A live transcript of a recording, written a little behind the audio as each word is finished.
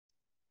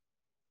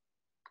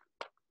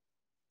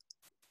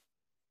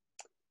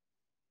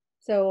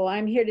So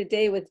I'm here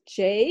today with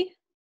Jay,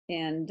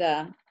 and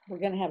we're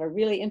going to have a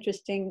really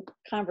interesting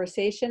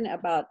conversation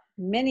about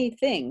many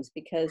things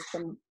because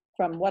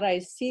from what I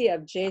see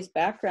of Jay's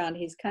background,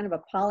 he's kind of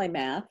a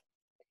polymath,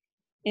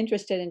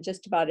 interested in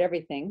just about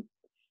everything.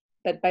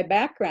 But by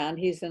background,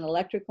 he's an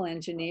electrical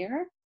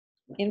engineer,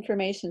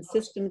 information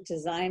systems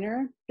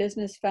designer,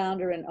 business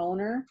founder and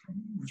owner,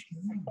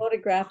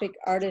 photographic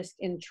artist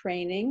in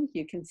training.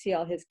 You can see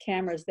all his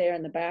cameras there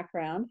in the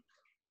background.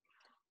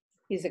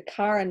 He's a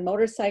car and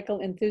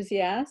motorcycle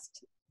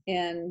enthusiast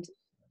and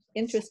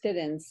interested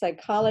in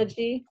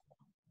psychology,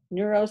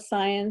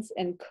 neuroscience,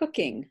 and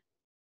cooking.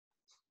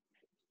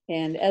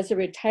 And as a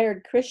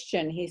retired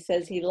Christian, he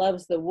says he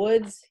loves the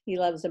woods, he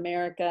loves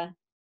America,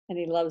 and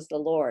he loves the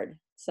Lord.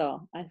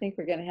 So I think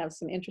we're going to have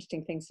some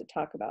interesting things to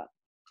talk about.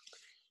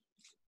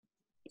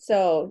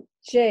 So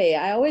Jay,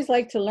 I always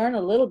like to learn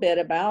a little bit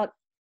about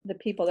the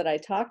people that I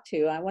talk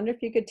to. I wonder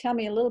if you could tell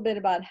me a little bit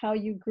about how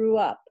you grew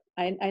up.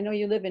 I know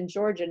you live in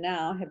Georgia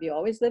now. Have you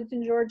always lived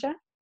in Georgia?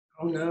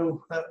 Oh,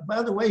 no.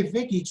 By the way,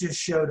 Vicki just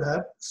showed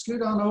up.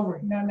 Scoot on over.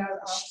 No,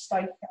 I'll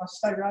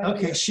stay right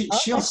Okay, here.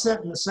 she'll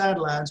sit in the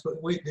sidelines, but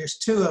there's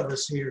two of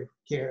us here,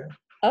 Karen.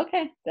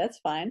 Okay, that's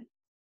fine.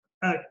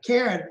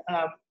 Karen,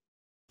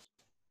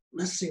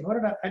 let's see,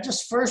 I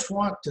just first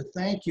want to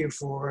thank you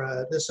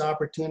for this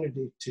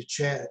opportunity to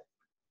chat.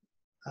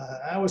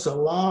 I was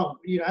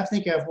I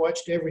think I've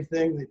watched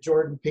everything that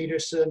Jordan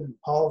Peterson and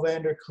Paul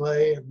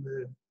Vanderklay and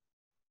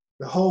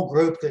the whole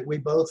group that we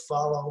both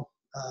follow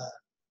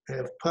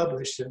have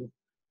published, and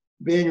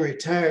being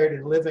retired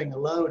and living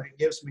alone, it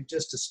gives me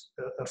just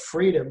a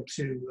freedom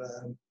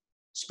to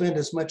spend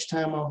as much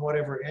time on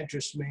whatever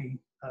interests me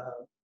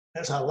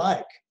as I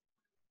like.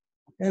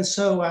 And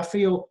so I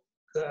feel,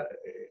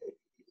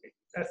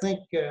 I think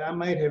I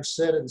might have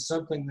said in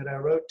something that I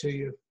wrote to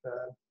you,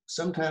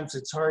 sometimes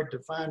it's hard to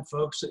find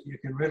folks that you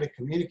can really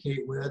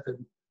communicate with.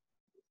 And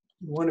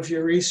one of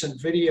your recent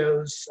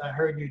videos, I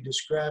heard you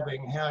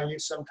describing how you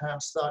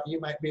sometimes thought you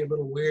might be a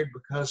little weird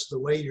because of the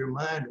way your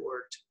mind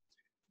worked.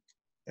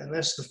 And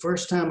that's the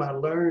first time I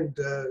learned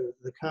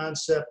the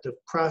concept of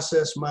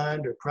process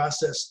mind or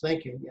process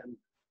thinking. And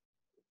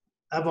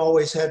I've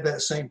always had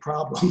that same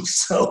problem.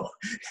 So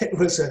it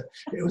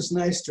was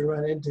nice to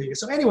run into you.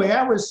 So anyway,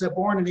 I was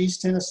born in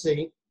East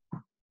Tennessee.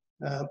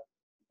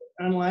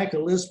 Unlike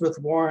Elizabeth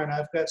Warren,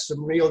 I've got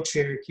some real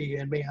Cherokee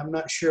in me. I'm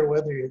not sure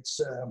whether it's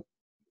a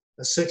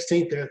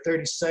 16th or a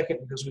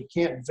 32nd because we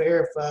can't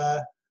verify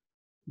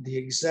the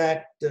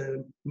exact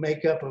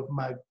makeup of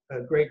my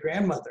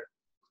great-grandmother.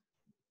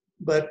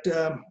 But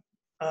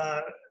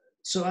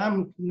so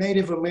I'm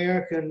Native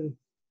American,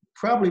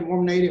 probably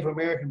more Native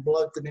American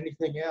blood than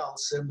anything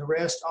else, and the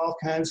rest all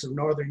kinds of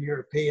Northern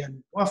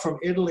European, well, from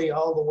Italy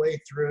all the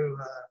way through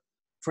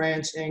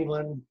France,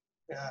 England,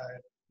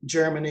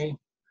 Germany.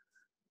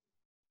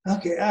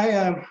 Okay,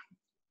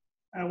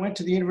 I went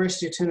to the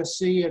University of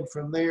Tennessee and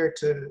from there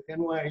to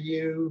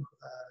NYU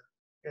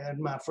and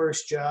my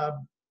first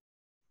job,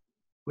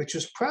 which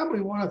was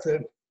probably one of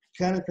the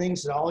kind of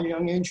things that all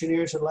young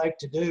engineers would like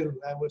to do.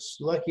 I was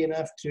lucky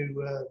enough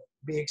to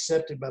be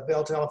accepted by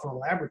Bell Telephone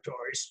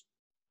Laboratories,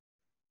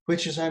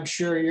 which, as I'm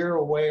sure you're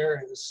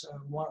aware,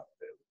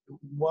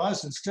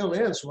 was and still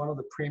is one of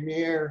the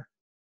premier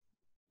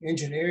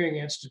engineering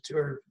institute,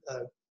 or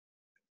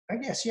I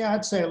guess, yeah,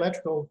 I'd say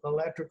electrical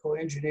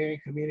engineering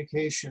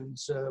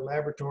communications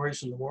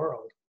laboratories in the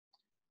world.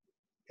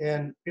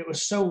 And it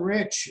was so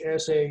rich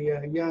as a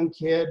young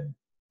kid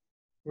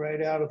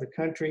right out of the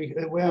country.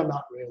 Well,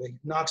 not really.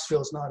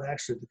 Knoxville's not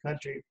actually the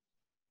country.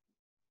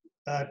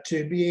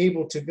 To be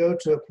able to go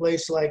to a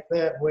place like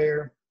that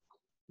where,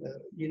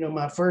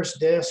 my first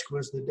desk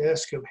was the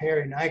desk of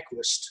Harry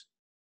Nyquist,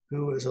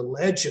 who was a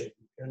legend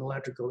in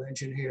electrical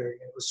engineering.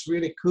 It was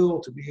really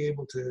cool to be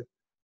able to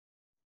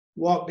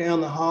walk down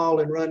the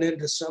hall and run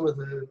into some of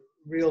the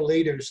real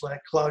leaders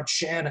like Claude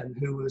Shannon,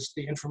 who was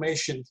the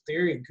information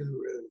theory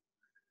guru,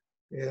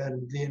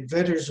 and the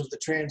inventors of the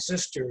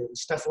transistor and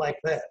stuff like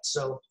that.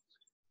 So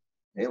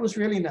it was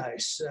really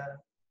nice.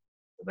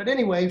 But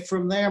anyway,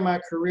 from there,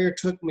 my career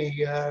took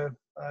me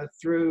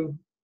through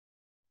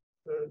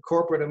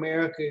corporate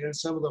America and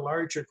some of the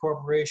larger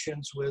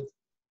corporations with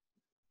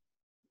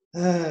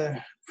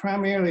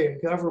primarily a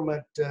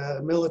government,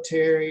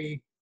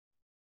 military,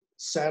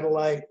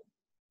 satellite,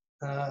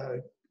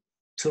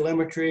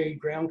 telemetry,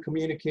 ground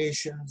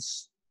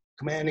communications,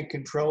 command and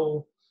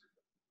control,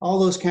 all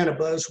those kind of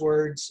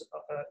buzzwords.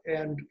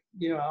 And,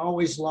 I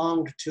always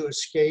longed to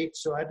escape.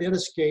 So I did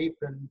escape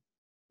and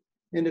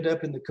ended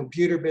up in the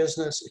computer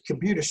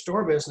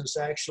store business,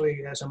 actually,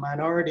 as a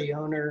minority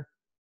owner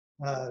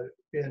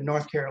in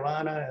North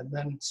Carolina, and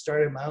then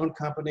started my own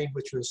company,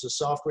 which was a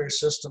software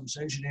systems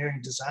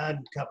engineering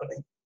design company.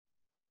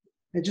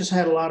 It just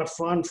had a lot of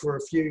fun for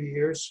a few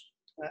years.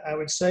 I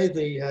would say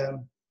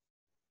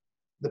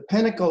the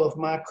pinnacle of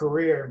my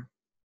career,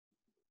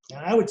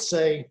 and I would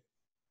say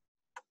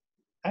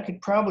I could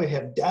probably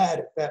have died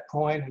at that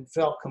point and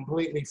felt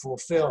completely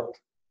fulfilled.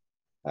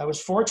 I was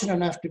fortunate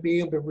enough to be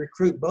able to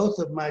recruit both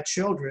of my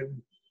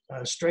children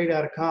straight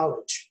out of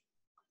college.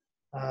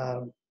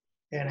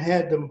 and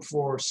had them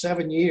for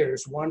 7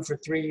 years, one for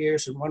 3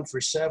 years and one for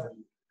 7.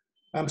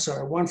 I'm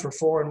sorry, one for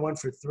 4 and one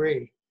for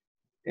 3.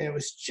 And it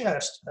was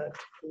just a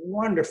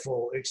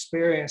wonderful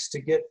experience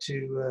to get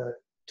to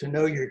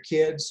know your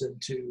kids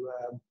and to,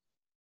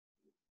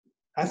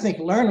 I think,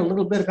 learn a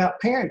little bit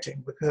about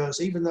parenting,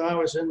 because even though I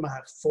was in my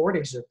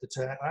 40s at the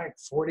time, like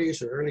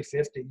 40s or early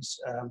 50s,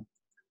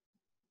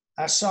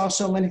 I saw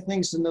so many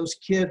things in those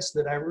kids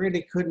that I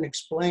really couldn't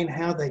explain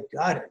how they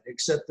got it,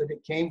 except that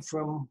it came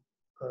from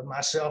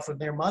myself and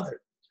their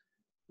mother.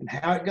 And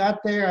how it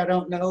got there, I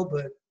don't know,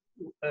 but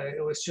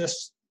it was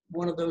just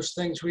one of those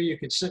things where you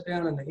could sit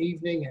down in the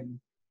evening and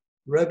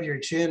rub your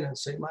chin and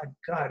say, my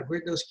God,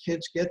 where'd those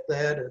kids get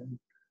that? And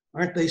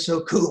aren't they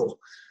so cool?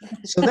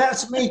 So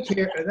that's me,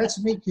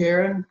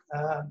 Karen.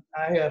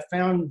 I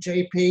found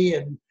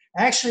JP and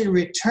actually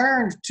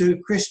returned to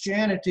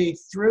Christianity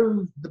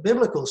through the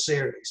biblical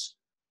series.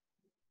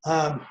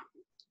 I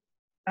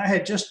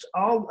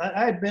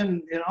had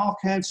been in all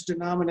kinds of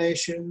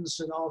denominations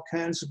and all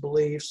kinds of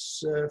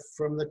beliefs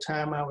from the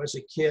time I was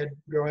a kid,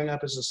 growing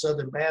up as a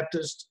Southern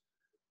Baptist,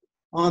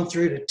 on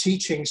through to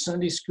teaching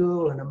Sunday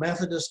school in a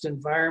Methodist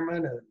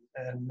environment,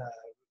 and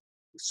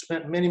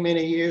spent many,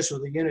 many years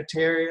with the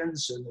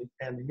Unitarians and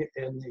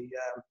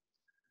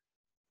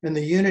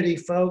the Unity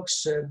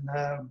folks. And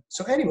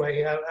so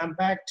anyway, I'm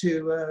back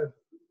to,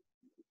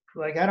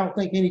 I don't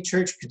think any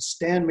church could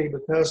stand me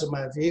because of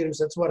my views.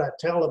 That's what I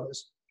tell them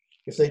is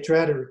if they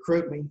try to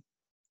recruit me.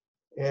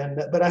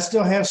 And but I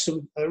still have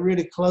some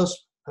really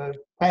close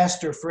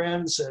pastor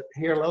friends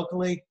here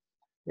locally.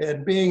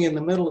 And being in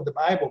the middle of the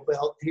Bible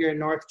Belt here in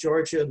North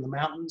Georgia in the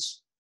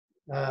mountains,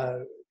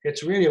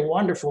 it's really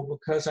wonderful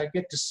because I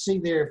get to see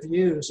their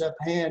views up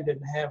hand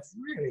and have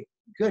really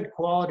good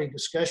quality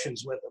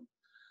discussions with them.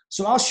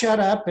 So I'll shut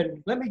up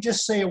and let me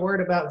just say a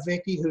word about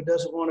Vicki, who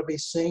doesn't want to be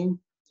seen.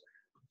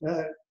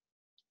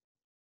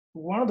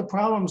 One of the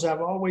problems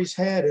I've always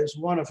had is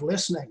one of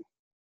listening.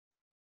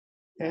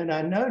 And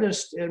I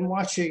noticed in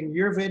watching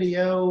your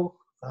video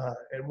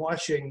and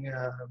watching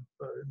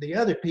the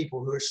other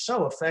people who are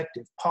so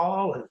effective,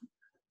 Paul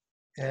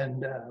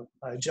and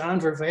John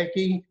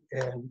Vervaeke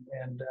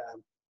and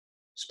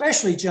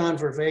especially John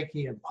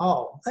Vervaeke and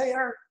Paul, they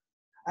are,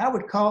 I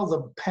would call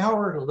them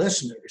power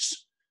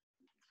listeners.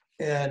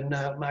 And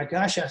my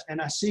gosh,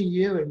 I see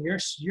you and your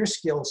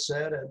skill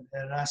set,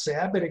 and I say,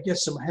 I better get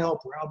some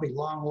help or I'll be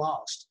long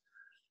lost.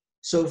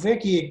 So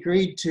Vicki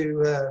agreed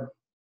to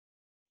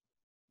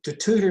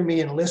tutor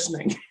me in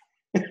listening.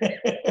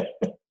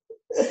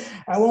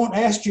 I won't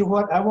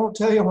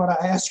tell you what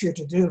I asked her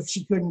to do if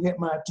she couldn't get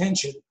my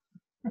attention,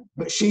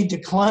 but she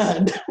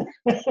declined.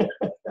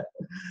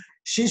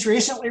 She's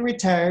recently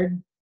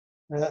retired,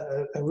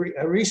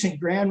 a recent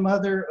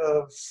grandmother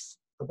of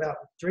about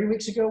 3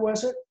 weeks ago,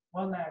 was it?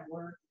 Well, no,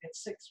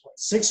 it's 6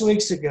 weeks. 6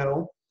 weeks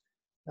ago.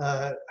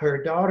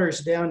 Her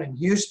daughter's down in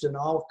Houston,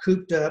 all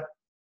cooped up.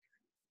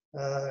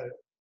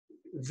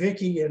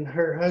 Vicki and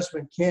her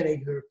husband,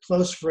 Kenny, who are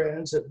close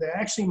friends, they're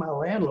actually my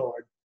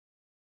landlord,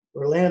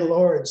 or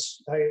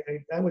landlords.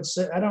 I would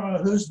say, I don't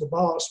know who's the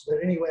boss, but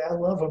anyway, I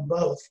love them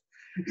both.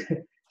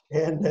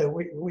 And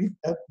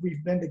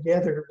we've been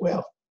together,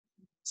 5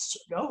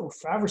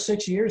 or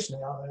 6 years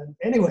now. And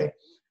anyway,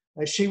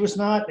 she was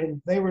not,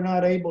 and they were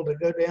not able to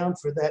go down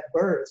for that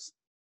birth.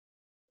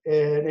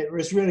 And it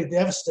was really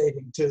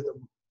devastating to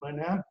them.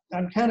 And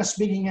I'm kind of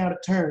speaking out of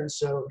turn,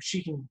 so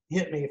she can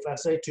hit me if I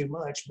say too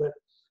much, but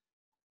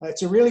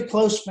it's a really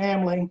close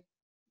family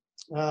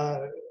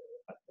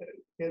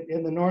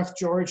in the North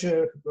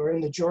Georgia, or in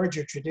the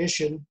Georgia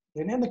tradition,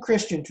 and in the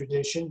Christian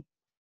tradition.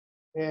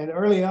 And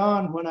early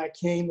on when I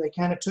came, they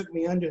kind of took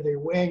me under their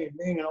wing, and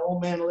being an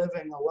old man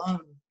living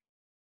alone,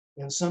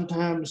 and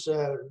sometimes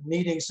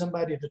needing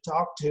somebody to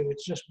talk to,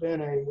 it's just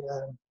been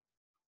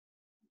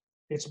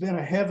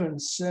a heaven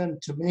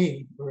sent to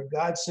me, or a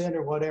God sent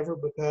or whatever,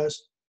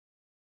 because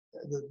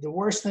the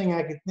worst thing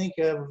I could think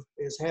of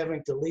is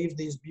having to leave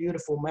these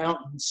beautiful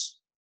mountains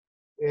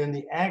and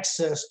the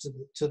access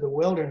to the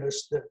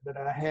wilderness that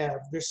I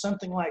have. There's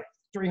something like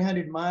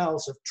 300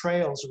 miles of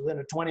trails within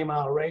a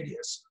 20-mile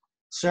radius,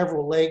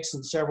 several lakes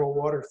and several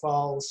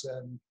waterfalls.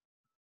 And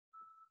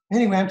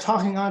anyway, I'm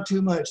talking on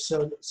too much.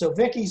 So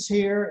Vicki's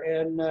here,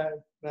 and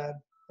a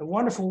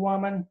wonderful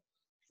woman,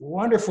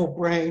 wonderful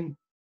brain,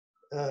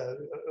 a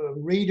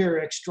reader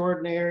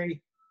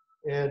extraordinary.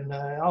 And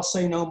I'll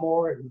say no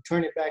more and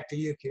turn it back to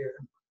you,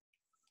 Karen.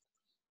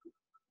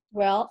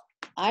 Well,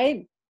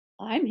 I'm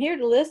here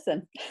to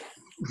listen.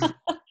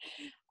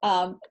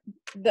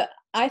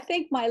 I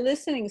think my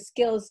listening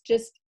skills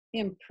just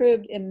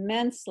improved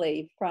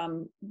immensely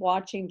from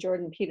watching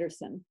Jordan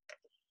Peterson.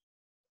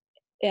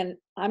 And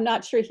I'm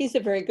not sure he's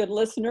a very good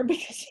listener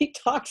because he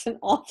talks an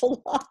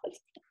awful lot.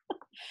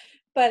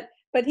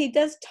 But he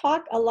does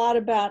talk a lot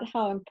about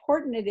how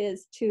important it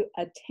is to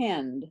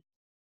attend.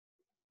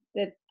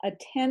 That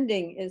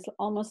attending is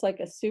almost like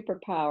a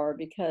superpower,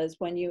 because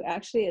when you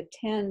actually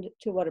attend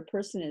to what a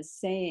person is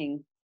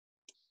saying,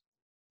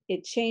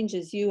 it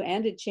changes you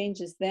and it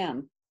changes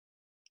them.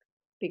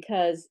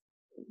 Because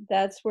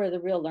that's where the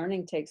real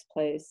learning takes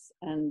place.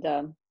 And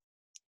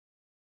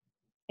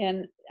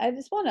I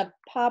just want to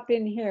pop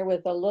in here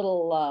with a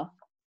little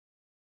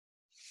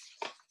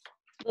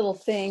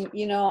thing,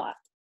 you know,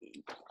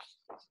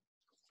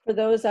 for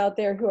those out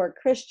there who are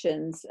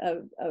Christians,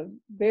 a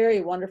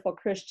very wonderful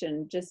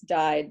Christian just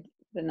died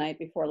the night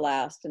before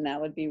last, and that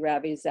would be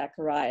Ravi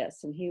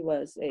Zacharias. And he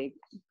was a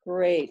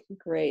great,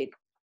 great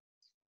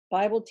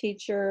Bible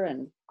teacher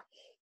and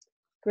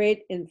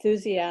great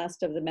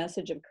enthusiast of the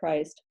message of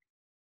Christ.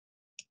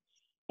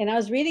 And I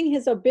was reading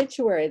his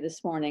obituary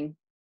this morning,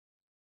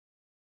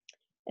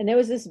 and there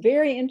was this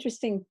very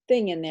interesting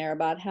thing in there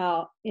about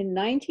how in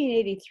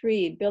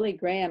 1983, Billy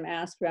Graham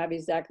asked Ravi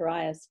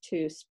Zacharias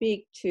to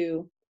speak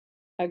to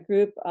a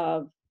group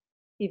of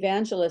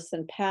evangelists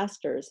and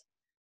pastors.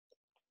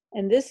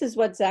 And this is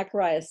what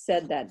Zacharias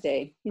said that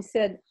day. He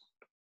said,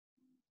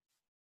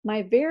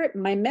 my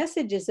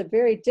message is a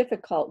very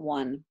difficult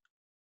one.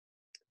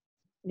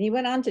 And he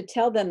went on to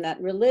tell them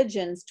that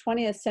religions,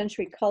 20th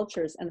century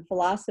cultures, and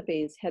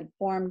philosophies had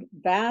formed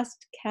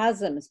vast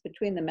chasms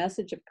between the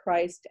message of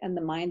Christ and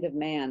the mind of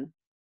man.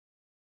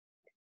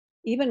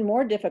 Even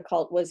more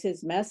difficult was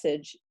his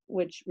message,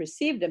 which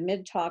received a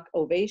mid-talk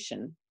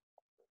ovation,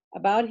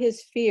 about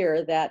his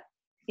fear that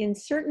in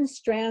certain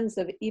strands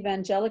of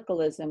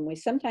evangelicalism, we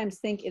sometimes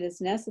think it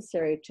is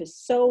necessary to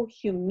so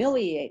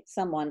humiliate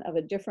someone of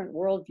a different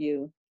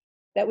worldview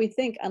that we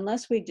think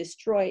unless we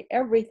destroy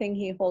everything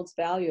he holds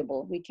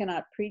valuable, we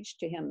cannot preach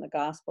to him the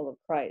gospel of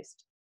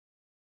Christ.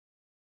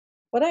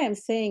 What I am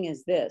saying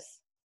is this: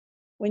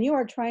 when you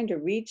are trying to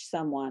reach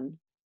someone,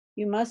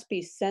 you must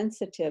be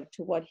sensitive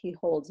to what he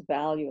holds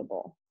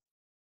valuable.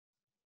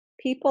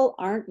 People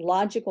aren't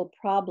logical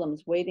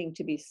problems waiting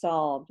to be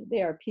solved.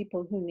 They are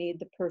people who need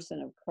the person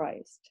of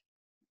Christ.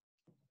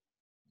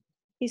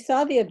 He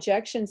saw the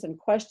objections and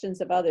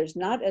questions of others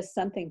not as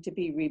something to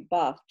be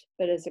rebuffed,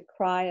 but as a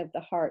cry of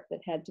the heart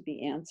that had to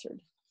be answered.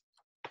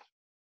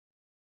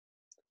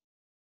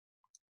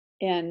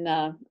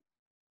 And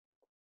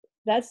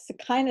that's the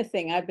kind of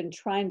thing I've been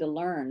trying to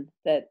learn,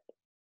 that,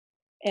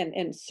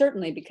 and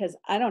certainly because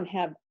I don't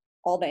have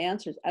all the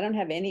answers. I don't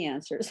have any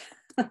answers.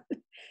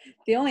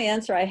 The only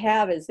answer I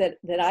have is that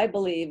I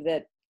believe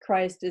that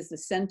Christ is the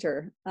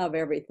center of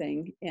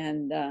everything.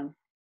 And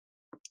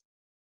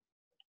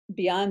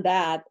beyond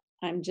that,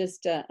 I'm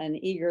just an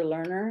eager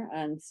learner.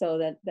 And so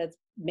that's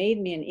made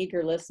me an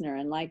eager listener.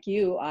 And like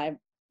you, I've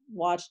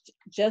watched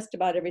just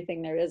about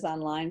everything there is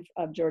online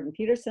of Jordan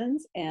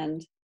Peterson's.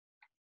 And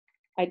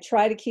I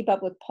try to keep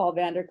up with Paul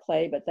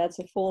Vanderklay, but that's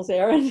a fool's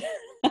errand.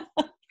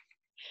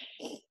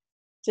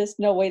 Just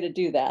no way to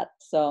do that.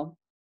 So.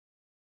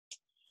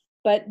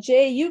 But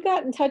Jay, you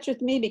got in touch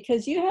with me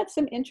because you had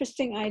some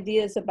interesting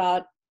ideas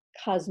about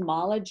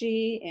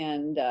cosmology,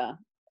 and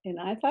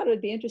I thought it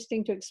would be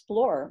interesting to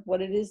explore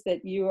what it is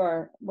that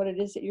you're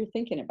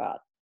thinking about.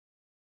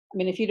 I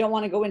mean, if you don't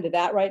want to go into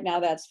that right now,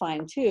 that's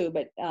fine too.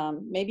 But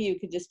maybe you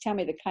could just tell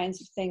me the kinds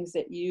of things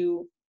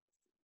the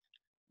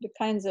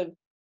kinds of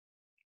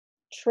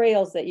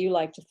trails that you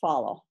like to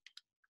follow.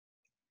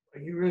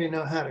 You really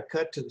know how to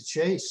cut to the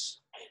chase.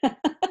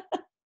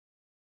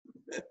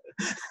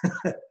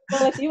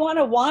 Well, if you want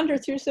to wander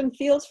through some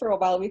fields for a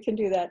while, we can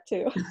do that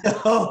too.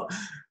 Oh,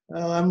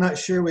 I'm not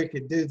sure we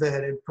could do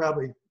that. It'd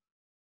probably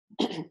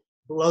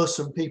blow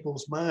some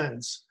people's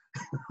minds.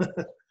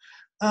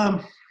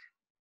 You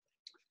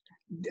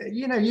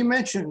know, you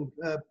mentioned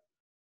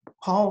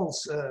Paul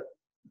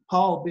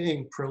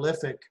being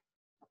prolific.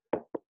 I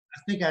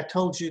think I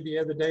told you the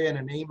other day in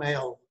an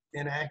email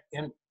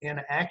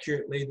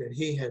inaccurately that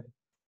he had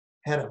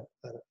a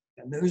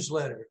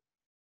newsletter.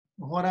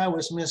 What I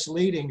was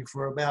misleading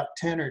for about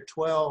 10 or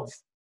 12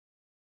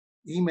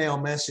 email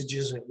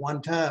messages at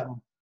one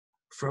time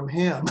from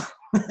him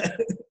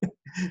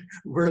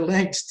were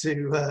links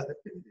to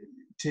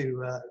he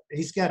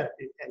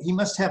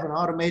must have an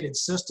automated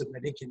system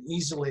that he can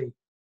easily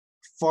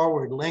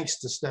forward links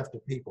to stuff to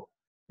people.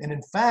 And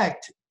in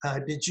fact,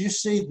 did you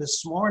see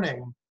this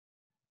morning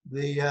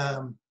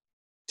the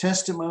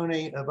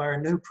testimony of our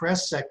new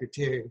press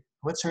secretary?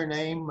 What's her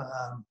name?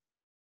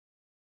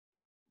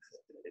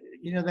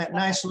 You know, that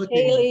nice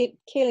looking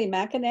Kaylee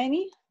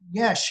McEnany?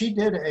 Yeah, she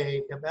did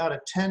about a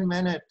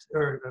 10-minute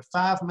or a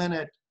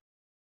 5-minute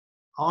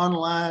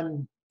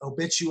online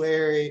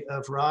obituary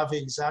of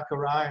Ravi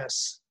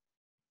Zacharias.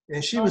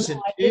 And she was in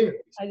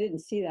tears. I didn't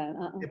see that.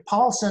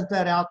 Paul sent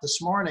that out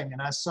this morning,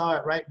 and I saw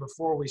it right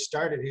before we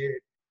started here.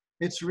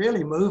 It's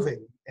really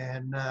moving.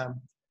 And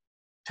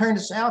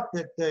turns out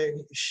that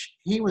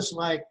he was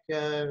like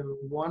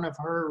one of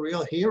her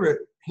real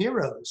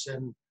heroes.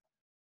 And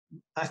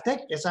I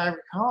think, as I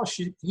recall,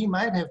 he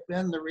might have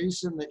been the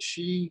reason that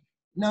she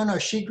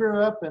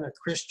grew up in a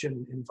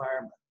Christian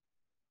environment,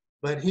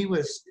 but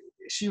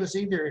she was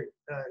either,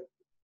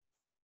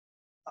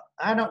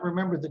 I don't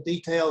remember the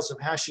details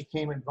of how she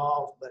came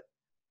involved, but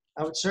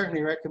I would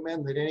certainly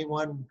recommend that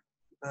anyone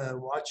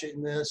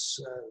watching this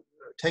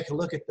take a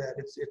look at that.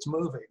 It's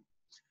moving.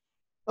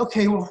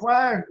 Okay, well,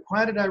 why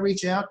did I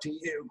reach out to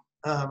you?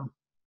 Well,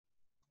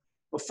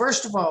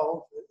 first of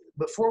all,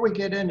 before we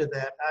get into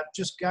that, I've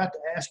just got to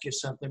ask you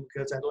something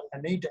because I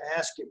need to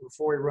ask it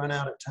before we run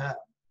out of time.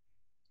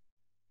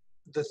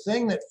 The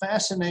thing that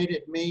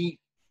fascinated me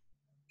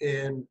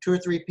in 2 or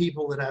 3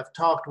 people that I've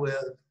talked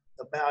with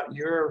about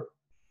your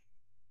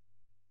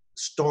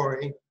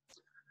story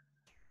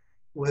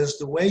was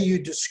the way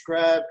you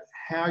described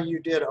how you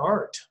did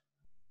art.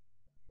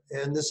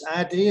 And this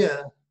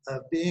idea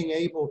of being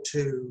able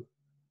to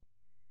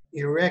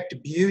erect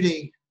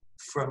beauty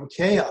from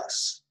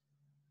chaos,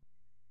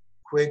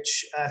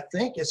 which I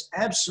think is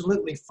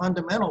absolutely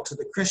fundamental to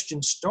the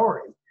Christian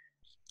story.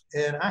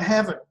 And I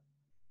haven't,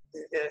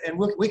 and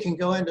we can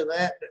go into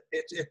that.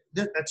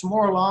 It's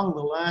more along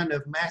the line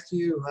of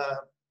Matthew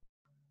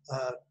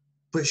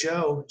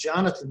Peugeot,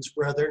 Jonathan's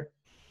brother,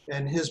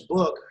 and his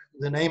book,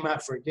 the name I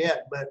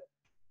forget, but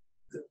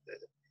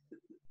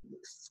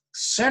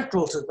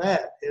central to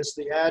that is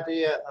the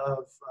idea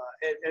of,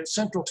 and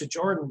central to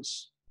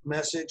Jordan's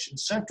message, and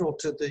central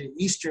to the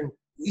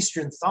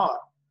Eastern thought.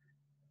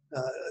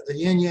 The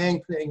yin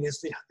yang thing is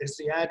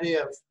the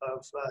idea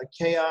of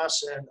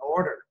chaos and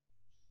order,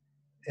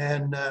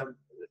 and the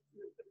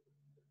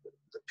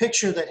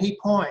picture that he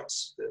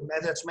points,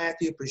 that's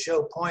Matthew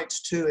Peugeot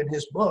points to in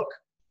his book,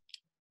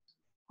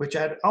 which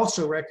I'd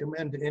also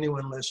recommend to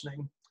anyone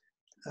listening,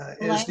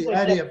 is the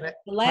idea of the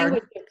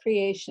language of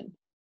creation.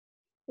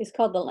 It's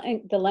called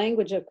the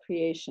language of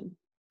creation.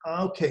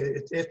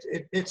 Okay,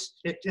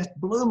 it just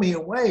blew me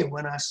away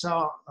when I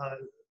saw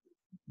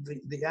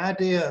the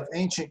idea of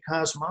ancient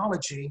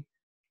cosmology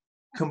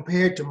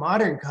compared to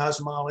modern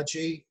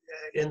cosmology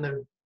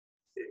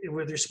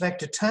with respect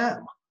to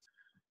time.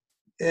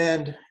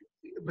 And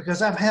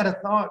because I've had a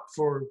thought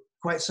for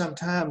quite some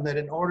time that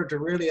in order to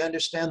really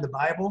understand the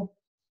Bible,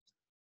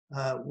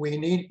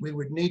 we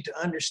would need to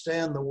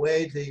understand the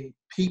way the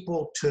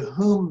people to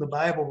whom the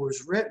Bible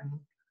was written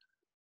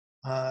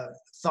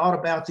thought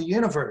about the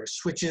universe,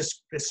 which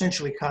is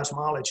essentially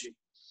cosmology.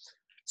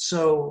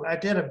 So I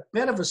did a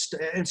bit of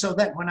and so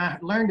that when I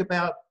learned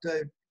about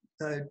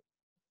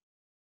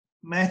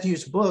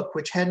Matthew's book,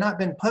 which had not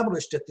been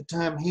published at the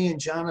time he and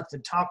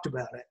Jonathan talked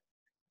about it,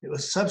 it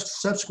was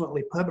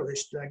subsequently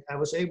published. I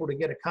was able to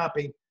get a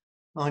copy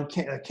on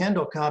a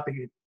Kindle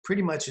copy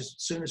pretty much as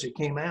soon as it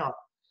came out.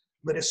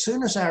 But as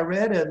soon as I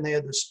read in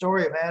there the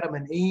story of Adam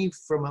and Eve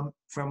from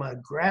a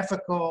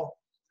graphical,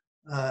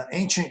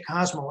 ancient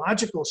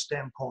cosmological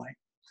standpoint,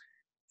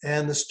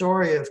 and the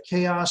story of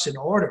chaos and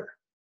order,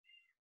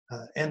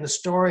 and the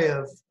story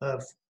of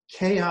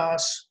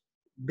chaos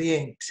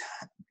being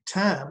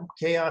time,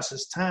 chaos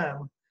is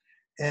time,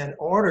 and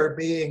order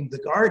being the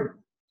garden,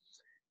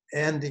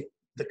 and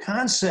the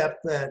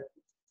concept that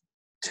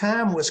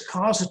time was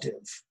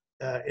causative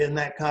in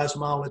that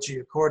cosmology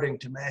according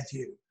to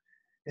Matthew.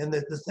 And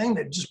the thing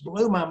that just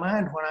blew my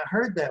mind when I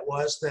heard that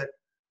was that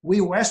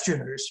we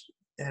Westerners,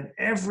 and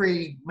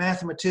every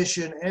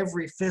mathematician,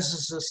 every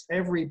physicist,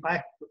 every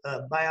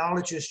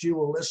biologist you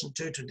will listen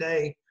to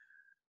today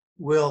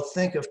will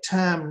think of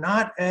time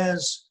not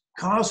as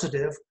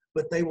causative,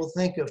 but they will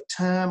think of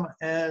time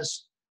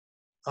as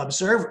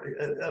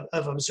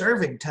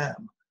observing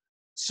time.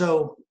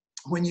 So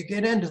when you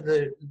get into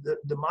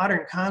the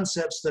modern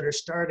concepts that are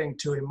starting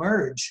to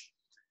emerge,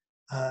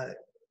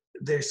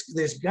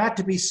 there's got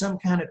to be some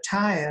kind of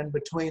tie-in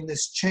between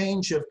this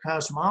change of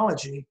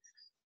cosmology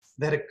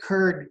that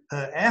occurred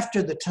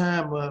after the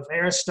time of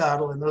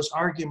Aristotle and those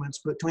arguments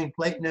between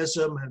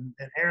Platonism and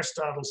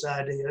Aristotle's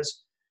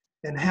ideas,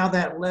 and how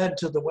that led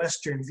to the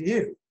Western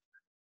view.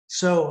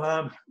 So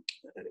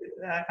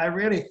I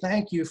really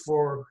thank you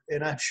for,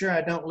 and I'm sure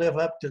I don't live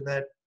up to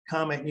that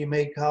comment you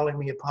made calling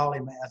me a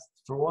polymath.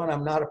 For one,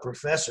 I'm not a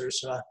professor,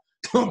 so I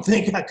don't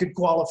think I could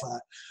qualify.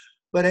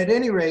 But at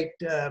any rate,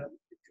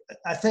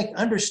 I think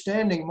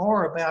understanding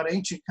more about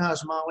ancient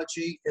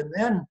cosmology, and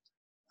then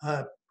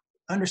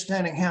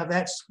understanding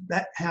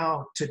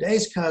how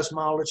today's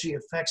cosmology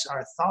affects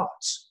our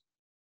thoughts,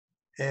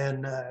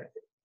 and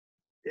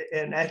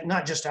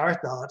not just our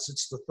thoughts,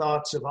 it's the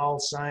thoughts of all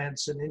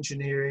science and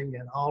engineering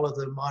and all of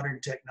the modern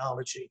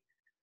technology.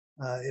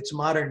 It's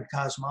modern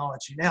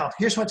cosmology. Now,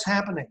 here's what's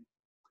happening.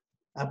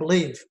 I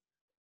believe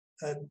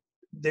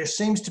there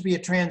seems to be a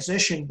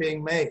transition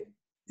being made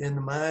in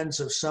the minds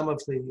of some of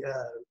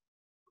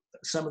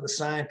the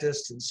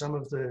scientists and some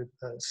of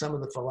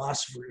the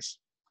philosophers,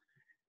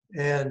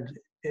 and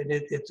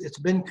it's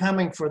been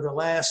coming for the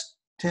last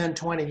 10,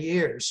 20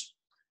 years.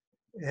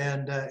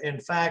 And in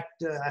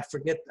fact, I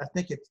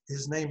think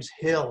his name's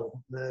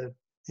Hill.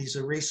 He's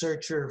a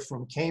researcher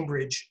from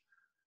Cambridge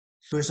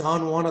who's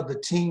on one of the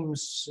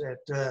teams at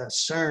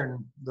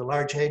CERN, the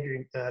Large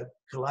Hadron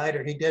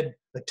Collider. He did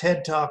a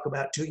TED Talk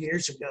about 2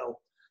 years ago,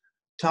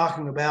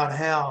 talking about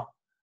how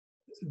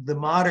the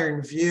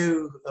modern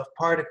view of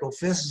particle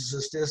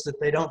physicists is that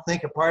they don't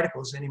think of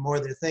particles anymore.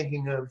 They're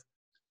thinking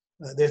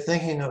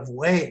of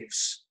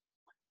waves,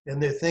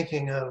 and they're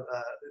thinking of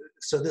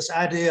so this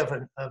idea of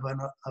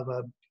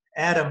an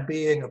atom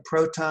being a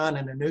proton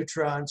and a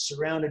neutron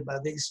surrounded by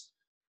these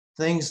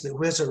things that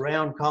whiz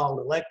around called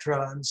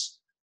electrons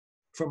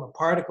from a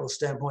particle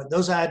standpoint.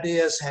 Those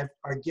ideas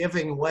are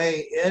giving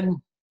way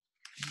in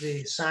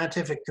the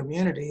scientific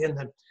community,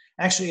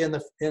 actually in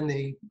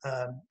the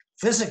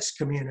physics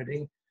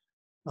community,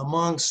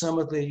 among some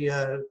of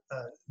the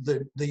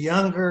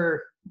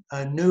younger,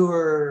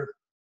 newer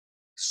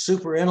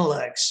super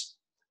intellects,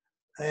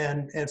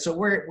 and so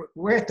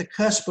we're at the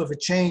cusp of a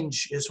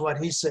change, is what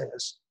he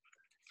says,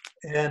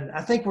 and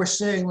I think we're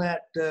seeing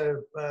that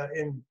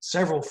in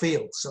several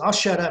fields. So I'll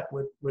shut up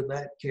with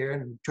that,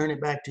 Karen, and turn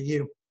it back to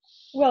you.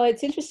 Well,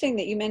 it's interesting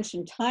that you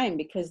mentioned time,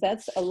 because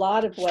that's a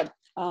lot of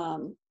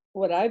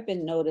what I've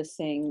been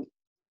noticing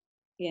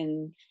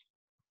in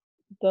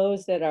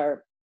those that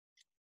are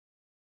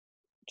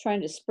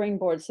trying to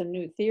springboard some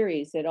new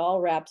theories. It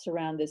all wraps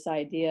around this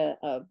idea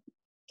of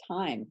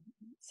time.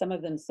 Some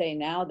of them say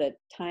now that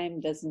time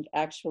doesn't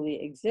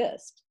actually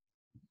exist.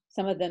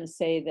 Some of them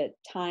say that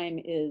time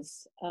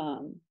is,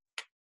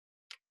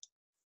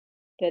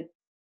 that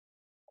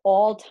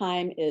all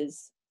time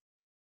is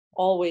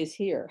always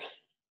here,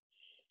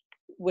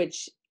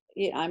 which,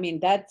 I mean,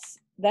 that's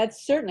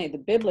certainly the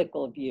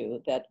biblical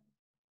view, that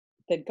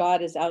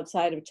God is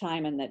outside of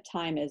time and that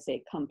time is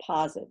a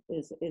composite,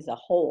 is a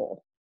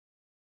whole.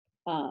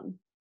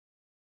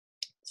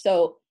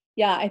 So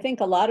yeah, I think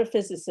a lot of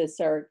physicists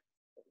are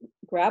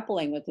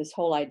grappling with this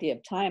whole idea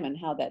of time and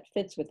how that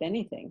fits with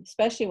anything,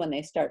 especially when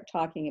they start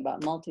talking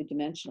about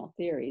multidimensional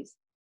theories,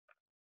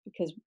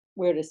 because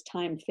where does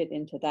time fit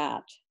into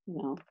that, you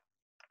know?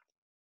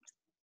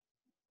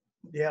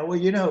 Yeah,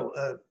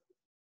 well,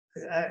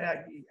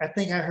 I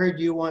think I heard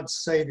you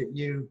once say that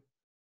you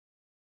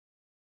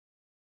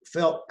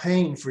felt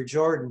pain for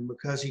Jordan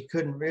because he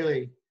couldn't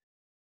really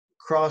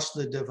cross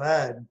the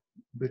divide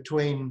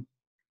between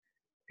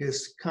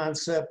his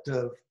concept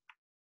of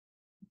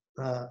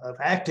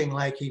acting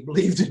like he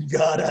believed in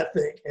God, I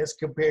think, as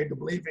compared to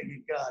believing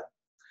in God.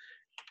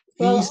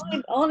 Well,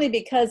 only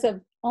because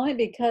of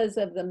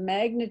the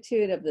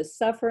magnitude of the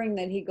suffering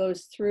that he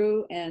goes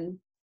through, and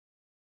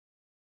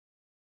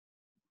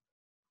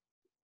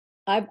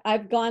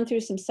I've gone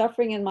through some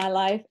suffering in my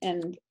life,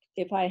 and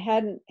if I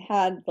hadn't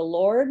had the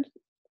Lord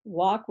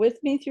walk with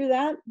me through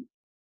that,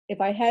 if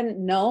I hadn't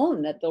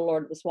known that the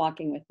Lord was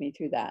walking with me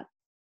through that,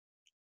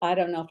 I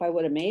don't know if I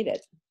would have made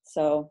it.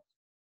 So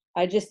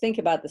I just think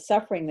about the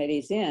suffering that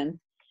he's in.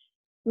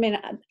 I mean,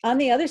 on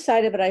the other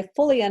side of it, I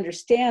fully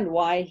understand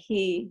why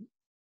he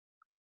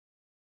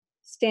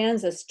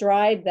stands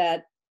astride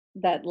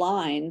that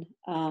line,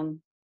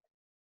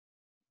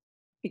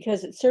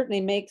 because it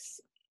certainly makes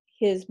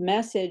his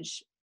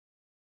message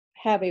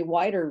have a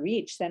wider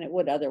reach than it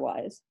would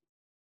otherwise.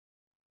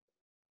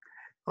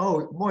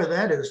 Oh boy,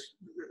 that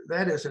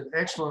is an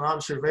excellent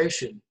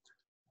observation.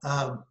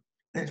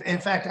 In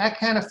fact, I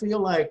kind of feel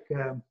like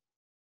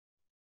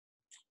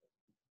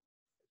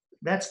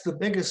that's the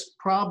biggest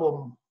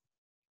problem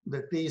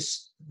that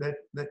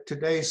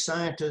today's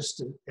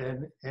scientists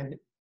and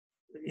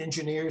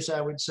engineers,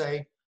 I would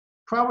say,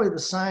 probably the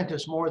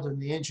scientists more than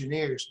the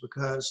engineers,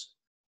 because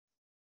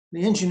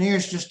the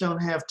engineers just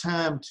don't have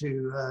time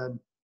to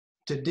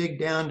dig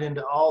down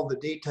into all the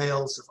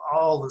details of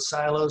all the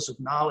silos of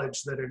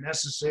knowledge that are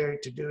necessary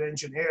to do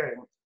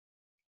engineering,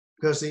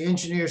 because the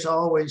engineers are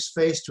always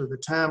faced with the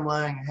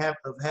timeline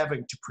of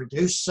having to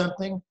produce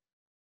something.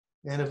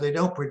 And if they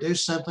don't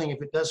produce something,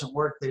 if it doesn't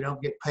work, they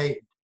don't get paid.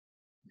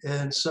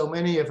 And so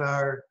many of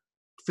our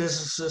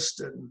physicists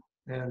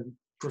and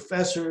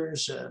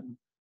professors and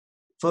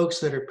folks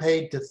that are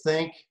paid to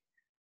think,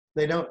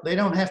 they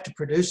don't have to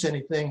produce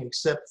anything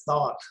except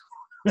thought.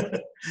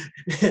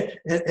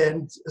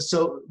 and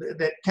so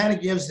that kind of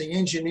gives the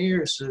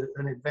engineers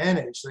an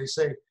advantage. They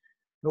say,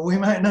 well, we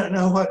might not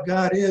know what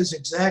God is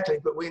exactly,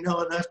 but we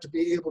know enough to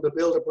be able to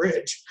build a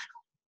bridge.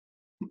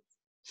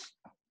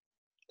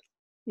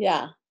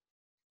 Yeah.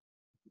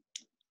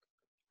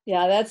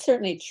 Yeah, that's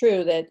certainly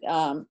true. That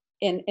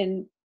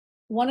and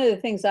one of the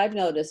things I've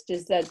noticed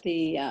is that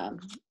the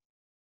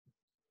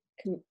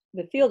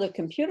field of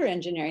computer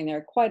engineering, there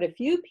are quite a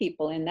few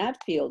people in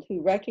that field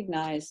who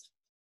recognize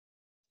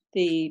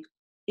the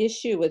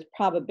issue with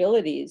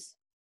probabilities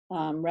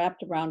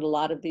wrapped around a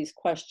lot of these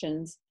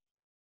questions,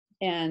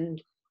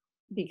 and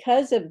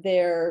because of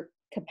their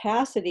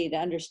capacity to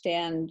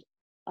understand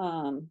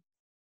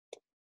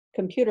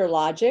computer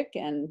logic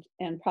and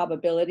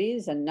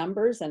probabilities and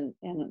numbers and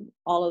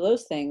all of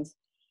those things,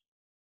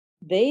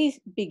 they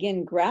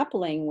begin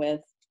grappling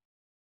with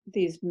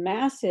these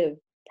massive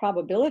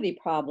probability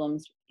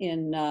problems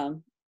in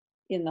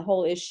the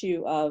whole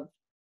issue of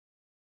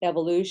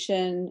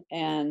evolution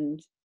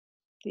and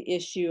the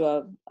issue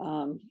of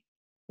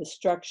the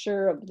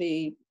structure of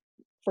the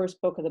first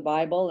book of the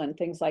Bible and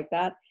things like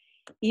that.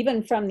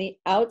 Even from the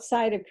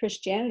outside of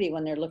Christianity,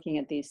 when they're looking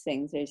at these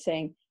things, they're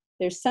saying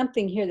there's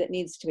something here that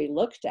needs to be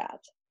looked at.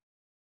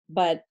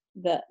 But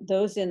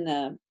those in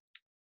the,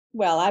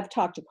 well, I've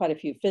talked to quite a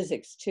few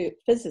physicists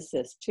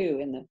too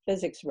in the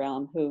physics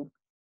realm who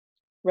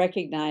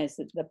recognize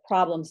that the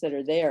problems that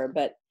are there,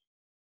 but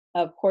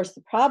of course,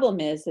 the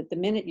problem is that the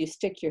minute you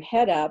stick your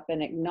head up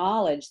and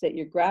acknowledge that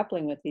you're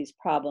grappling with these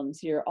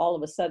problems, you're all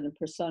of a sudden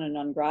persona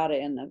non grata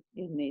in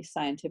the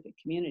scientific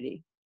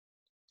community.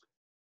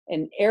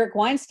 And Eric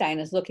Weinstein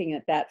is looking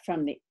at that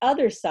from the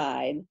other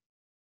side,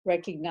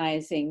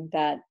 recognizing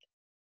that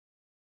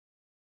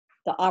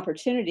the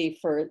opportunity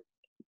for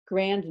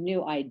grand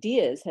new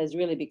ideas has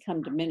really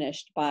become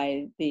diminished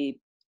by the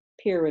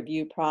peer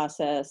review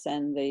process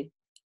and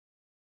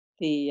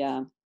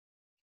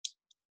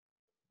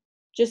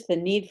just the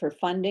need for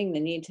funding, the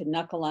need to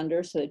knuckle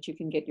under so that you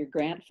can get your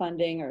grant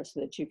funding or so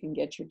that you can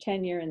get your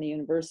tenure in the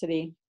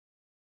university.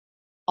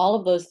 All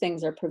of those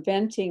things are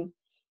preventing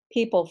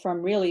people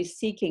from really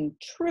seeking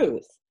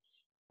truth.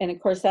 And of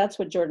course, that's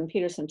what Jordan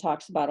Peterson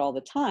talks about all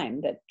the time,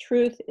 that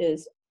truth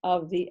is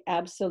of the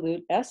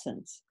absolute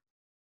essence.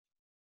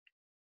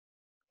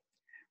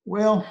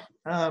 Well,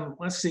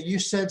 let's see, you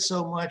said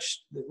so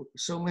much,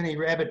 so many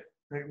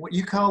what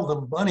you call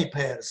them bunny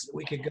paths that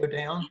we could go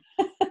down.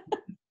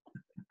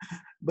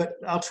 But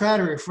I'll try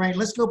to refrain.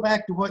 Let's go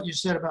back to what you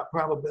said about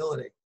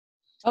probability.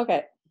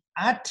 Okay.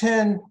 I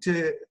tend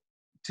to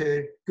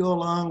go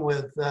along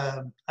with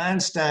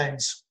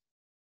Einstein's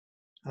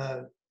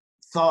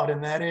thought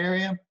in that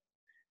area.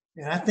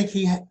 And I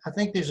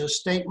think there's a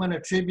statement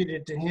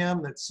attributed to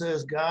him that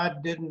says God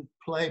didn't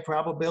play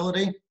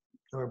probability,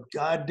 or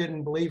God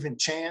didn't believe in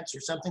chance, or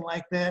something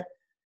like that,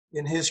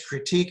 in his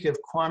critique of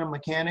quantum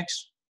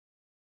mechanics.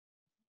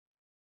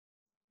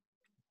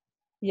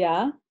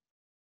 Yeah.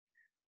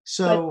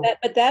 So,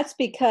 but that's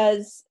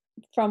because,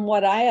 from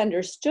what I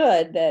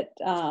understood, that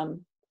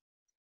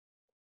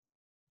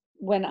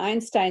when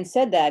Einstein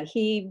said that,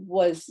 he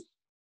was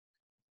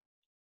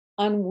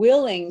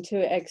unwilling to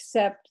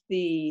accept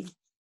the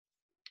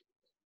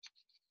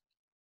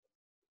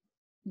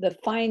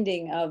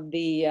finding of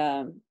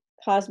the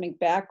cosmic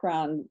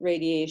background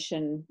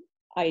radiation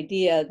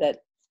idea that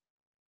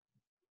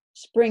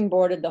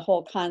springboarded the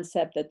whole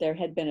concept that there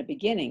had been a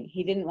beginning.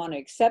 He didn't want to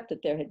accept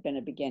that there had been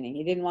a beginning.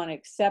 He didn't want to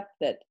accept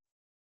that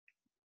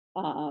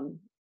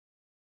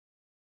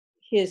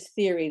his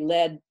theory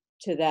led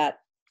to that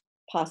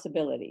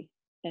possibility.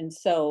 And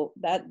so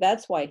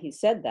that's why he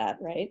said that,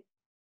 right?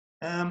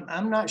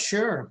 I'm not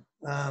sure.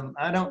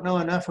 I don't know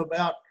enough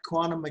about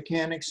quantum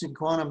mechanics and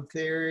quantum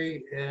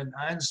theory and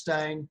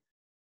Einstein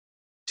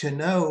to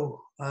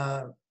know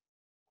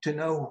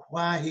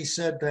why he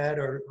said that,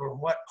 or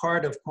what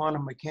part of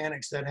quantum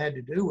mechanics that had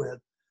to do with.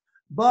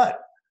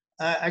 But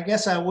I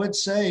guess I would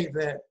say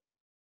that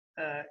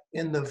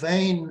in the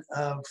vein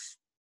of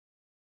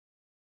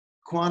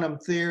quantum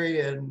theory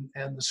and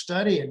the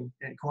study in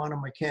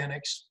quantum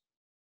mechanics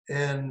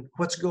and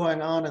what's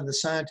going on in the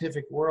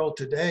scientific world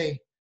today,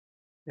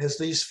 as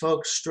these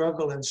folks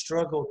struggle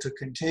to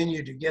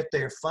continue to get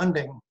their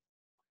funding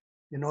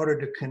in order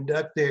to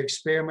conduct their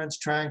experiments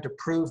trying to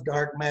prove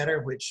dark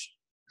matter, which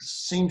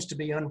seems to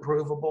be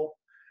unprovable,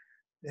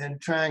 and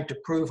trying to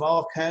prove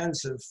all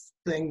kinds of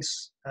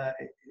things.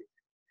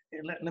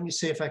 Let me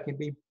see if I can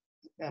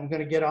I'm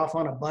going to get off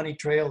on a bunny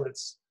trail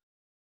that's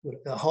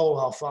a hole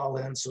I'll fall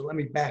in, so let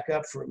me back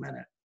up for a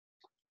minute.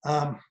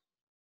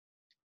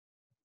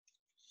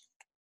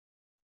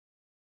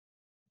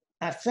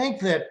 I think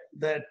that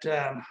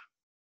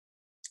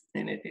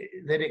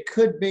it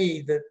could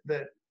be that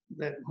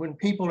when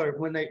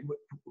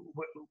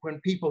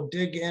people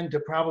dig into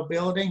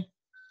probability,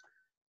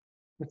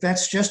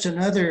 that's just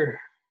another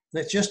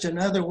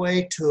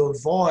way to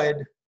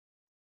avoid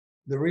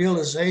the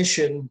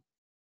realization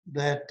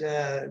that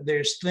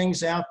there's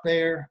things out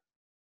there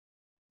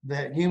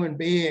that human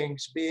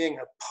beings, being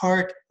a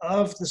part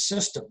of the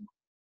system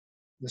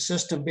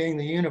being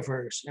the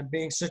universe and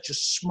being such a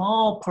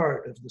small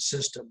part of the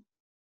system,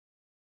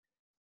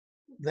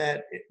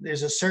 that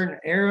there's a certain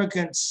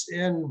arrogance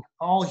in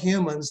all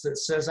humans that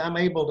says, I'm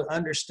able to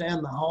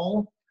understand the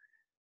whole.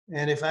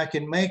 And if I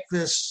can make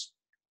this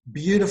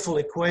beautiful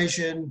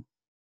equation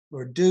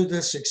or do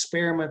this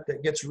experiment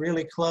that gets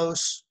really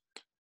close,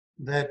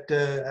 that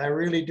I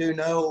really do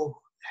know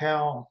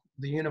how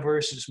the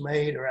universe is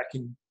made, or I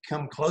can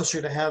come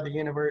closer to how the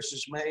universe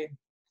is made.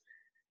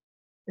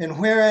 And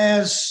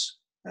whereas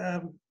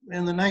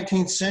in the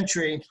 19th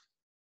century,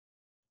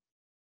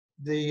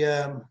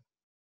 the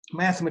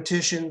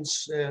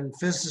mathematicians and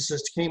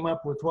physicists came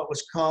up with what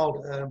was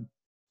called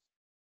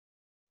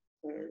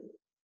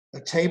a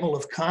table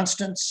of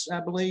constants, I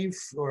believe,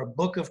 or a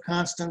book of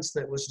constants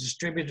that was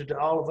distributed to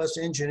all of us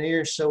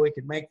engineers so we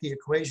could make the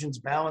equations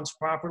balance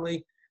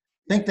properly.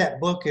 I think that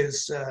book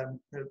is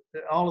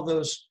all of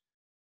those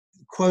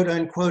quote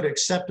unquote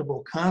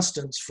acceptable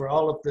constants for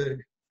all of the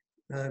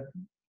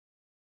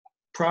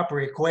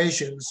proper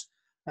equations.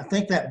 I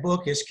think that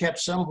book is kept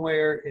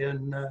somewhere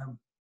in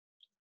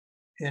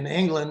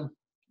England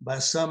by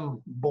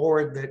some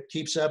board that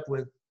keeps up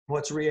with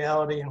what's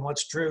reality and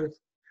what's truth.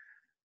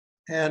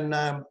 And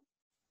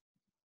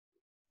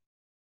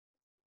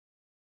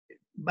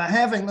by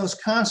having those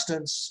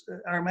constants,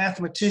 our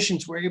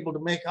mathematicians were able to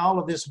make all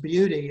of this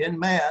beauty in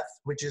math,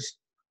 which is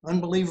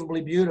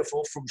unbelievably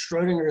beautiful, from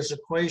Schrodinger's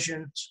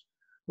equations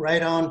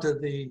right on to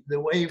the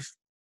wave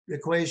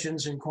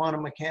equations in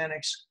quantum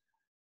mechanics.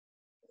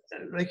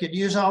 They could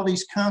use all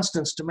these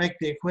constants to make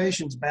the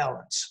equations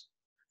balance.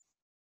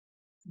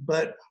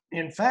 But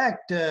in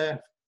fact,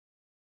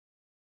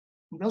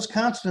 those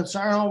constants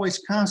aren't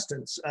always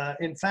constants.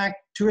 In fact,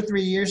 2 or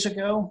 3 years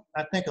ago,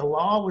 I think a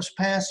law was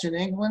passed in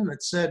England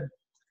that said,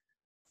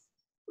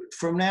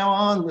 from now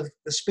on,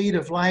 the speed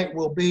of light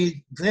will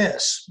be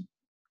this,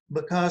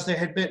 because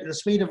the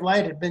speed of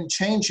light had been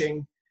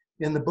changing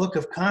in the book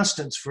of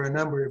constants for a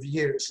number of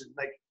years. And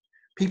like,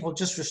 people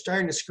just were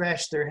starting to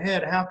scratch their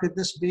head. How could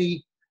this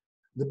be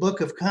the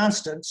book of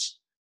constants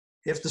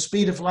if the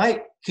speed of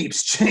light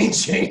keeps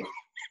changing?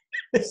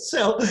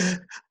 So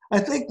I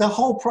think the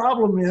whole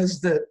problem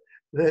is that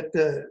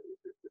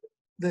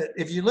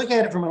if you look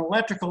at it from an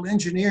electrical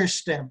engineer's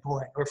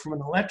standpoint, or from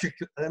an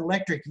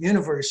electric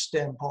universe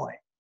standpoint,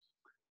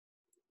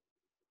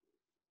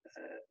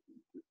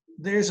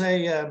 there's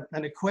an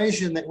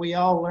equation that we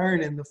all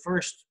learn in the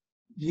first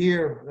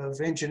year of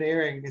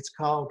engineering. It's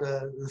called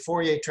the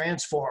Fourier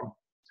transform,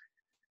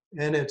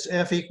 and it's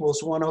F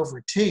equals 1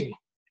 over T,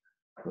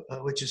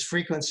 which is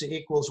frequency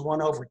equals 1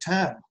 over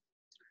time.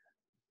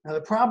 Now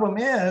the problem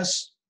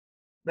is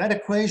that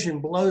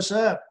equation blows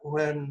up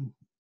when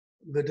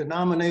the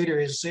denominator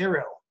is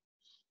 0,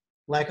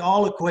 like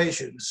all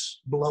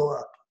equations blow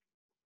up.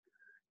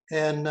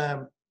 And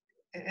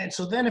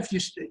so then if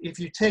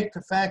you take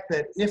the fact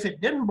that if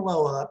it didn't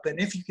blow up, and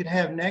if you could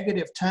have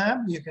negative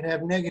time, you could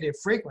have negative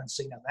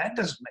frequency. Now that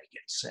doesn't make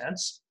any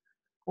sense.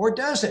 Or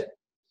does it?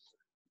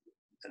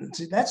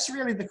 See, that's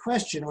really the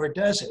question, or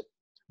does it?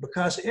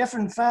 Because if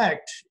in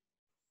fact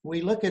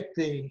we look at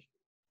the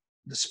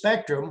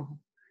spectrum,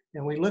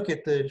 and we look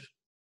at the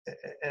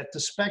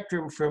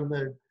spectrum from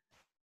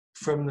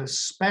the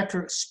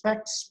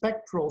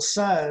spectral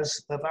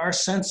size of our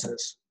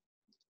senses,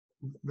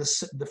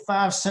 the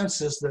 5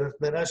 senses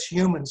that us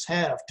humans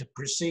have to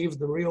perceive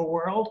the real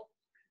world,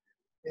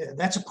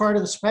 that's a part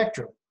of the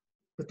spectrum.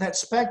 But that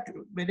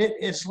spectrum,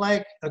 it's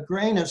like a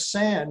grain of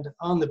sand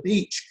on the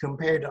beach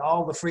compared to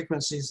all the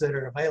frequencies that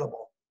are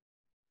available.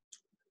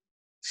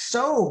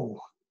 So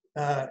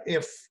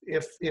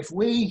if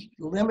we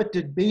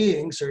limited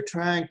beings are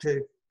trying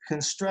to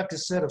construct a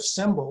set of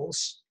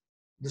symbols,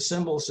 the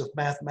symbols of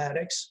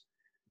mathematics,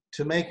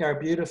 to make our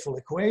beautiful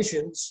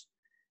equations,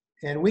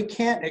 and we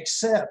can't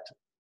accept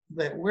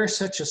that we're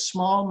such a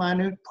small,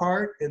 minute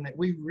part, and that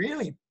we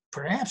really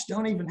perhaps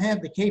don't even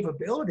have the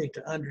capability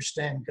to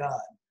understand God,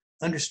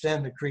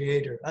 understand the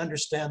Creator,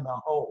 understand the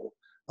whole,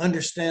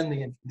 understand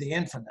the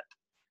infinite.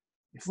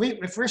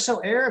 If we're so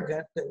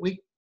arrogant that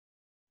we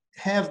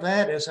have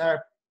that as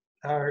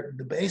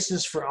the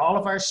basis for all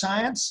of our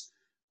science,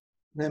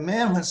 then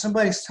man, when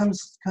somebody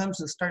comes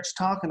and starts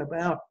talking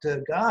about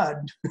God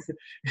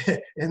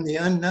and the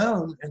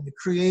unknown and the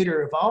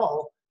Creator of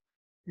all,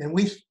 and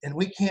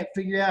we can't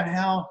figure out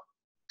how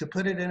to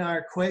put it in our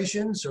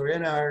equations or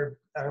in our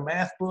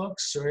math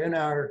books or in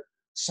our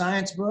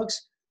science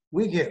books,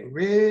 we get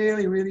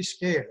really, really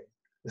scared,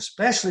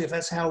 especially if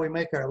that's how we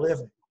make our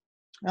living.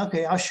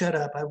 Okay, I'll shut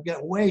up. I've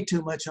got way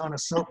too much on a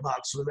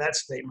soapbox with that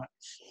statement.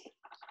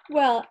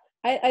 Well,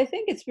 I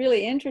think it's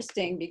really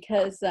interesting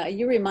because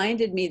you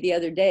reminded me the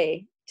other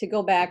day to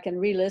go back and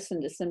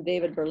re-listen to some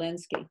David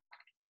Berlinski.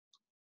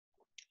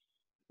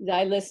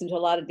 I listened to a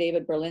lot of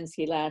David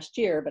Berlinski last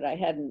year, but I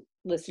hadn't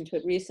listened to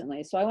it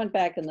recently. So I went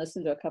back and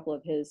listened to a couple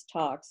of his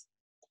talks.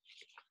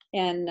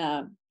 And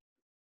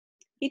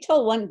he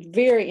told one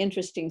very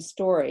interesting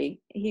story.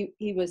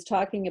 He was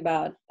talking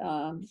about,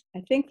 I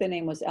think the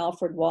name was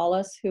Alfred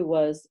Wallace, who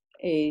was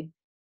a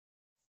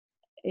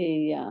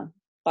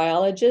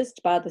biologist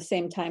about the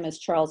same time as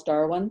Charles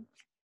Darwin,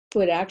 who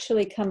had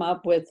actually come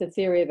up with the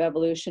theory of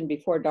evolution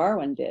before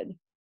Darwin did.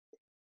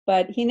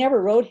 But he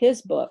never wrote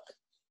his book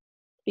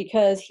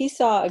because he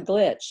saw a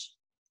glitch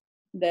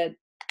that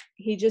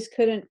he just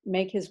couldn't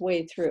make his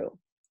way through.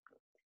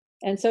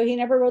 And so he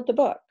never wrote the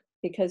book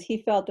because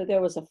he felt that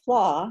there was a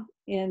flaw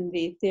in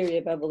the theory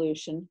of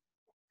evolution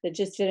that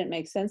just didn't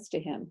make sense to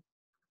him.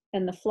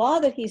 And the flaw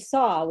that he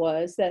saw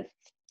was that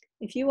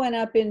if you went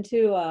up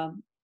into a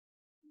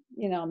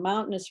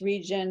mountainous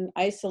region,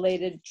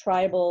 isolated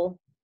tribal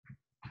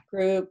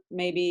group,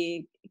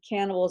 maybe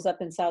cannibals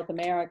up in South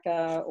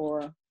America,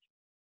 or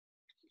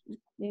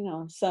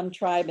some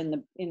tribe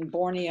in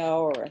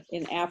Borneo or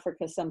in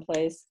Africa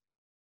someplace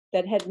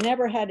that had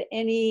never had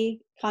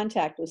any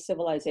contact with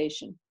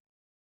civilization.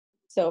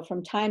 So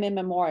from time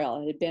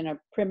immemorial, it had been a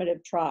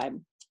primitive tribe.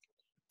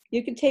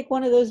 You could take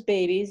one of those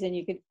babies and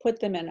you could put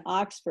them in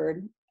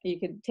Oxford. You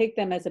could take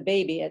them as a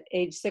baby at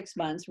age 6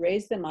 months,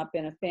 raise them up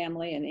in a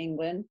family in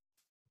England,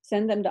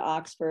 send them to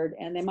Oxford,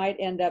 and they might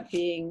end up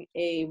being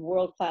a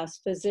world-class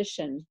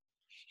physician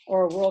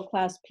or a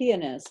world-class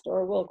pianist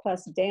or a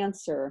world-class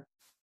dancer.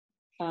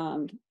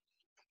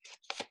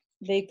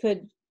 They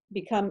could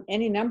become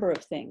any number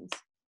of things.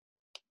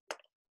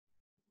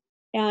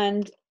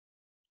 And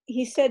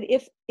he said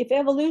if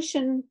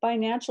evolution by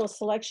natural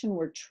selection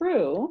were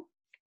true,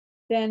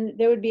 then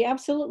there would be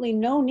absolutely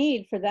no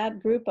need for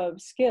that group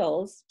of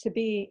skills to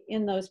be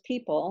in those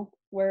people,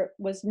 where it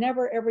was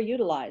never ever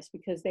utilized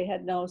because they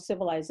had no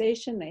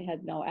civilization, they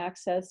had no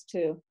access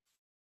to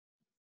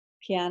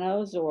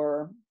pianos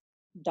or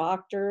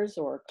doctors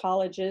or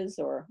colleges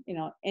or, you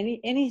know,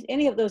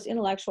 any of those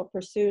intellectual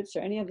pursuits or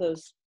any of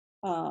those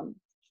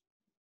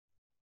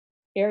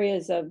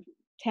areas of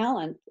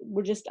talent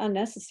were just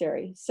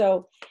unnecessary.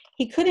 So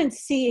he couldn't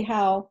see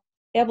how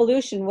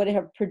evolution would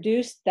have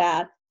produced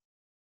that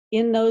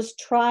in those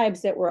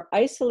tribes that were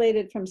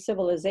isolated from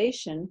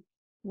civilization,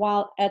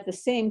 while at the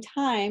same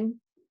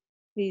time,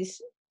 these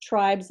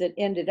tribes that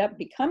ended up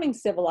becoming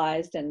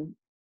civilized and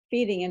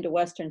feeding into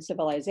Western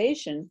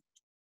civilization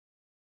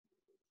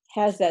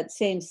has that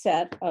same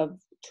set of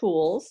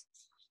tools.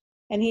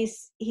 And he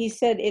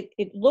said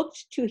it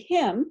looked to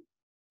him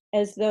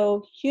as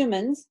though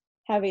humans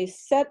have a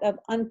set of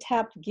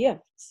untapped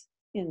gifts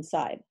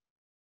inside.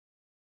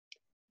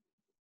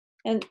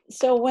 And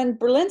so when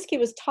Berlinski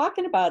was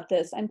talking about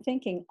this, I'm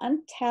thinking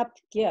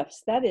untapped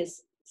gifts. That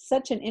is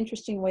such an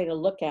interesting way to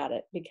look at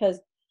it,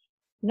 because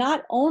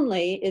not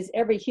only is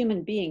every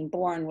human being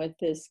born with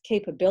this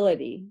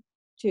capability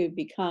to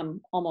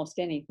become almost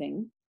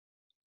anything,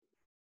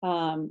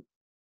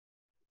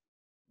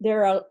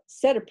 there are a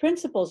set of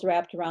principles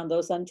wrapped around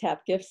those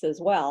untapped gifts as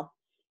well.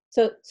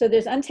 So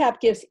there's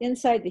untapped gifts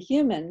inside the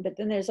human, but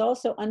then there's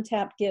also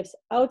untapped gifts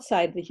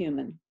outside the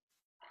human.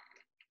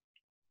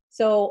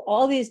 So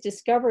all these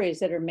discoveries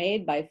that are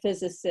made by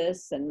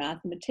physicists and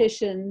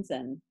mathematicians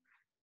and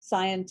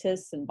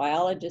scientists and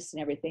biologists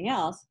and everything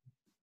else,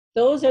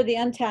 those are the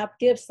untapped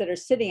gifts that are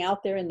sitting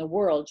out there in the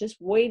world, just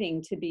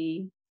waiting to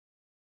be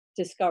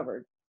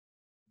discovered.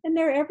 And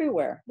they're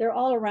everywhere. They're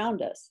all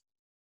around us.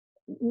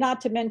 Not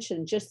to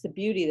mention just the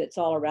beauty that's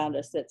all around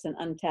us, that's an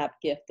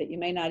untapped gift that you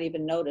may not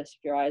even notice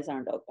if your eyes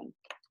aren't open.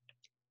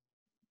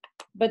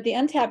 But the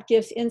untapped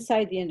gifts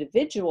inside the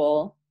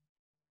individual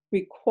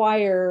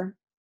require,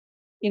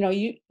 you know,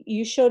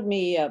 you showed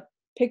me a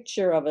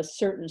picture of a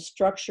certain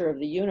structure of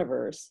the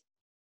universe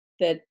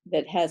that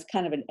has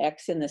kind of an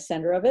X in the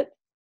center of it.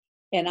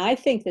 And I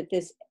think that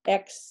this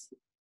X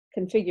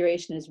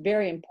configuration is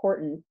very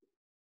important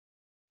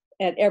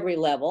at every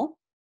level,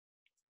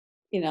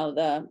 you know,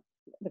 the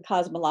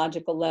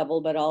cosmological level,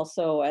 but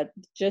also at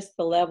just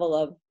the level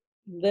of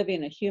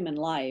living a human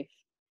life,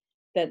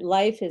 that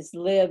life is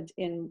lived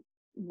in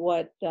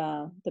what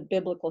the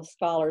biblical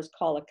scholars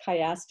call a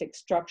chiastic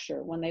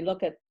structure. When they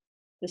look at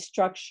the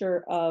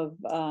structure of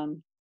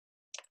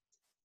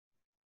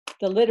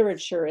the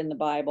literature in the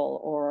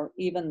Bible, or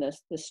even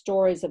the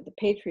stories of the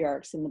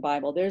patriarchs in the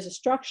Bible, there's a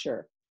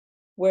structure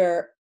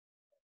where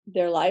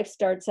their life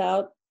starts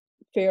out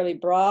fairly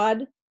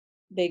broad.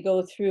 They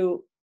go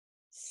through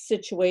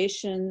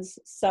situations,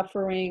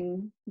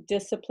 suffering,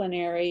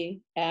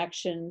 disciplinary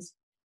actions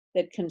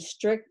that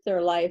constrict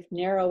their life,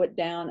 narrow it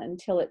down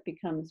until it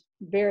becomes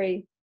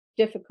very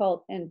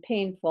difficult and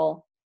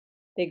painful.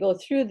 They go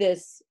through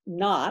this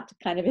knot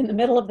kind of in the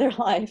middle of their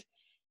life,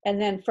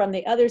 and then from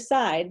the other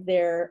side,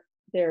 their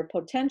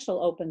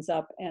potential opens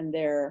up, and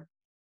their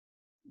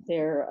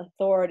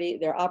authority,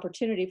 their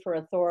opportunity for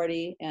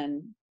authority,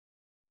 and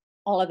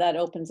all of that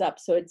opens up.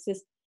 So it's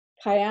this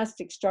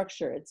chiastic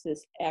structure. It's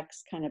this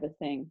X kind of a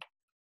thing.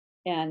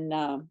 And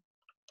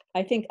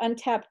I think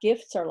untapped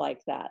gifts are like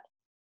that.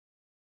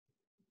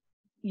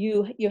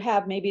 You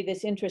have maybe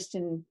this interest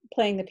in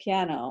playing the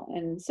piano,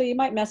 and so you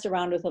might mess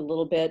around with it a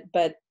little bit,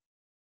 but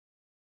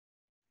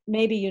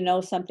maybe you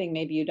know something,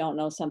 maybe you don't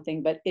know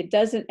something, but it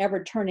doesn't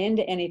ever turn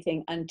into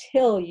anything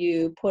until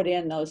you put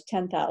in those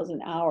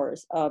 10,000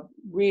 hours of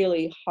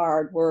really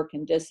hard work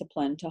and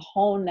discipline to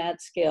hone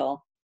that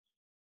skill.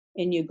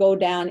 And you go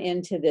down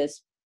into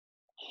this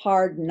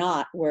hard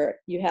knot where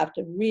you have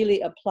to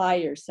really apply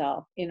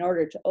yourself in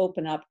order to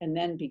open up and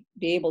then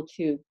be able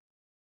to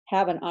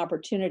have an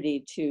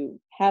opportunity to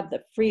have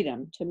the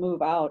freedom to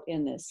move out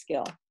in this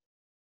skill.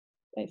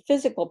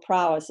 Physical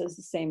prowess is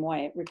the same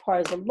way. It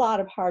requires a lot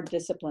of hard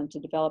discipline to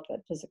develop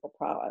that physical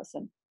prowess.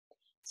 And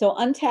so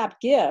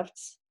untapped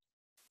gifts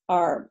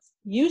are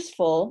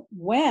useful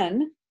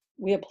when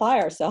we apply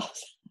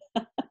ourselves.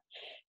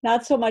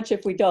 Not so much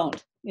if we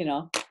don't, you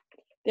know.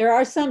 There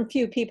are some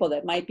few people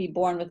that might be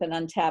born with an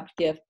untapped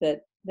gift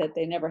that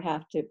they never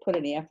have to put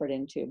any effort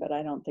into, but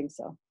I don't think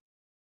so.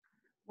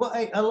 Well,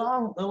 hey,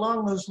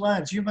 along those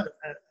lines,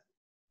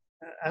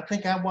 I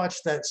think I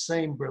watched that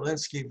same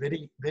Berlinski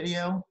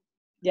video.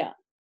 Yeah.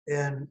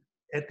 And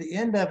at the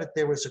end of it,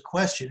 there was a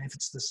question, if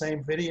it's the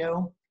same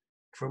video,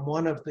 from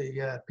one of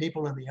the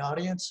people in the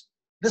audience.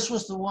 This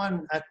was the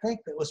one, I think,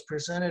 that was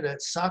presented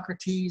at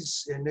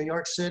Socrates in New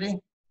York City.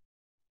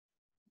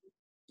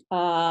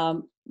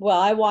 Well,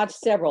 I watched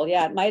several.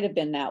 Yeah, it might have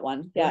been that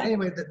one. Yeah. But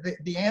anyway,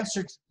 the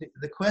answer to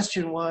the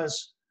question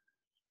was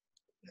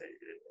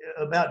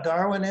about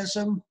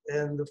Darwinism,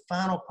 and the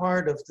final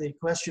part of the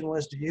question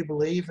was, do you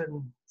believe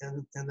in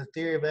the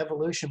theory of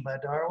evolution by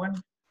Darwin?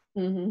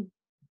 Mm-hmm.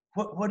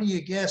 What do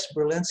you guess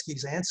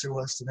Berlinski's answer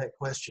was to that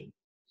question?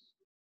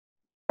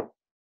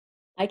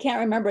 I can't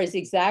remember his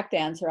exact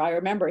answer. I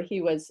remember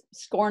he was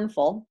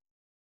scornful.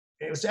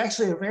 It was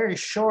actually a very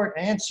short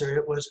answer.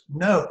 It was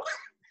no.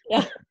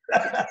 Yeah.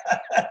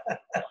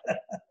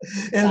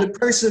 And the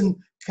person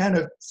kind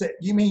of said,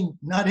 "You mean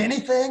not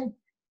anything?"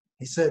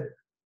 He said,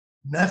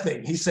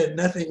 "Nothing." He said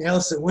nothing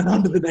else and went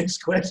on to the next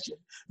question.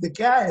 The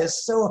guy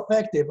is so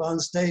effective on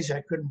stage,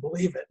 I couldn't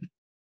believe it.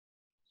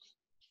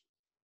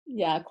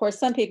 Yeah, of course,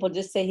 some people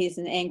just say he's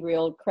an angry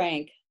old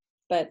crank,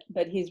 but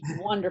he's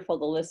wonderful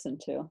to listen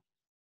to.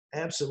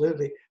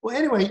 Absolutely. Well,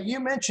 anyway, you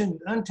mentioned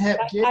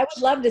untapped I would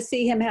gifts. love to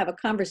see him have a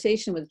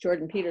conversation with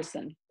Jordan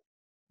Peterson.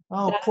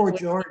 Oh, That poor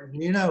would,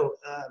 Jordan. You know,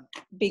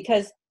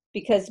 because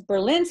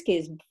Berlinski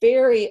is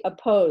very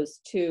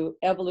opposed to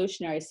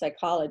evolutionary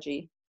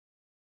psychology,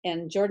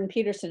 and Jordan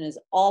Peterson is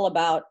all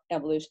about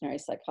evolutionary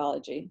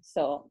psychology.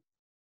 So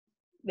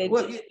they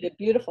well, just did a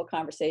beautiful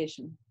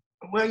conversation.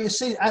 well, you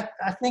see, I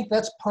think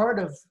that's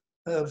part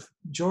of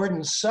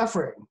Jordan's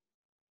suffering.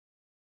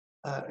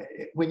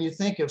 When you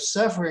think of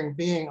suffering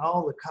being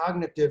all the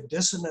cognitive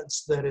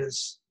dissonance that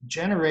is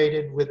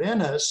generated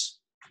within us,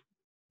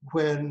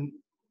 when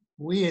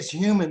we as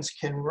humans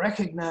can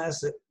recognize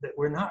that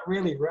we're not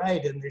really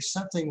right and there's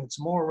something that's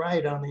more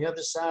right on the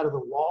other side of the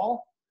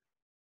wall,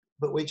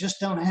 but we just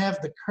don't have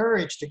the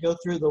courage to go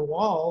through the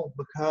wall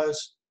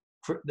because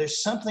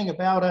there's something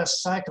about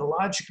us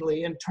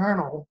psychologically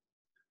internal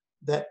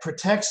that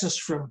protects us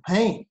from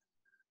pain.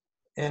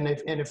 And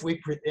if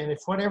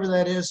whatever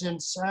that is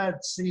inside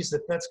sees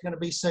that that's going to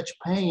be such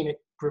pain, it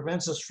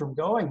prevents us from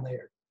going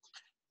there.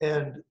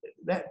 And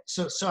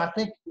so I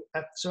think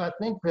that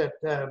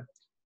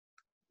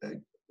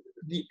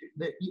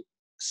that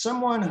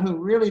someone who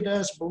really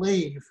does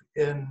believe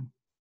in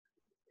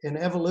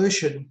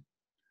evolution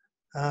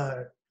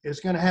is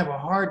going to have a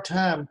hard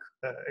time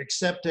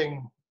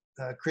accepting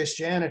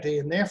Christianity,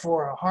 and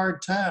therefore a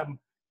hard time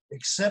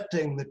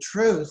accepting the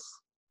truth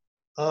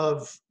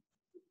of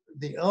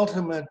the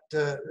ultimate,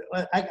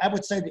 I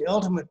would say the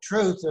ultimate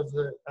truth of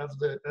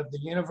the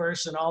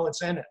universe and all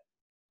that's in it.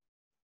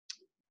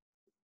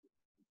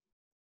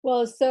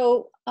 Well,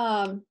 so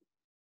how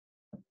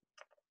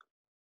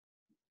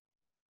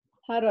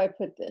do I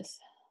put this?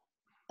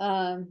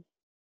 I've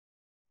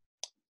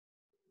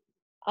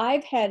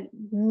had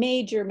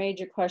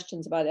major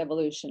questions about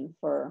evolution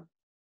well,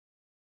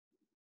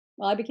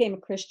 I became a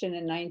Christian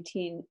in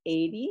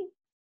 1980.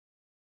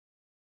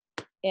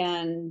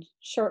 And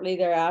shortly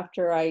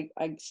thereafter, I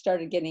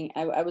started getting,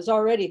 I was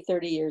already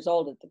 30 years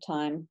old at the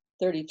time,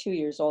 32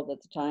 years old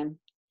at the time.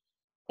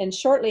 And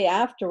shortly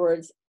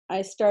afterwards,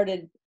 I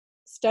started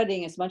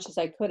studying as much as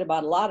I could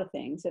about a lot of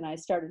things. And I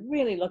started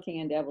really looking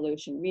into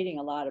evolution, reading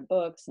a lot of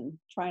books and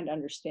trying to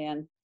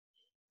understand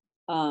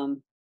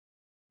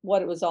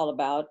what it was all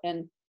about.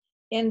 And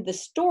the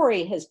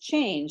story has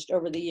changed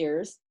over the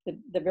years.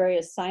 The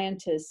various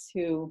scientists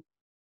who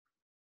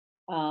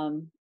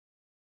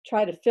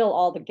try to fill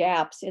all the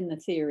gaps in the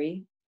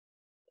theory,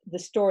 the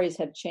stories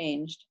have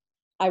changed.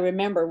 I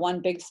remember one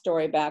big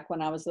story back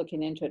when I was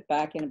looking into it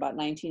back in about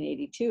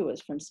 1982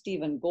 was from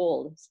Stephen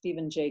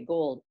Jay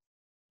Gould.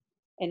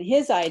 And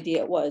his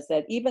idea was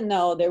that even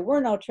though there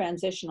were no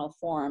transitional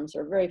forms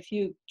or very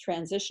few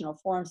transitional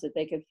forms that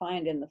they could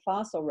find in the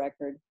fossil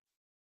record,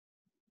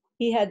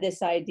 he had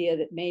this idea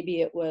that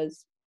maybe it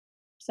was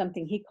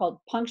something he called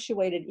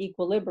punctuated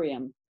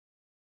equilibrium,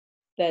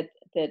 that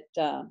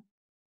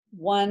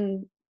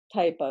one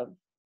type of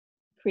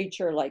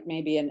creature, like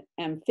maybe an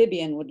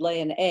amphibian, would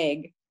lay an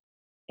egg,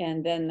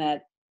 and then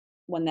that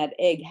when that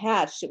egg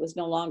hatched, it was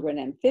no longer an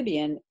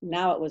amphibian,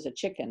 now it was a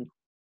chicken.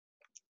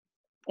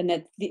 And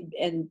that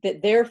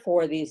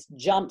therefore these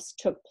jumps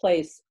took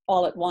place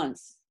all at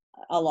once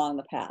along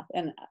the path.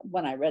 And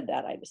when I read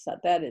that, I just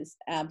thought that is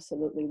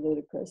absolutely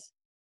ludicrous.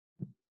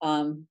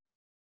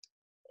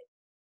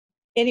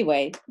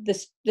 Anyway,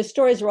 the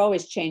stories are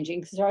always changing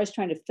because they're always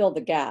trying to fill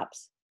the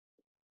gaps.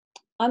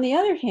 On the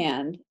other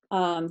hand,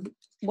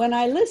 when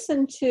I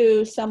listen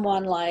to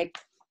someone like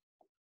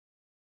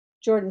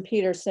Jordan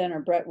Peterson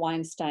or Brett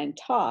Weinstein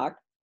talk,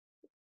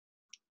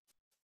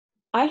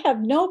 I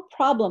have no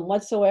problem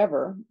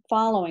whatsoever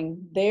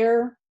following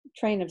their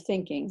train of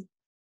thinking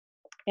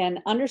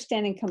and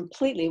understanding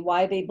completely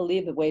why they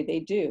believe the way they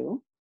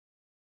do.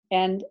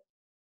 And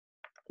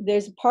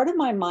there's a part of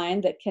my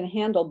mind that can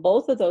handle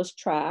both of those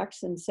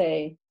tracks and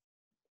say,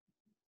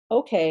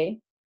 okay,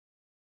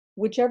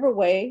 whichever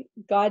way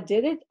God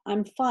did it,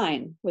 I'm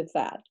fine with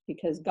that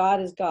because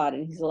God is God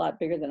and he's a lot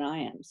bigger than I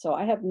am. So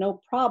I have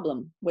no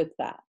problem with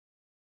that.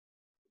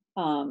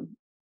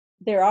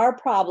 There are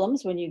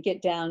problems when you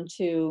get down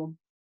to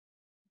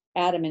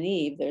Adam and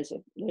Eve. There's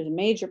a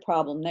major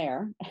problem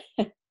there.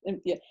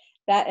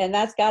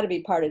 That's got to be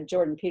part of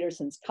Jordan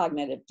Peterson's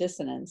cognitive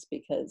dissonance,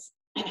 because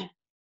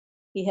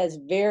he has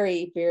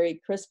very,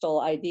 very crystal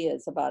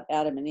ideas about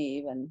Adam and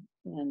Eve, and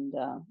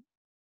the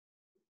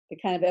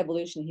kind of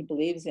evolution he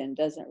believes in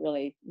doesn't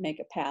really make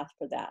a path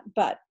for that.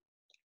 But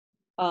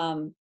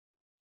I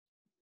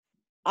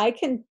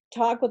can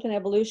talk with an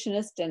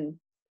evolutionist and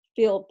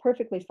feel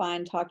perfectly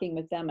fine talking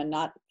with them and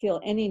not feel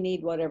any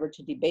need whatever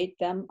to debate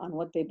them on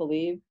what they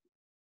believe,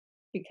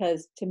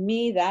 because to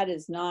me that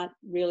is not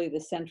really the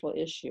central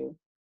issue.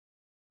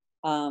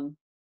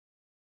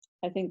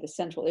 I think the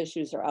central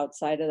issues are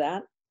outside of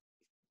that,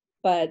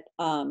 but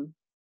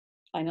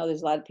I know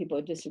there's a lot of people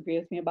who disagree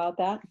with me about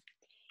that.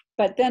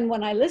 But then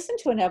when I listen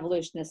to an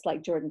evolutionist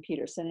like Jordan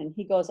Peterson, and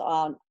he goes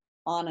on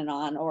and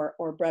on,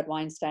 or Brett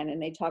Weinstein,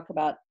 and they talk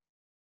about,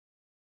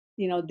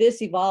 you know,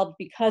 this evolved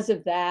because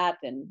of that,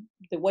 and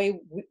the way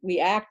we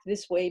act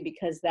this way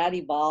because that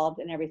evolved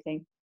and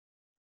everything.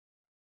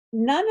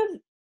 None of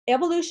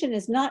evolution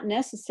is not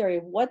necessary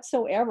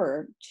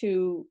whatsoever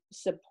to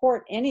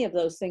support any of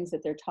those things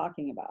that they're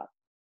talking about.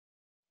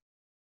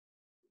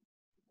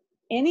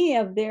 Any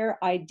of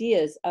their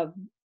ideas of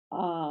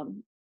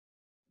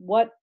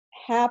what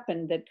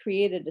happened that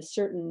created a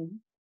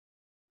certain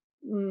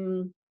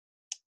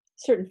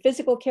certain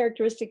physical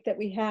characteristic that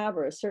we have,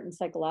 or a certain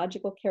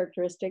psychological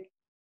characteristic,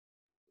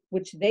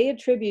 which they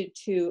attribute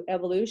to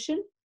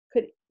evolution,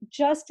 could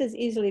just as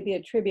easily be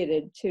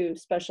attributed to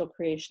special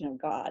creation of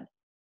God.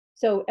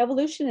 So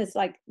evolution is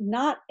like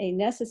not a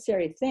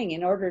necessary thing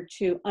in order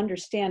to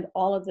understand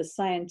all of the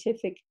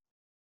scientific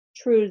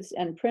truths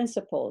and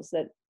principles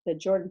that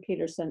Jordan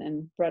Peterson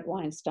and Brett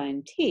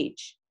Weinstein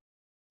teach.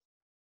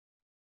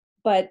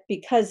 But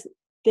because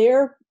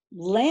their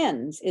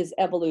lens is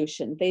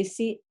evolution, they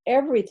see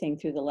everything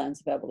through the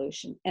lens of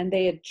evolution, and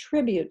they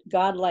attribute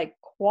godlike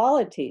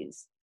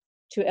qualities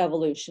to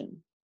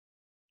evolution.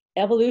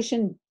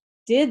 Evolution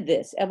did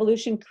this.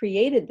 Evolution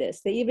created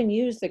this. They even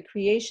use the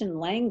creation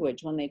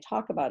language when they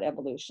talk about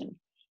evolution.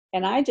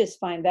 And I just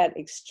find that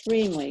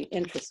extremely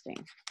interesting.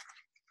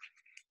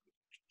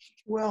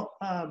 Well,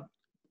 I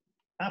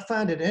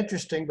find it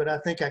interesting, but I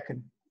think I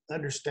can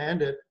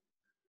understand it.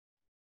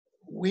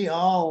 We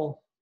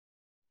all,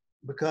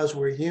 because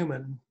we're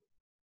human,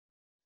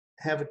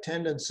 have a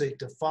tendency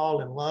to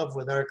fall in love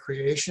with our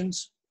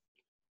creations.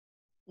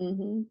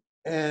 Mm-hmm.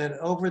 And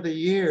over the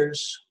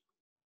years,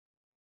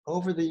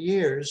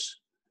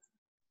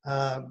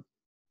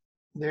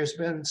 there's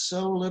been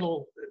so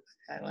little.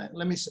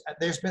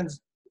 There's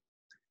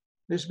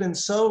been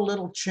so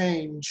little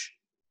change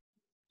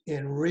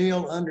in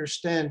real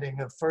understanding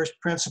of first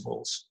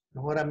principles.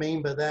 And what I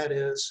mean by that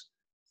is,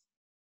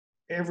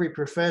 every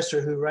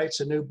professor who writes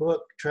a new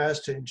book tries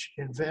to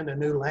invent a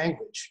new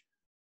language.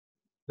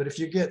 But if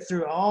you get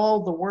through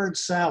all the word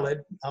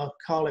salad, I'll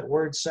call it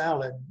word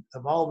salad,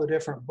 of all the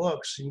different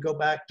books, and go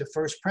back to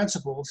first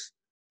principles,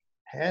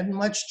 hadn't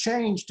much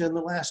changed in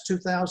the last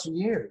 2,000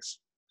 years.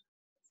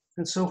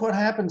 And so what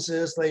happens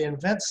is they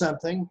invent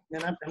something,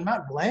 and I'm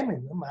not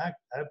blaming them. I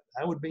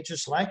would be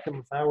just like them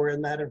if I were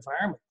in that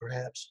environment,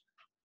 perhaps.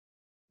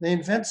 They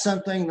invent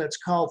something that's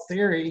called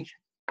theory,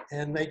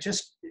 and they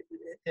just,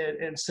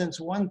 and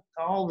since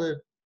all the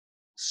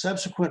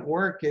subsequent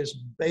work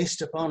is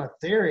based upon a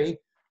theory,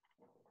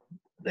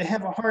 they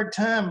have a hard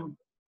time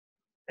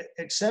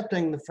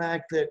accepting the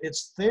fact that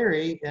it's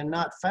theory and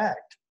not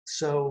fact.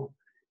 So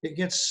it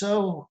gets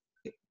so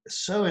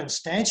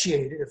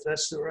instantiated, if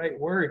that's the right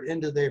word,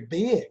 into their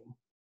being.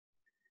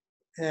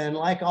 And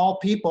like all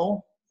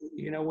people,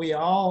 you know,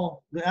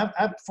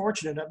 I'm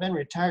fortunate, I've been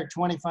retired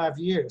 25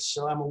 years,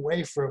 so I'm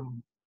away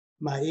from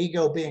my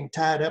ego being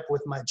tied up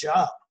with my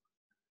job.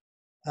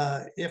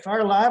 If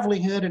our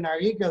livelihood and our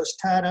ego is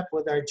tied up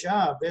with our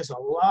job, there's a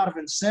lot of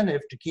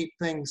incentive to keep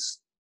things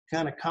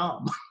kind of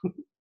calm.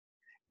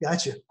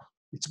 Gotcha.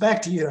 It's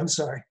back to you. I'm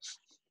sorry.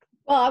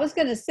 Well, I was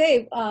going to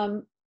say,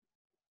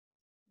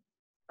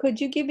 could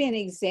you give me an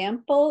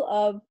example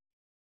of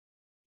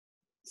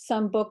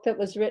some book that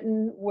was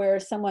written where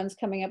someone's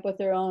coming up with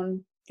their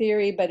own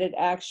theory, but it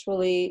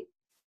actually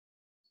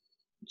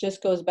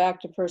just goes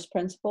back to first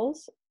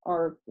principles?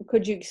 Or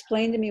could you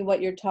explain to me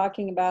what you're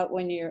talking about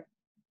when you're,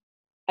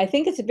 I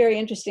think it's a very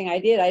interesting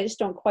idea. I just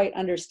don't quite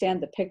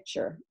understand the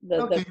picture,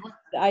 the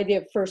idea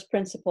of first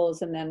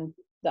principles and then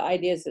the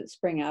ideas that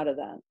spring out of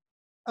that.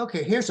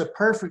 Okay, here's a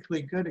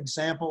perfectly good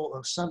example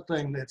of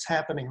something that's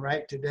happening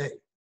right today.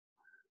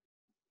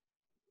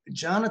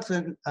 John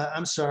Vervaeke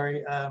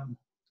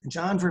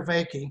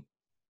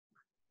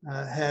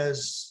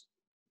has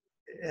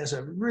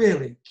a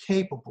really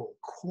capable,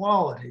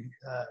 quality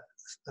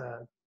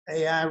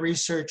AI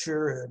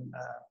researcher and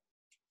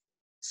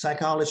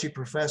psychology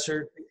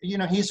professor. You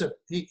know,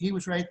 he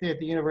was right there at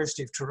the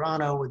University of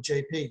Toronto with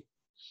JP.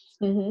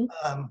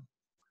 Mm-hmm.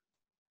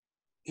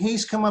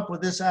 He's come up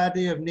with this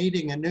idea of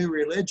needing a new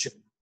religion.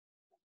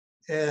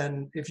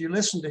 And if you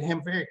listen to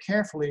him very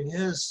carefully,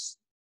 his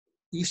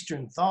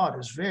Eastern thought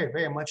is very,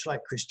 very much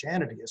like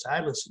Christianity as I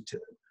listen to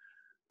it.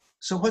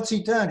 So what's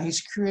he done?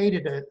 He's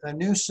created a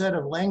new set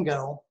of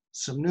lingo,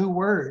 some new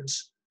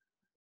words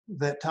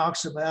that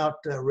talks about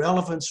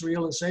relevance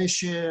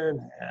realization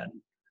and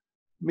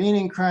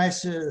meaning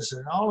crisis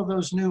and all of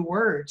those new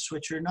words,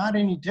 which are not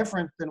any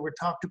different than were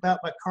talked about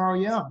by Carl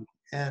Jung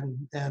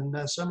and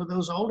some of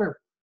those older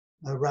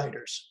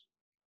writers.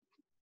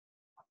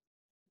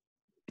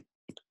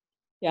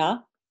 Yeah.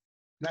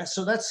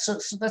 So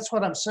that's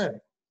what I'm saying.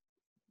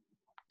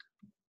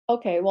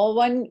 Okay, well,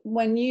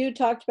 when you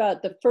talked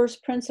about the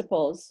first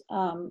principles,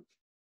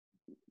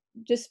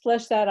 just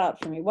flesh that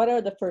out for me. What are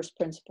the first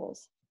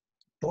principles?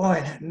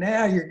 Boy,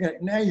 now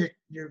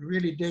you're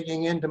really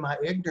digging into my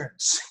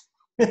ignorance.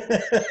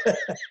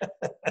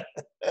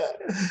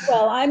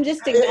 Well, I'm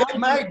just It acknowledging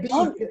might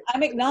be.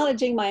 I'm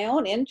acknowledging my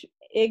own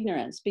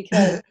ignorance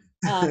because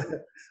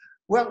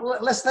Well,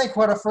 let's think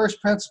what a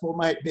first principle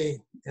might be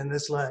in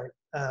this life.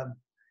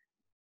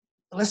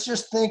 Let's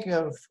just think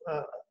of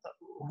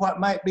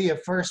what might be a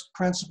first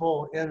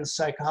principle in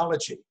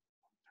psychology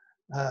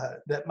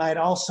that might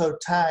also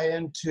tie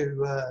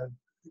into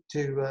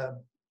to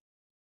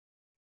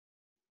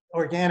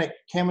organic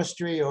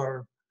chemistry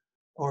or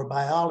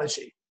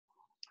biology.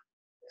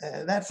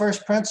 That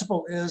first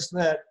principle is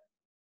that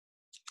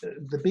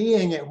the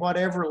being at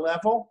whatever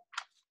level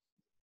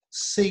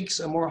seeks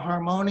a more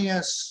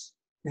harmonious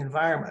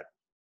environment.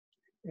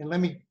 And let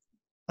me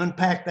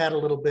unpack that a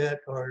little bit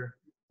or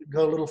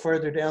go a little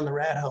further down the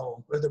rat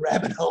hole or the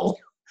rabbit hole.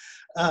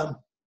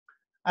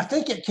 I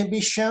think it can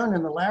be shown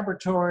in the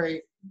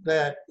laboratory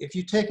that if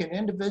you take an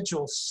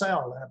individual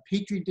cell, a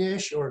petri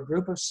dish or a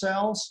group of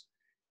cells,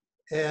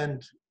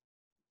 and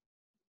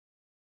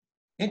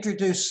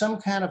introduce some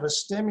kind of a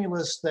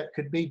stimulus that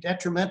could be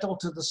detrimental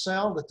to the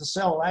cell, that the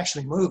cell will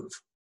actually move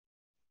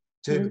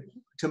to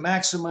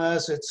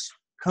maximize its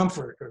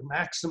comfort or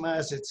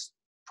maximize its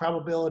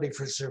probability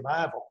for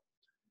survival.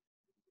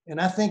 And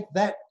I think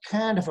that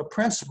kind of a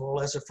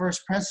principle as a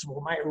first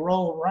principle might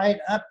roll right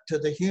up to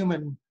the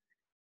human,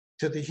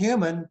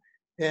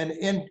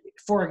 and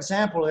for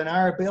example, in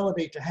our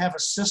ability to have a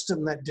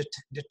system that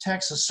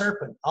detects a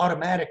serpent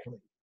automatically,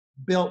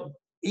 built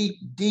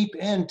deep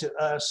into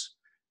us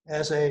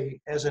as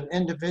an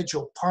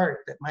individual part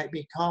that might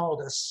be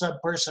called a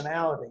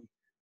subpersonality.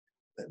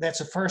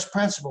 That's a first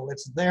principle.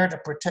 It's there to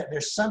protect.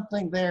 There's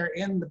something there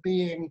in the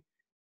being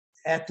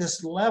at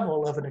this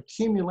level of an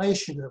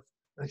accumulation of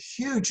a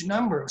huge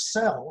number of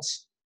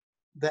cells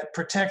that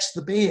protects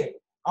the being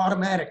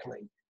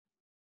automatically.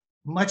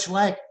 Much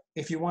like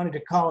if you wanted to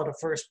call it a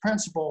first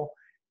principle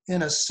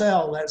in a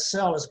cell, that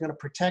cell is going to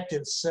protect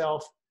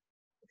itself,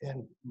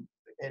 and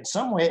in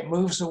some way it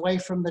moves away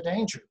from the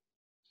danger.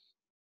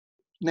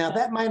 Now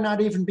that might not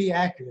even be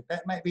accurate.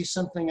 That might be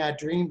something I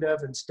dreamed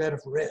of instead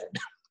of read.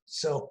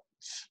 So.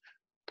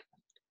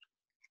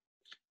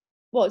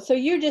 well, so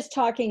you're just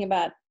talking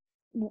about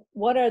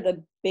what are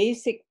the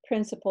basic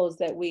principles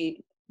that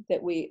we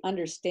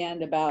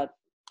understand about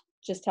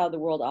just how the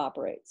world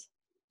operates.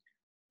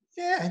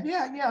 Yeah.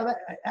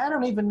 I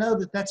don't even know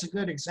that that's a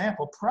good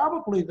example.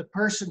 Probably the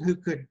person who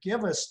could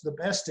give us the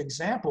best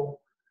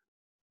example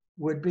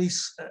would be,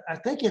 I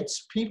think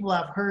it's people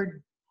I've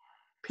heard,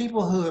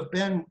 people who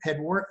had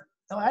worked,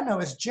 I know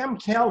it's Jim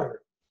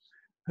Keller,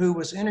 who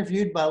was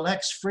interviewed by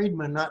Lex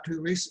Friedman not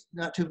too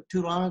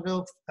long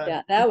ago.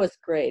 Yeah, that was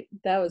great.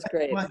 That was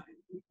great.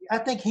 I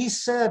think he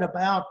said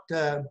about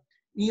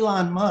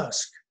Elon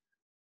Musk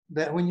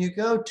that when you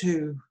go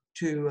to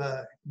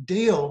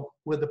deal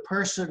with a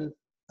person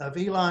of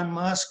Elon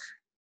Musk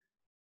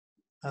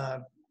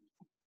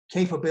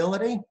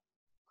capability,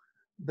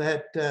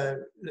 that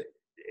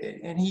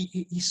and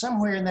he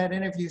somewhere in that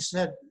interview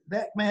said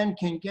that man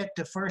can get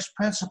to first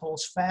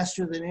principles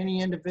faster than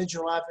any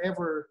individual I've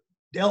ever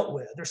dealt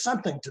with, or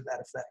something to that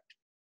effect.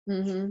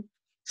 Mm-hmm.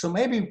 So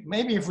maybe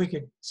if we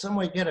could some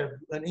way get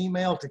an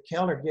email to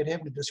Keller, get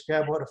him to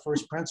describe what a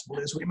first principle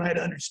is, we might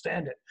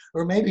understand it.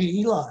 Or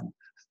maybe Elon.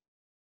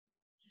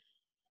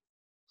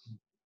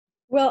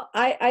 Well,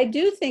 I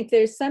do think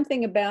there's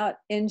something about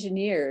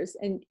engineers,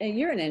 and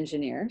you're an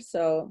engineer,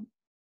 so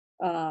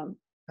I'm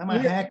a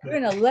hacker. You're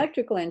an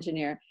electrical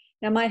engineer.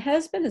 Now, my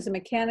husband is a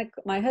mechanic.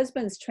 My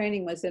husband's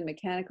training was in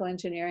mechanical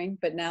engineering,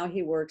 but now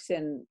he works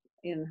in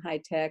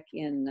high tech.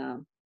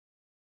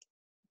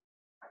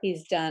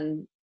 He's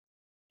done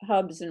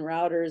hubs and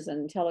routers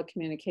and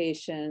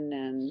telecommunication,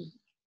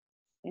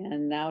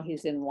 and now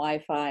he's in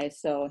Wi-Fi.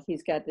 So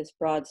he's got this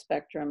broad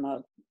spectrum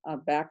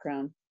of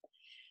background.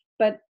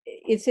 But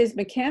it's his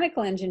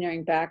mechanical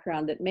engineering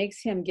background that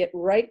makes him get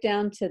right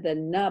down to the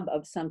nub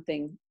of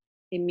something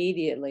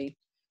immediately.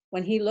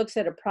 When he looks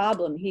at a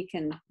problem, he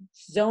can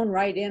zone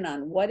right in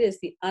on what is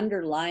the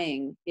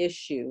underlying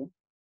issue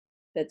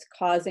that's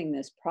causing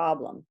this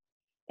problem.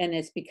 And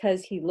it's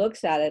because he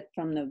looks at it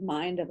from the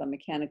mind of a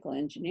mechanical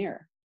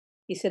engineer.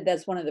 He said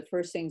that's one of the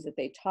first things that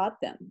they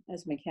taught them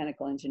as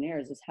mechanical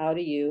engineers is how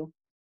do you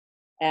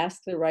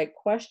ask the right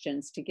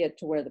questions to get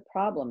to where the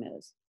problem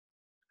is.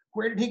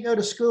 Where did he go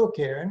to school,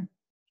 Karen?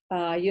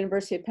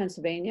 University of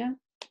Pennsylvania.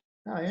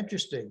 Oh,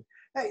 interesting.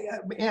 Hey,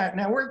 yeah.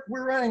 Now we're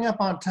running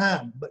up on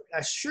time, but I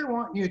sure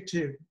want you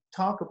to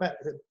talk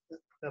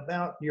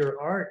about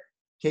your art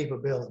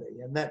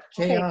capability and that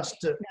chaos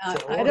to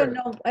order.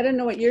 I don't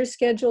know what your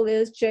schedule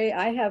is, Jay.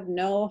 I have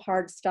no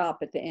hard stop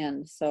at the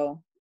end,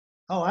 so.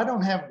 Oh, I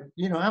don't have.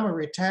 I'm a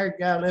retired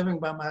guy living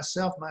by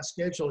myself. My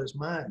schedule is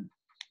mine.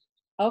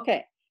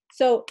 Okay.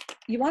 So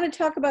you want to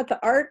talk about the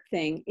art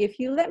thing. If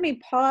you let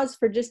me pause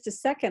for just a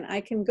second, I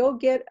can go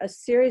get a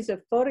series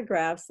of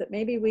photographs that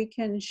maybe we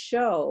can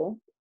show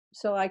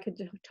so I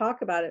could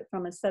talk about it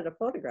from a set of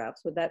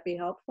photographs. Would that be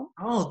helpful?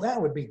 Oh,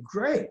 that would be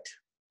great.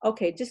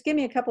 Okay, just give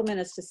me a couple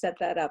minutes to set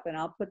that up, and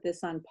I'll put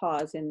this on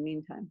pause in the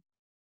meantime.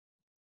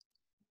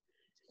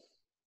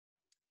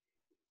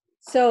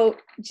 So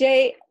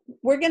Jay,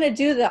 we're going to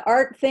do the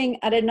art thing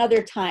at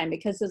another time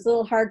because it's a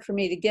little hard for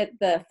me to get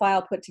the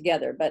file put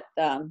together, but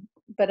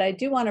I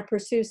do want to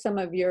pursue some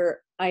of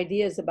your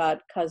ideas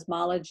about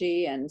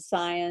cosmology and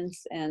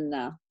science,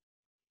 and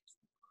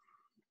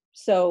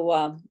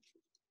so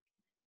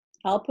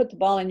I'll put the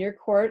ball in your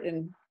court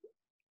and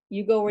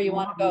you go where you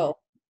want to go.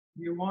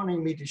 You're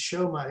wanting me to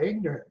show my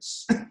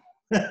ignorance.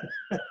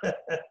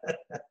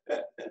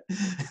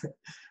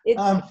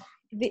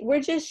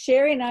 We're just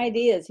sharing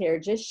ideas here,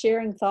 just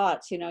sharing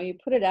thoughts. You know, you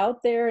put it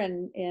out there,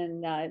 and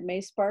it may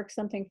spark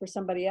something for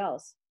somebody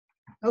else.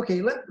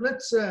 Okay, let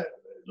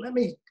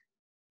me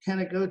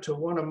kind of go to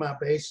one of my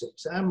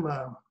basics. I'm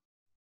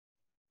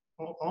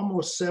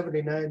almost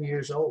 79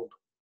 years old,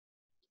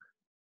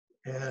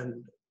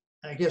 and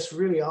I guess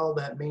really all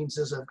that means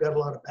is I've got a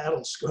lot of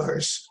battle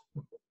scars.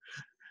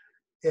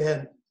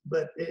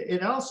 But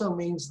it also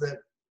means that,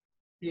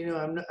 you know,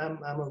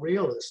 I'm a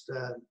realist.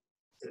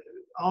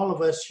 All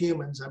of us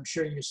humans, I'm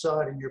sure you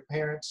saw it in your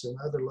parents and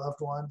other loved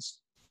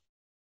ones,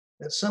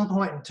 at some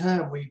point in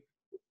time, we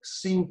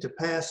seem to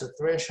pass a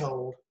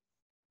threshold.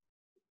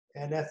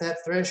 And at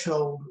that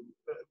threshold,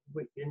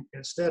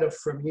 instead of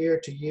from year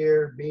to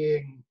year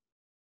being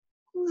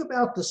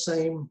about the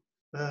same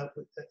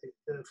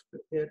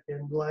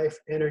in life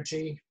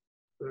energy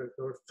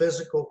or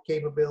physical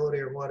capability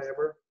or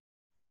whatever,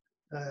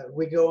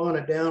 we go on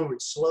a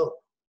downward slope.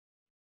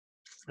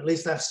 At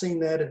least I've seen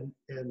that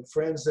in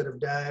friends that have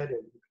died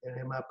and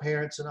in my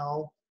parents and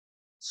all.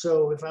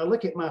 So if I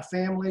look at my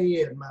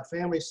family and my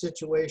family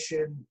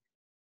situation,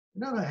 I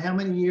don't know how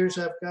many years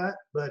I've got,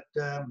 but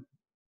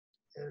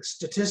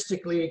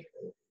statistically,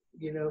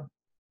 you know,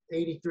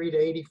 83 to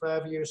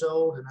 85 years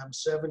old, and I'm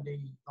 70,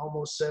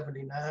 almost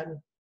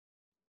 79.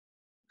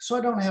 So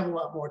I don't have a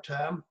lot more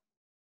time,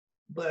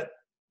 but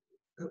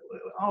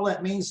all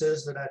that means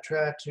is that I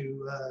try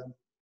to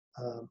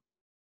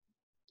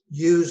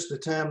use the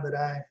time that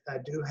I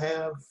do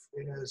have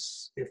in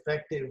as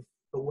effective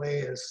a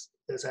way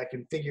as I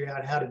can figure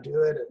out how to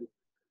do it.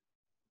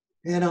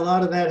 And a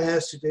lot of that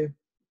has to do,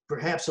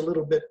 perhaps a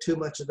little bit too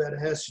much of that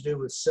has to do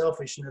with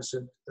selfishness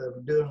of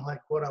doing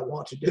like what I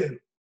want to do.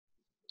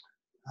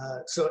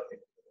 So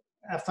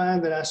I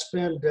find that I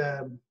spend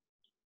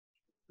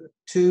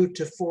 2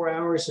 to 4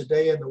 hours a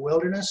day in the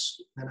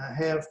wilderness, and I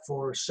have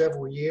for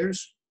several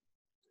years.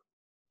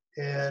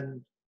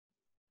 And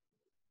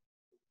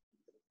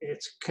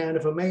it's kind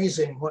of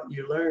amazing what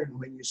you learn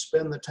when you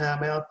spend the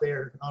time out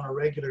there on a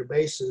regular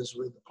basis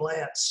with the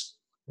plants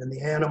and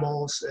the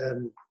animals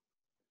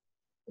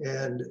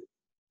and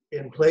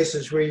in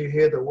places where you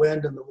hear the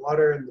wind and the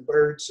water and the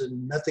birds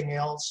and nothing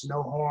else,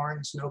 no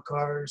horns, no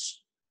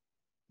cars.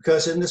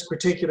 Because in this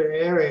particular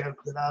area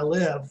that I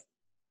live,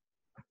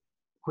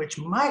 which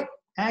might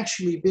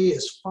actually be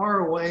as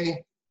far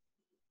away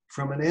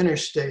from an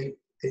interstate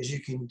as you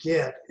can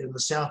get in the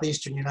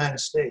southeastern United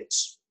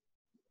States.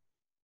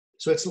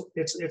 So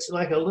it's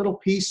like a little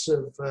piece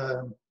of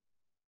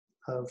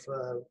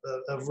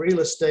real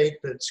estate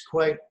that's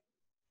quite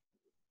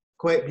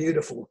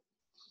beautiful.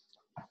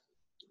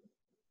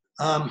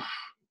 And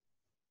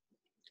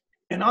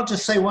I'll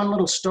just say one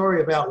little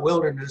story about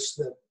wilderness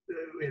that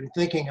in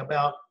thinking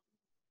about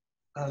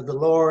the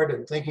Lord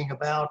and thinking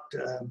about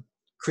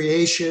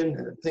creation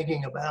and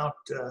thinking about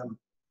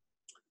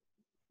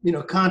you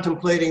know,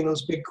 contemplating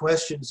those big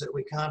questions that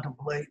we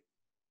contemplate.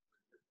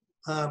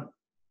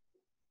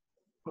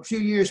 A few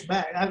years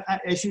back,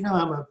 as you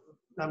know,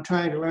 I'm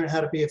trying to learn how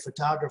to be a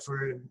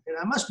photographer, and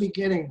I must be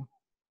getting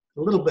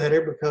a little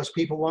better because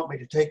people want me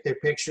to take their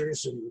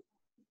pictures and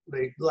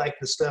they like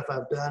the stuff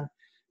I've done. In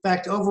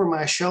fact, over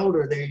my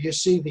shoulder there, you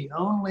see the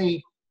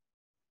only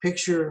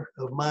picture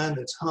of mine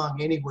that's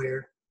hung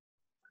anywhere,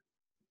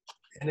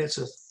 and it's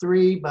a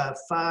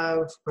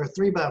 3x5 or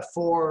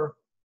 3x4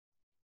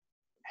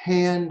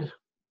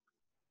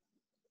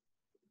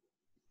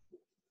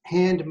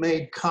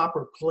 handmade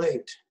copper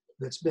plate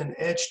that's been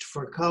etched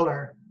for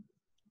color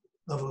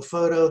of a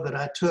photo that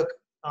I took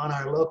on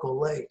our local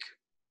lake.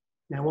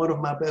 And one of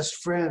my best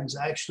friends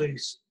actually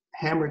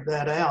hammered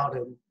that out,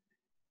 and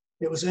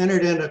it was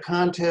entered in a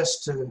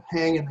contest to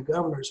hang in the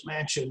governor's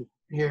mansion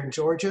here in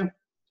Georgia.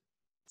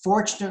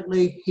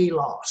 Fortunately, he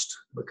lost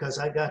because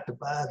I got to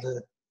buy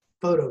the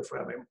photo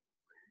from him.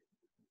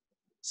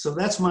 So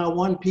that's my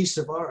one piece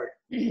of art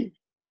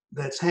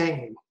that's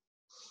hanging.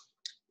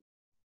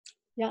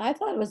 Yeah, I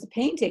thought it was a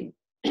painting.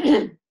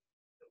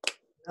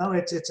 No,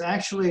 it's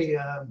actually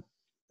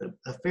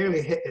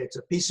it's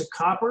a piece of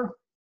copper,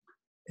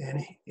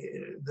 and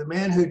the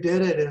man who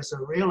did it is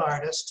a real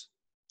artist.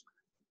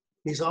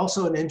 He's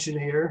also an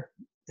engineer,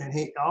 and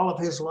all of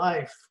his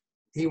life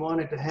he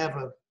wanted to have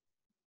a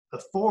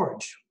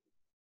forge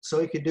so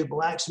he could do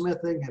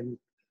blacksmithing and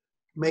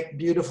make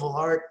beautiful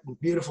art and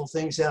beautiful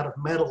things out of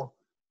metal.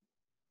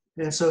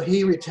 And so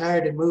he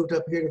retired and moved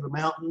up here to the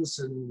mountains,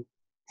 and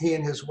he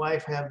and his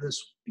wife have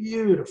this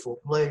beautiful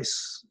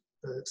place,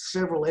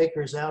 several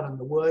acres out in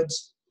the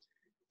woods.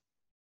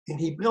 And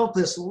he built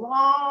this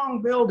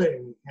long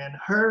building, and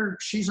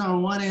she's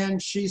on one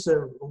end, she's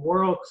a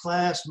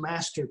world-class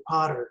master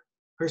potter.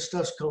 Her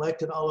stuff's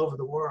collected all over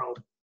the world.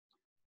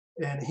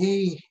 And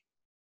he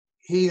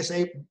is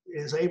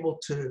able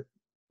to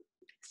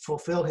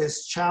fulfill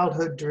his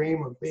childhood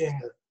dream of being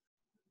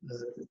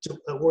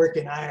a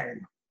working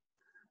iron.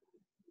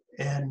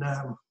 And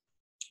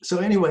so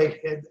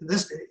anyway,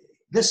 this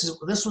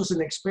was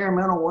an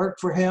experimental work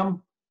for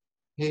him.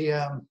 He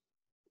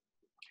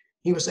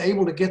was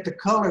able to get the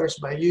colors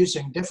by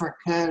using different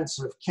kinds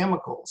of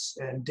chemicals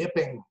and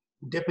dipping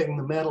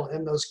the metal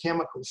in those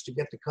chemicals to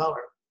get the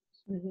color.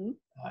 Mm-hmm.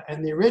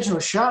 And the original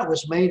shot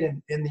was made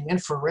in the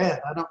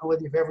infrared. I don't know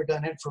whether you've ever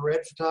done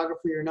infrared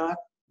photography or not.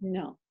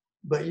 No.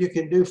 But you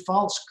can do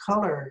false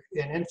color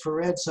in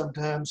infrared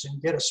sometimes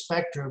and get a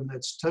spectrum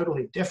that's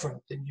totally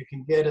different than you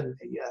can get in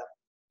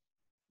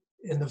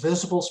the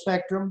visible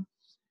spectrum.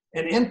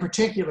 And in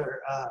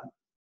particular,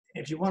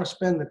 if you want to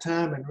spend the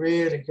time and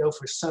really go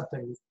for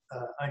something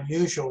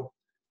unusual,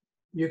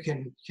 you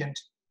can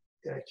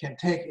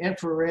take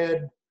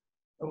infrared.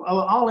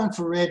 All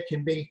infrared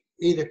can be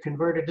either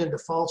converted into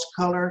false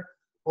color,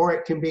 or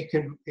it can be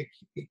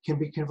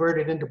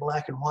converted into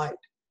black and white.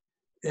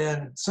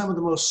 And some of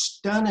the most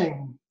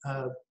stunning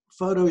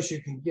photos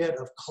you can get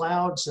of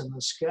clouds in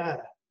the sky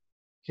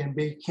can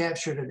be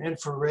captured in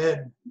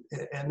infrared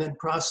and then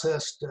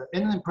processed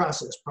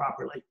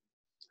properly.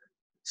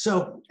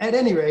 So at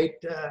any rate,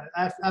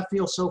 I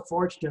feel so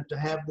fortunate to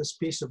have this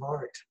piece of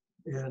art.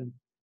 And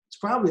it's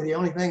probably the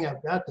only thing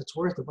I've got that's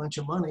worth a bunch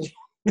of money,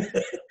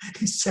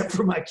 except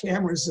for my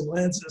cameras and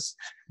lenses.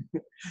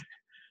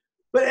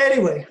 But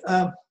anyway.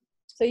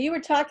 So you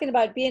were talking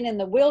about being in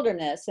the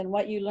wilderness and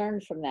what you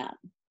learned from that.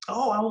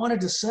 Oh, I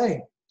wanted to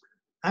say,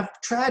 I've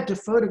tried to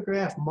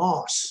photograph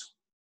moss.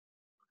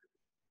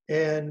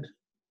 And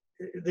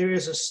there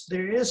is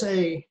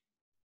a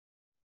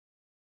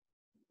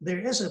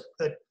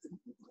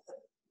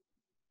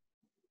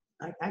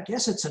I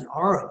guess it's an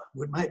aura,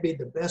 might be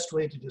the best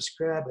way to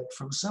describe it,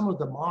 from some of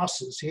the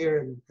mosses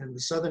here in the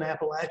Southern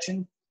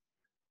Appalachian,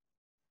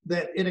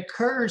 that it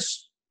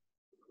occurs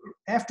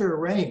after a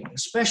rain,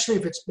 especially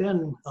if it's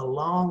been a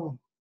long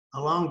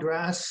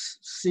dry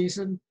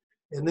season,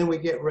 and then we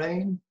get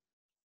rain.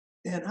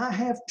 And I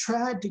have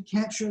tried to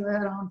capture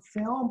that on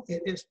film.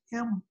 It is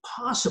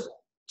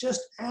impossible,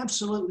 just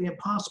absolutely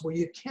impossible.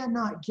 You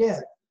cannot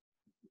get,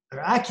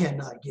 or I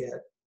cannot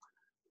get,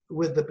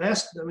 with the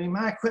best. I mean,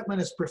 my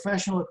equipment is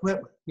professional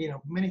equipment,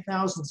 many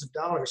thousands of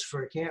dollars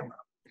for a camera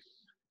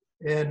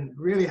and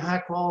really high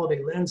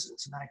quality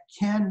lenses. And I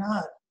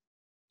cannot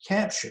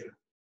capture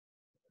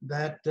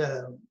that,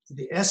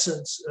 the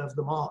essence of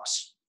the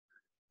moss.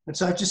 And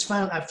so I've just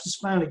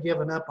finally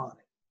given up on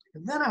it.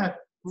 And then I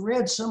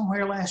read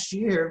somewhere last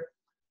year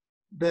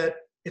that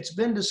it's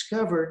been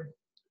discovered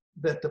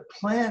that the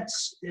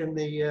plants in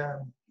the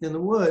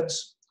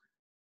woods,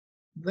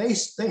 they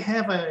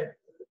have an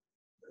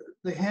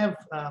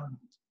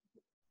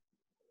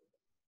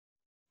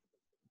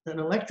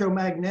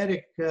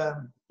electromagnetic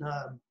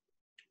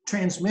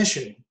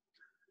transmission.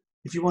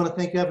 If you want to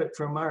think of it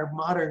from our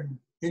modern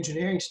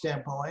engineering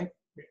standpoint,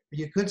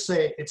 you could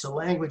say it's a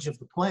language of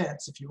the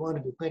plants if you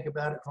wanted to think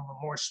about it from a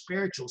more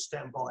spiritual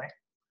standpoint.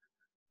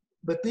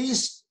 But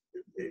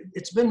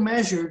it's been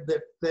measured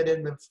that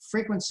in the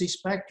frequency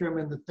spectrum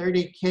in the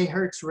 30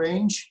 kHz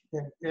range,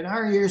 and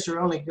our ears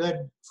are only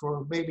good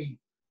for maybe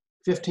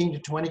 15 to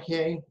 20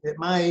 K. At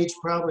my age,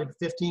 probably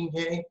 15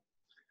 K.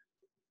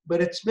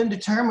 But it's been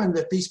determined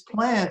that these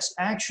plants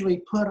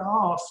actually put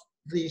off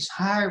these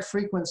higher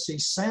frequency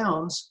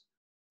sounds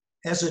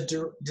as a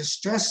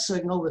distress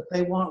signal that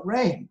they want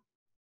rain.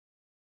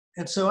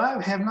 And so I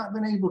have not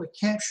been able to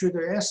capture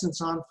their essence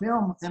on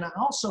film. And I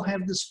also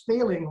have this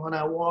feeling when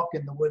I walk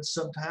in the woods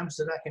sometimes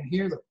that I can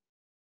hear them.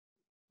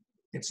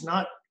 It's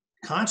not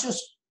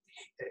conscious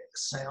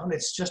sound,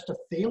 it's just a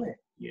feeling,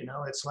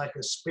 it's like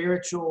a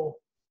spiritual,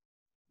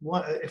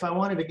 if I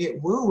wanted to get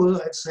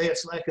woo-woo, I'd say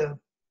it's like a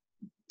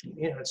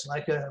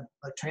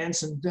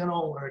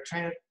transcendental or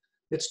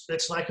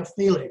it's like a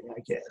feeling, I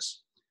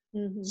guess.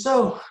 Mm-hmm.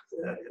 So,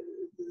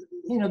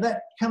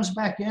 that comes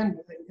back in.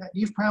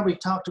 You've probably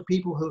talked to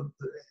people who,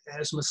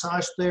 as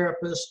massage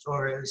therapists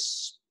or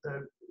as,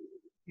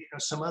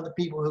 some other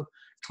people who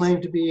claim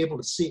to be able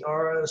to see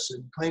auras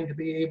and claim to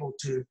be able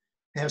to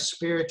have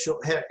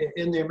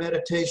in their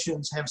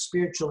meditations, have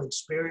spiritual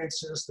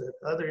experiences that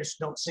others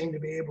don't seem to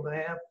be able to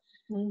have.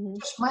 Mm-hmm.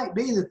 It might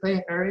be that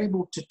they are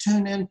able to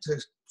tune into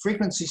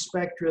frequency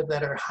spectra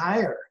that are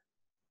higher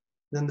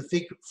than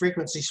the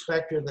frequency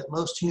spectra that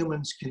most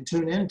humans can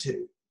tune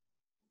into.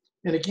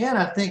 And again,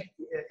 I think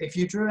if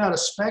you drew out a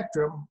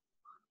spectrum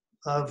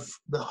of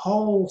the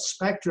whole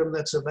spectrum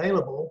that's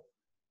available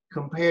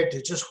compared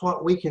to just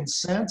what we can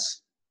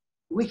sense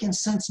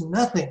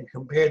nothing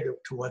compared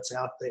to what's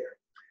out there.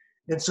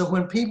 And so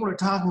when people are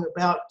talking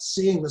about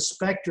seeing the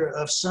spectra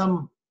of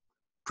some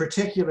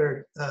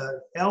particular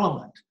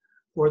element,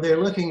 or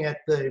they're looking at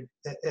the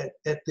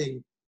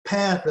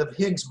path of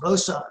Higgs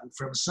boson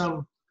from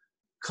some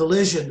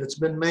collision that's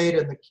been made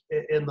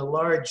in the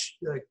large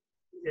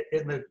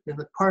in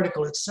the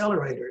particle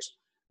accelerators.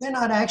 They're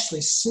not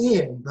actually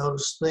seeing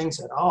those things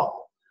at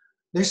all.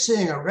 They're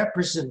seeing a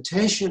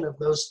representation of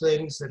those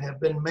things that have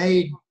been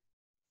made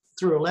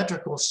through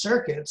electrical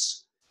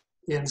circuits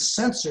in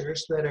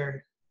sensors that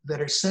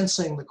are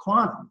sensing the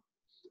quantum.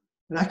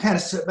 And I kind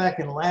of sit back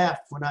and laugh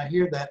when I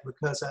hear that,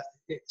 because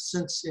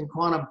since in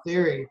quantum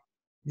theory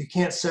you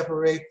can't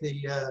separate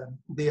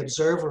the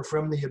observer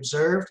from the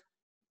observed,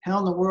 how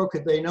in the world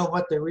could they know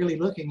what they're really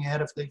looking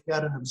at if they've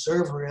got an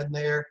observer in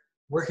there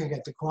working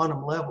at the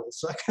quantum level?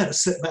 So I kind of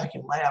sit back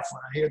and laugh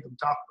when I hear them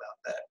talk about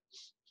that.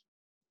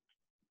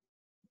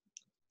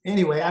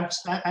 Anyway,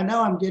 I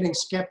know I'm getting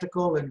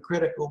skeptical and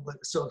critical,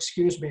 but so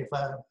excuse me if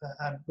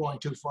I'm going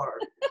too far.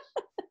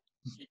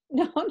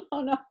 No.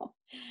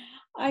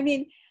 I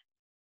mean,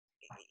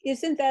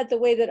 isn't that the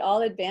way that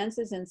all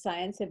advances in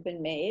science have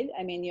been made?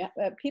 I mean,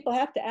 people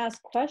have to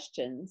ask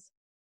questions.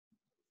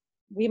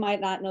 We might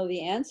not know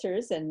the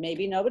answers, and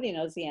maybe nobody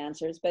knows the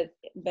answers, but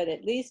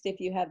at least if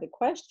you have the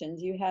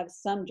questions, you have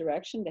some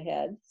direction to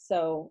head.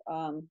 So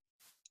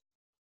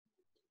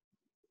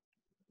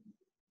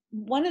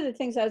one of the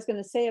things I was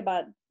going to say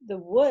about the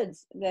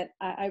woods, that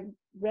I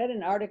read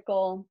an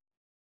article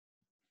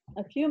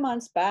a few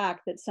months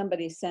back that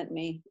somebody sent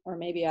me, or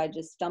maybe I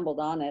just stumbled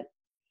on it.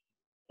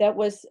 It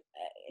was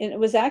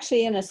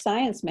actually in a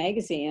science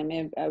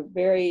magazine, a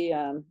very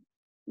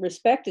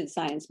respected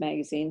science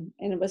magazine,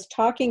 and it was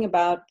talking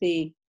about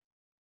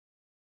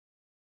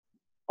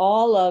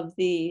all of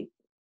the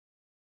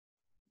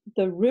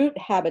root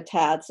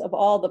habitats of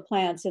all the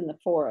plants in the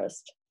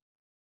forest,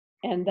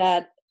 and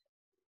that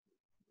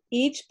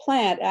each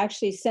plant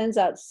actually sends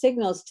out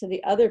signals to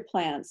the other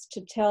plants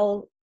to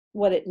tell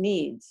what it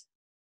needs.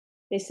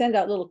 They send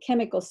out little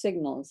chemical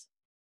signals,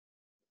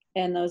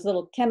 and those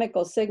little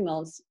chemical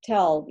signals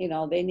tell,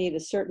 they need a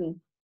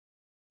certain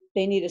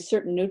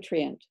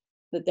nutrient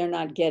that they're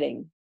not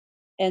getting.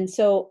 And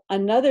so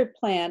another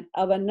plant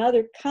of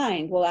another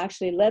kind will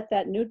actually let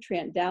that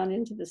nutrient down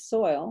into the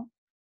soil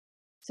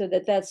so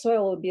that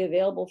soil will be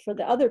available for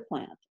the other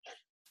plant.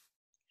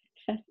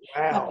 Wow.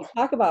 Now, we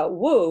talk about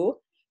woo,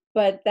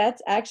 but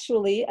that's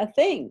actually a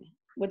thing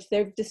which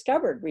they've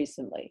discovered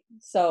recently.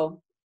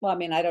 So, well, I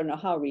mean, I don't know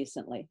how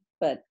recently,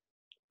 but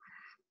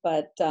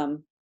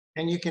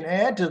and you can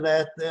add to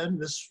that then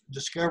this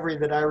discovery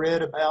that I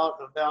read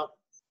about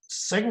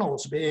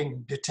signals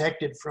being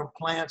detected from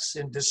plants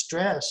in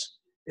distress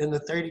in the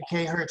 30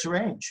 kHz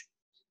range.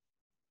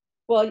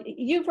 Well,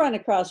 you've run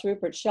across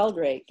Rupert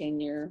Sheldrake in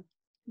your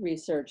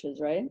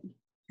researches, right?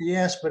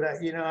 Yes, but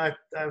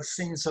I've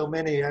seen so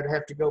many, I'd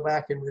have to go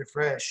back and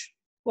refresh.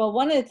 Well,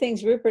 one of the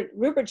things,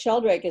 Rupert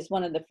Sheldrake is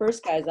one of the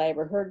first guys I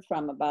ever heard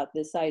from about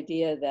this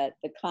idea that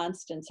the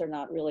constants are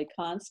not really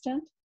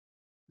constant.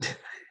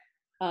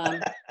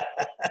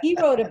 He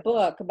wrote a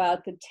book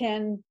about the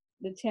 10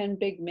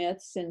 big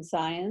myths in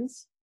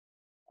science,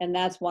 and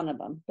that's one of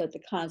them, that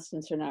the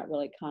constants are not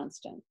really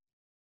constant.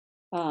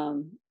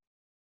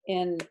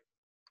 And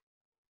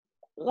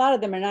a lot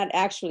of them are not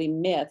actually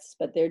myths,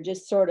 but they're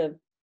just sort of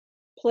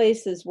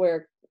places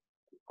where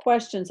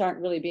questions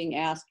aren't really being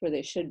asked where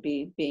they should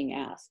be being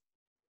asked.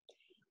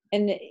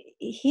 And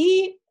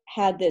he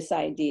had this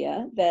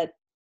idea that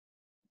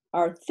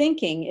our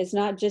thinking is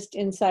not just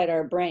inside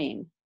our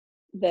brain,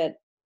 that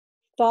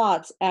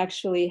thoughts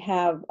actually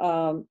have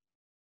a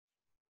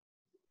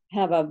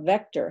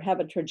vector, have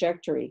a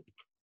trajectory.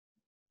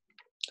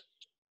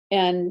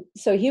 And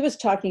so he was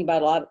talking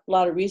about a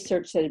lot of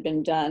research that had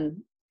been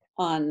done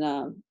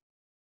on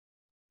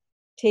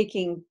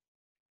taking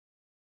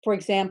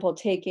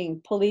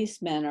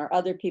policemen or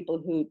other people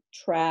who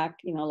track,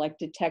 like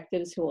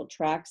detectives who will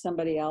track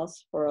somebody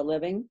else for a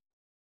living.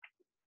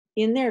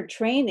 In their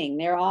training,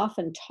 they're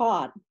often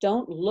taught,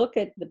 don't look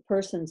at the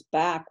person's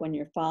back when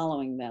you're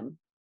following them.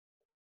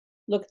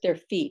 Look at their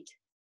feet.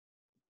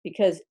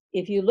 Because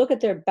if you look at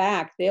their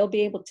back, they'll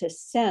be able to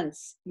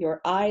sense your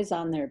eyes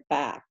on their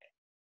back.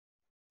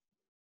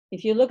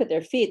 If you look at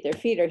their feet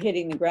are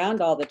hitting the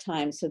ground all the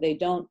time, so they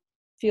don't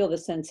feel the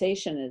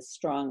sensation as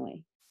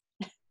strongly.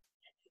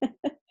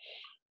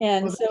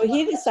 And so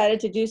he decided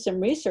to do some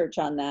research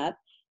on that.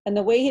 And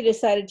the way he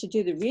decided to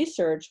do the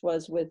research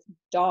was with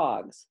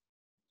dogs.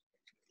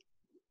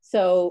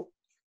 So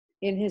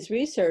in his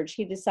research,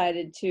 he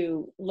decided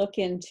to look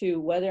into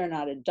whether or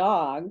not a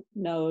dog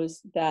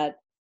knows that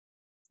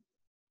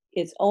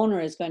its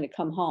owner is going to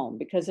come home,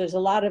 because there's a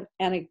lot of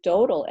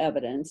anecdotal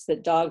evidence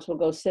that dogs will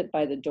go sit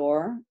by the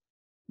door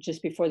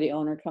just before the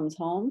owner comes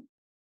home.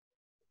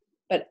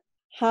 But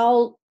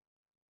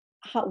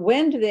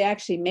when do they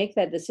actually make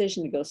that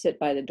decision to go sit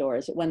by the door?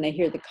 Is it when they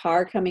hear the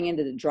car coming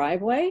into the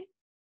driveway,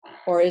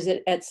 or is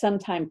it at some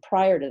time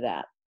prior to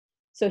that?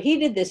 So he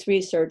did this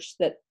research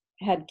that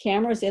had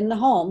cameras in the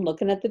home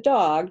looking at the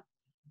dog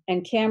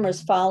and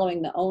cameras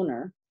following the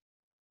owner.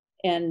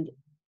 And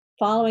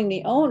following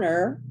the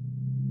owner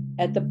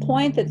at the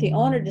point that the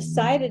owner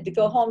decided to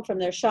go home from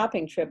their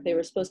shopping trip, they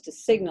were supposed to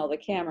signal the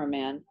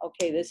cameraman,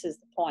 okay, this is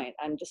the point.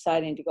 I'm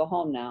deciding to go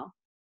home now.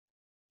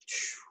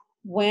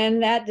 When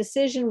that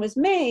decision was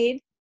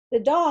made, the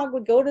dog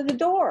would go to the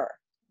door.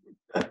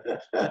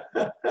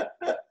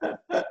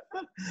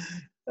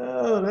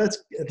 Oh, that's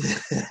good.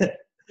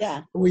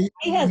 Yeah. Well,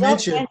 He you has all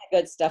kinds mentioned, of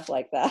good stuff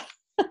like that.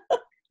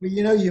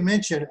 well, you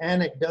mentioned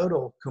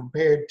anecdotal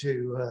compared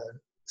to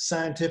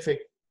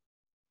scientific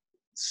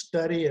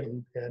study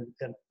and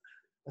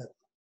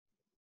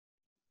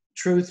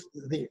truth,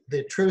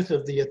 the truth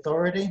of the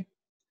authority.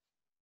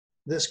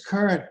 This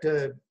current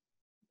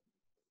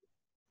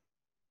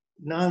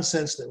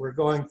nonsense that we're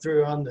going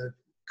through on the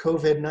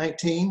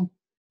COVID-19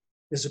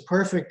 is a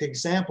perfect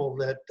example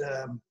that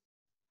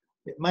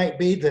it might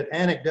be that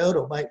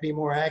anecdotal might be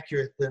more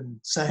accurate than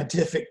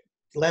scientific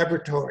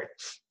laboratory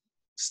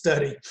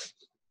study.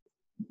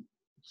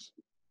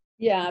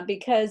 Yeah,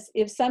 because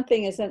if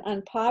something is an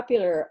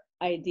unpopular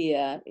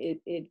idea,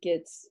 it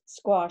gets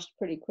squashed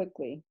pretty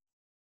quickly.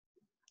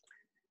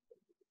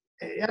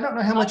 I don't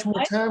know how much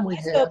more time we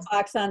My have.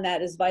 soapbox on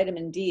that is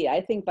vitamin D.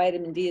 I think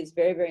vitamin D is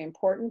very, very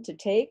important to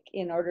take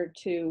in order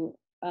to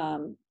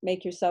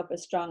make yourself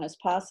as strong as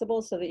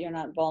possible so that you're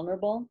not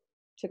vulnerable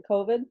to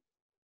COVID.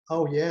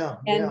 Oh yeah,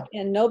 And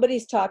yeah. and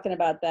nobody's talking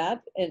about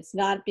that. It's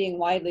not being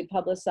widely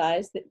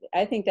publicized.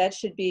 I think that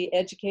should be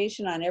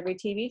education on every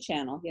TV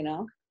channel, you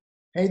know?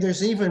 Hey,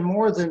 there's even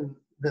more than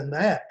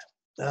that.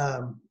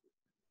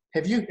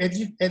 Have you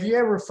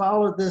ever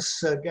followed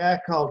this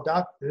guy called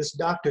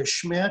Dr.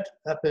 Schmidt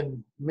up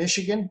in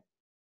Michigan?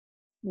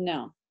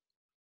 No.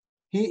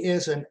 He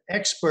is an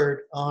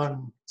expert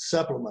on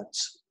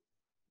supplements,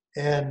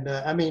 and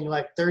I mean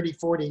like 30,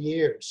 40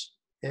 years.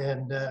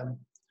 And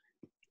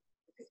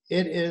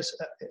it is,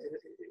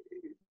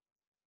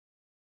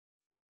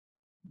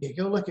 you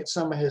go look at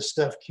some of his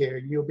stuff,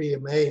 Carrie, you'll be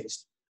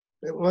amazed.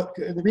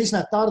 The reason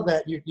I thought of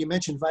that, you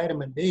mentioned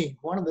vitamin D.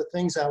 One of the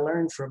things I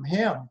learned from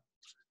him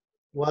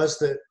was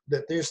that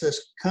there's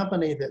this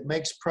company that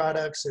makes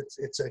products.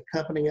 It's a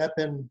company up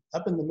in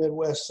the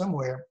Midwest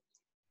somewhere,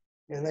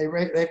 and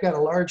they've got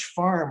a large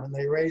farm and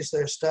they raise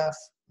their stuff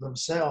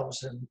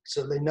themselves, and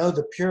so they know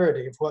the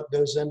purity of what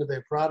goes into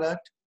their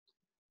product.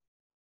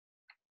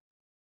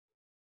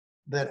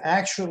 That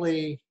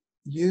actually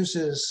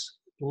uses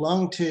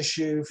lung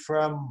tissue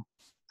from,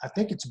 I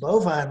think it's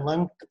bovine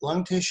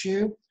lung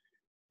tissue,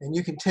 and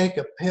you can take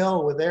a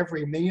pill with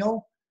every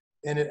meal,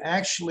 and it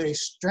actually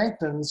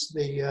strengthens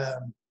the,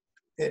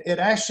 it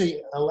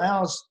actually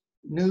allows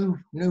the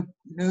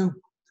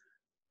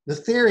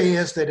theory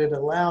is that it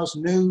allows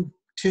new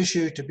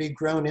tissue to be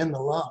grown in the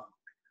lung.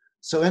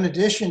 So in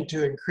addition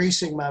to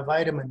increasing my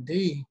vitamin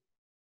D,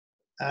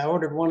 I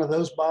ordered one of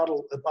those a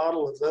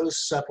bottle of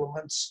those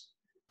supplements.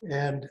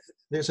 And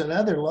there's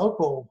another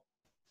local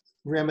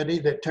remedy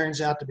that turns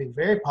out to be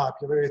very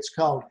popular. It's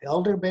called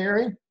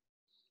elderberry.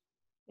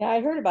 Yeah, I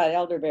heard about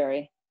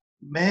elderberry.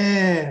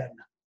 Man,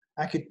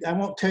 I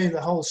won't tell you the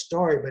whole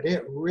story, but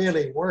it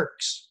really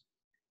works.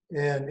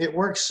 And it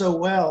works so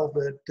well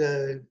that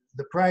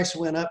the price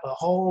went up a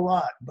whole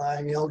lot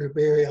buying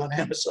elderberry on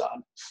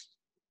Amazon.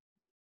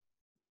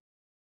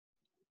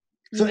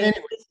 So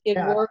anyway, It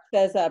works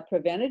as a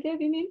preventative,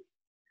 you mean?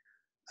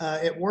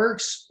 It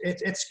works,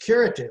 it's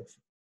curative.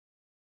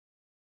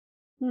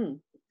 Hmm.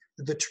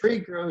 The tree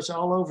grows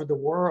all over the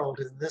world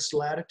in this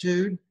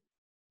latitude.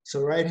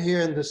 So right here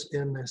in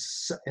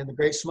the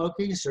Great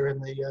Smokies, or in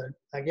the,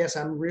 I guess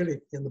I'm really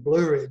in the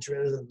Blue Ridge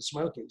rather than the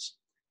Smokies.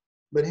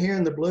 But here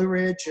in the Blue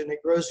Ridge, and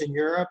it grows in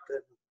Europe,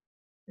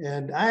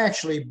 and I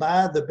actually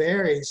buy the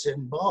berries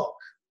in bulk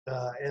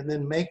and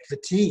then make the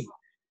tea.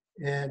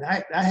 And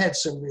I had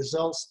some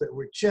results that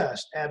were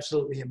just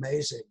absolutely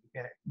amazing,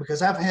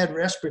 because I've had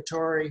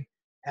respiratory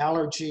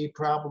allergy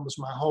problems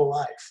my whole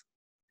life.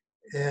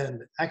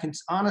 And I can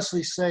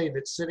honestly say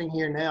that sitting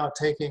here now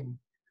taking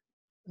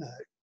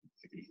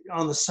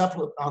on the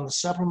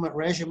supplement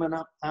regimen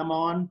I'm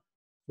on,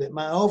 that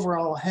my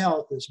overall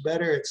health is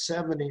better at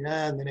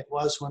 79 than it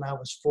was when I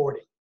was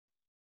 40.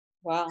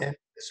 Wow. And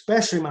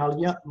especially my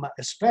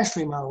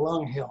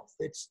lung health.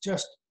 It's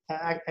just,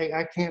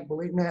 I can't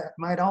believe that. It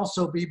might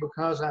also be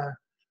because I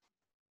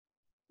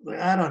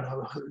don't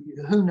know,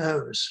 who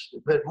knows,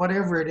 but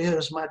whatever it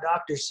is, my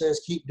doctor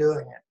says keep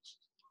doing it.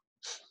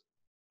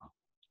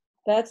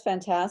 That's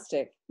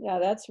fantastic. Yeah,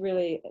 that's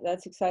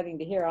exciting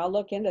to hear. I'll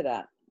look into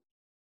that.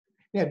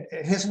 Yeah,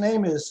 his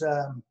name is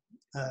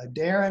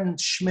Darren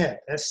Schmidt,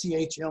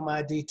 Schmidt.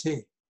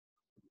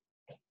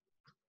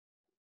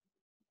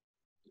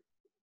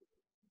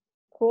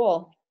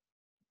 Cool.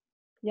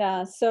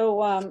 Yeah.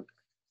 So,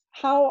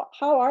 how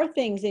are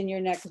things in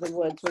your neck of the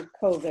woods with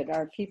COVID?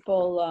 Are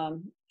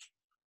people?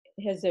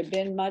 Has there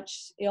been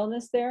much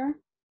illness there?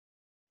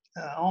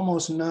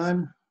 Almost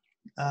none.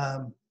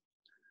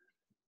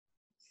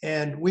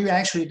 And we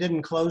actually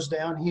didn't close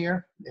down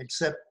here,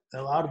 except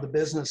a lot of the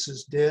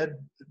businesses did,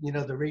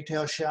 the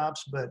retail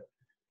shops,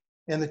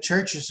 and the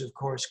churches, of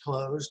course,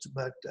 closed.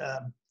 But,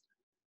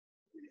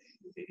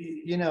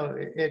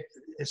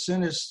 as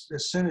soon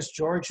as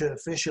Georgia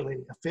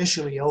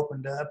officially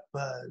opened up,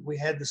 we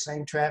had the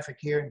same traffic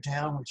here in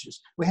town, which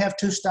is we have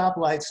 2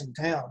 stoplights in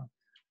town.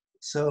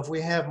 So if we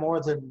have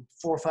more than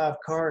 4 or 5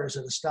 cars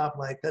at a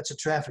stoplight, that's a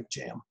traffic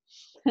jam.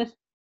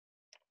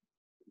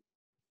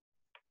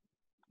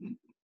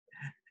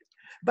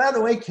 By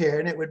the way,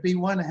 Karen, it would be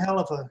one hell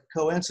of a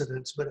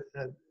coincidence, but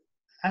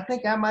I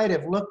think I might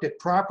have looked at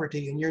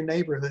property in your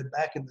neighborhood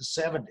back in the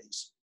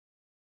 70s.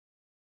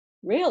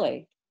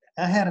 Really?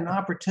 I had an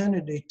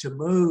opportunity to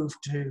move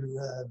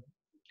to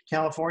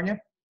California,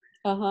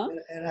 Uh-huh.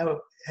 and I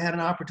had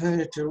an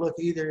opportunity to look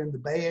either in the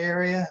Bay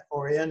Area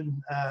or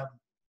in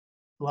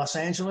Los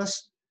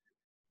Angeles,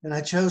 and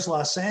I chose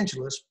Los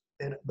Angeles,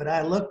 but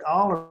I looked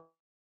all around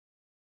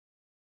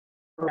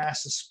where I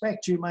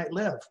suspect you might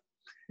live.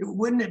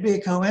 Wouldn't it be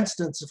a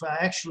coincidence if I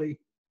actually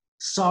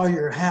saw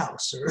your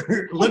house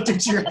or looked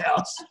at your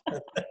house?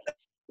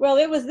 Well,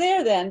 it was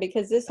there then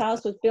because this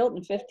house was built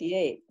in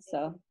 58.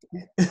 So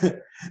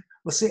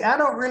Well, see, I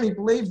don't really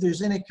believe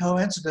there's any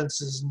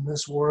coincidences in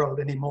this world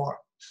anymore.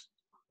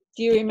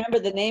 do you remember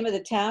the name of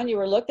the town you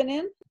were looking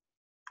in?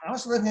 I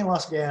was living in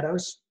Los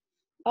Gatos.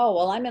 Oh,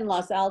 well, I'm in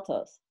Los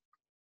Altos.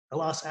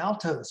 Los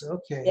Altos,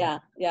 okay. Yeah,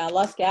 yeah.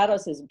 Los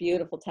Gatos is a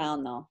beautiful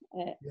town, though.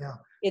 Yeah.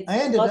 It's I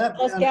ended up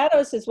Los down-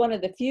 Gatos is one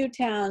of the few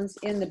towns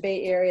in the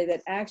Bay Area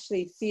that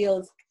actually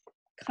feels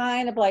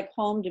kind of like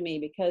home to me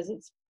because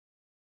it's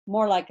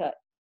more like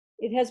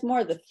it has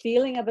more of the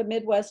feeling of a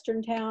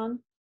Midwestern town.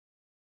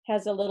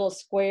 Has a little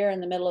square in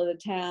the middle of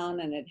the town,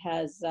 and it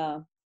has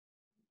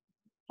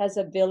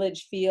a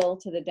village feel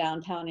to the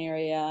downtown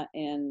area,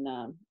 and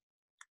a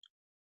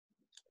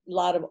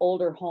lot of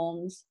older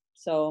homes.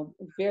 So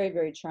very,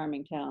 very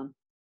charming town.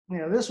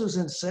 Yeah, this was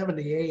in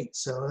 78,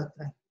 so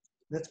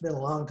that's been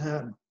a long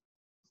time.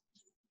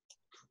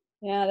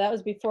 Yeah, that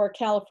was before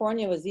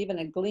California was even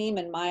a gleam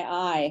in my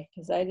eye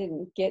because I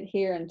didn't get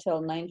here until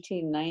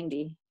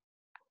 1990.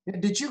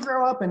 Did you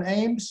grow up in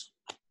Ames?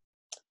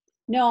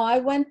 No, I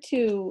went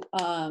to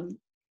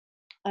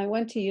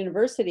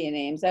university in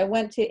Ames. I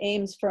went to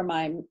Ames for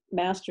my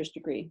master's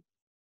degree.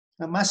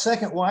 My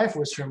second wife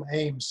was from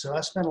Ames, so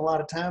I spent a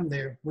lot of time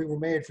there. We were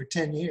married for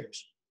 10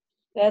 years.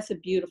 That's a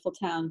beautiful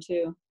town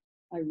too.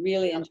 I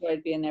really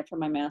enjoyed being there for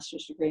my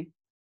master's degree.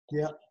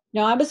 Yeah.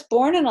 No, I was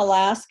born in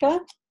Alaska,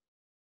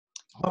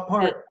 What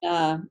part?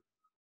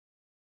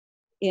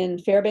 in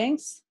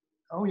Fairbanks.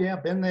 Oh, yeah,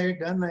 been there,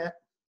 done that.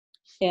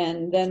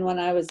 And then when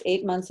I was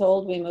 8 months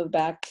old, we moved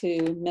back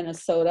to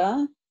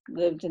Minnesota,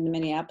 lived in the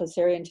Minneapolis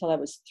area until I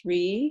was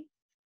 3.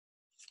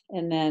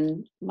 And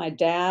then my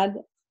dad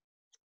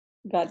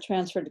got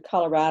transferred to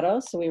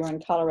Colorado. So we were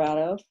in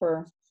Colorado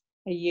for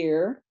a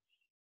year.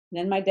 And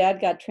then my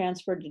dad got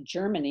transferred to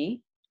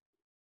Germany.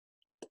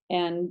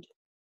 And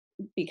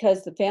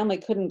because the family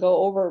couldn't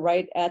go over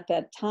right at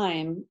that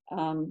time,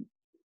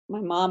 my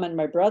mom and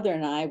my brother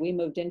and I, we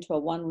moved into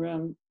a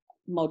 1-room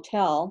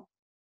motel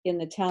in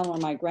the town where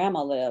my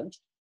grandma lived,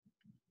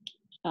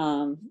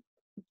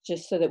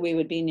 just so that we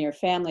would be near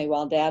family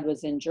while Dad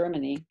was in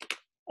Germany.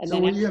 And So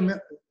then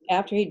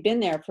after he'd been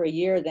there for a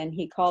year, then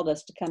he called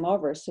us to come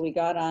over. So we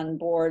got on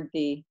board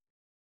I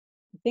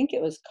think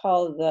it was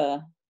called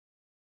the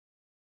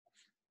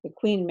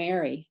Queen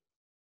Mary.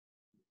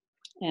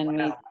 And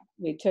Wow.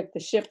 we took the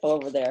ship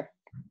over there.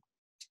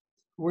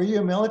 Were you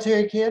a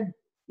military kid?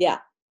 Yeah.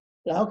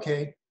 Yeah.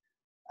 Okay.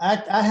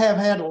 I have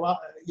had a lot,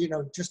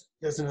 just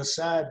as an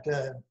aside,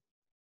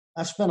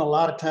 I've spent a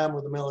lot of time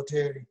with the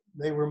military.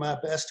 They were my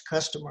best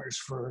customers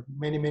for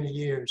many, many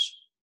years.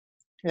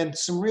 And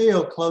some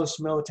real close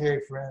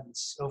military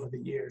friends over the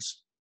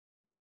years.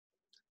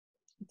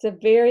 It's a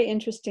very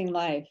interesting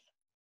life.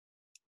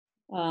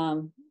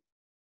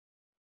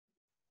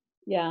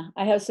 Yeah,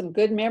 I have some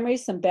good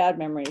memories, some bad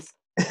memories.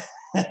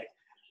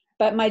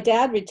 But my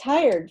dad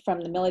retired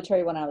from the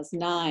military when I was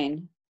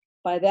 9.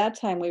 By that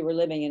time, we were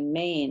living in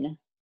Maine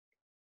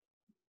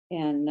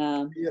and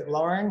You at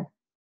Loring?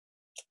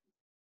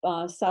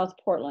 South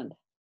Portland.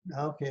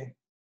 Okay.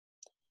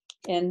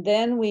 And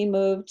then we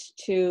moved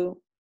we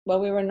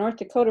were in North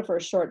Dakota for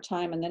a short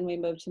time, and then we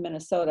moved to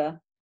Minnesota.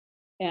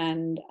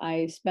 And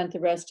I spent the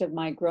rest of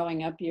my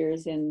growing up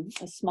years in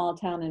a small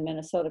town in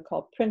Minnesota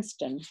called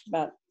Princeton,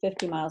 about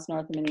 50 miles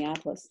north of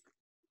Minneapolis.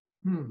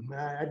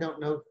 I don't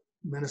know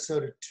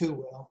Minnesota too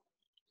well.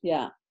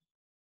 Yeah.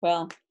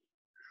 Well,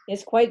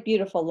 it's quite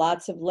beautiful.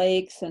 Lots of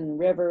lakes and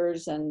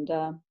rivers. And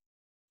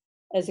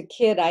as a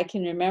kid, I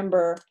can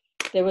remember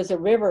there was a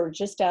river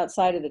just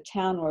outside of the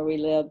town where we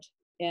lived.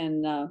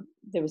 And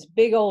there was a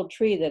big old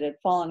tree that had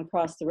fallen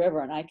across the river.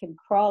 And I could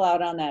crawl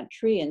out on that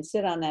tree and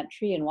sit on that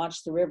tree and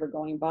watch the river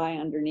going by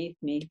underneath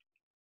me.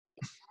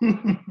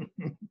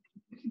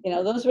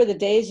 Those were the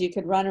days you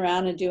could run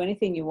around and do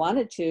anything you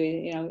wanted to.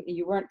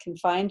 You weren't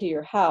confined to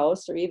your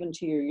house or even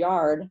to your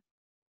yard.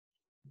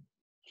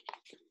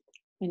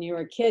 When you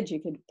were a kid,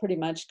 you could pretty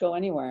much go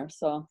anywhere.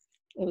 So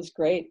it was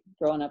great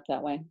growing up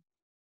that way.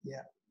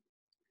 Yeah.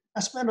 I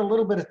spend a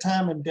little bit of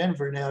time in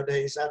Denver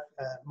nowadays.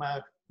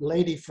 My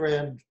lady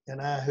friend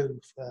and I, who've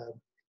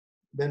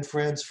been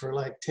friends for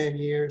like 10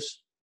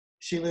 years,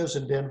 she lives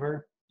in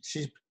Denver.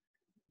 she's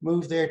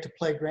moved there to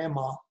play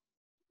grandma,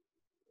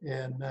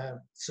 and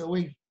so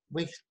we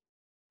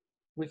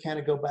kind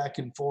of go back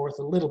and forth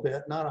a little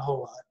bit, not a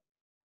whole lot.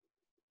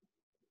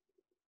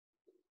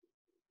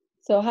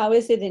 So how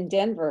is it in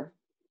Denver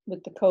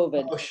with the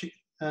COVID?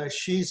 Oh,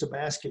 she's a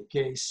basket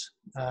case.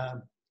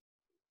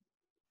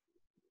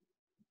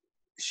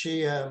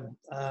 She's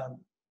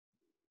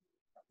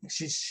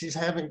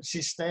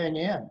staying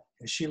in.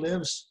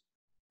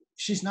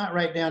 She's not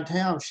right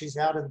downtown. She's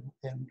out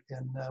in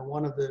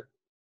one of the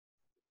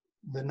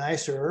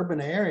nicer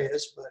urban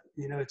areas, but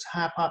you know, it's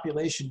high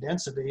population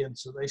density, and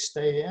so they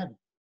stay in.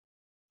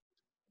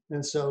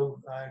 And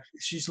so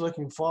she's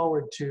looking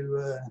forward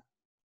to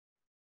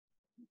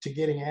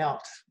getting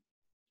out.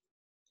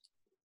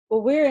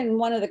 Well, we're in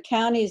one of the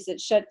counties that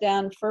shut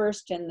down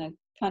first in the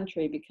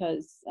country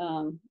because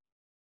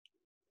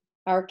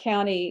our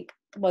county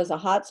was a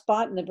hot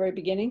spot in the very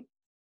beginning.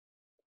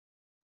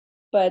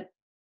 But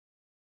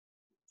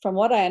from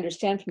what I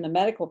understand from the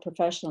medical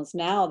professionals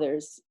now,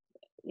 there's,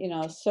 you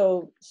know,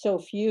 so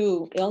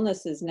few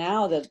illnesses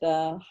now that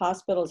the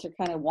hospitals are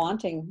kind of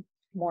wanting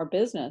more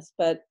business.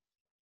 But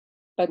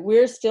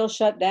we're still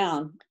shut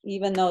down.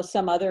 Even though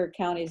some other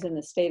counties in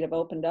the state have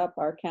opened up,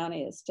 our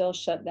county is still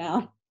shut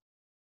down.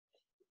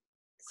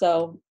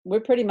 So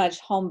we're pretty much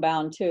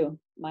homebound too.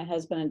 My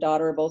husband and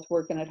daughter are both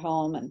working at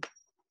home, and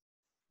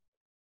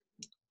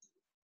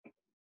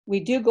we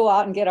do go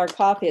out and get our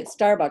coffee at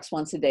Starbucks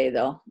once a day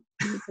though,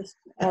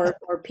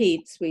 or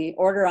Pete's. We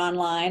order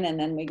online and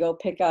then we go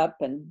pick up,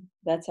 and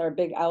that's our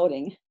big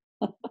outing.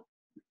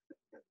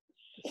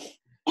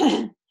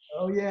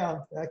 Oh yeah,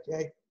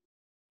 okay.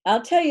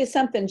 I'll tell you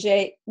something,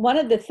 Jay. One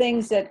of the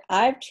things that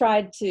I've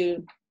tried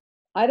to,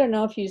 I don't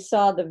know if you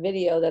saw the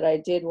video that I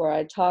did where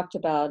I talked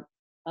about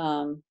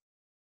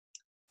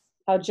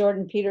how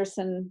Jordan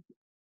Peterson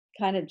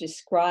kind of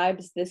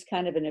describes this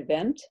kind of an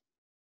event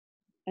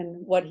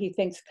and what he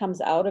thinks comes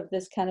out of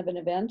this kind of an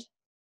event.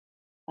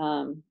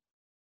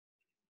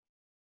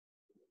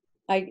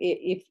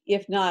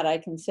 If not, I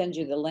can send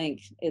you the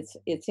link.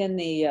 It's in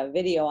the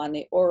video on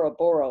the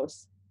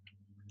Ouroboros,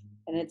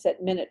 and it's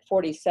at minute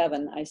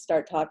 47. I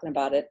start talking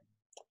about it.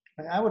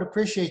 I would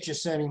appreciate you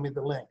sending me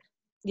the link.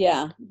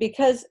 Yeah,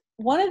 because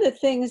one of the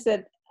things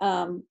that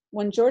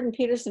when Jordan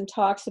Peterson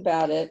talks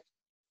about it,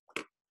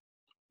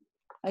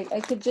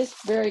 I could just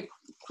very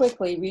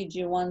quickly read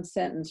you one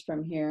sentence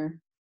from here.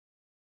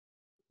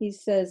 He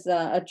says,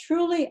 a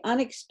truly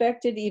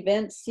unexpected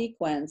event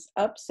sequence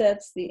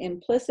upsets the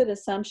implicit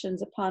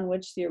assumptions upon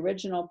which the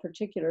original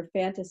particular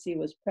fantasy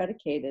was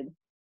predicated.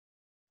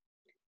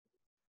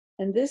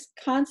 And this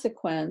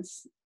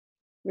consequence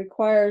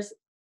requires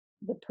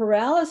the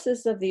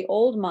paralysis of the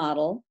old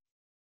model,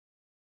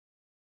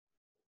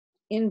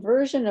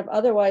 inversion of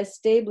otherwise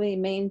stably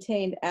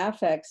maintained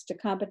affects to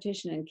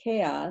competition and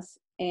chaos,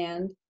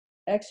 and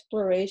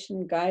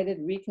exploration-guided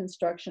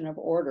reconstruction of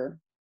order.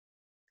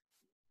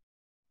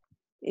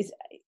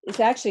 It's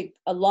actually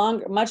a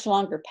much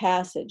longer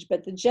passage,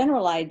 but the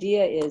general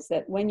idea is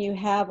that when you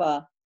have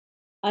a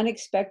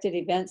unexpected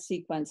event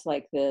sequence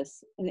like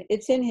this, and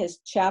it's in his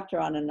chapter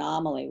on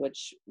anomaly,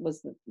 which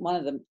was one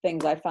of the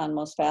things I found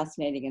most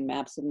fascinating in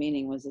Maps of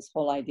Meaning, was this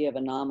whole idea of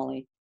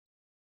anomaly,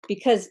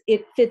 because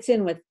it fits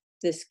in with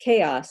this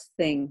chaos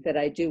thing that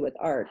I do with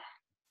art.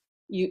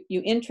 You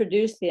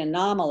introduce the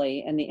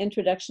anomaly, and the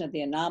introduction of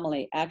the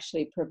anomaly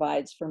actually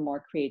provides for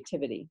more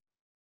creativity.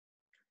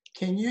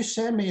 Can you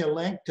send me a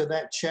link to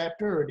that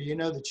chapter, or do you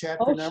know the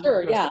chapter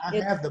number? Sure, yeah.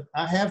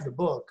 I have the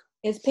book.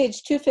 It's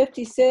page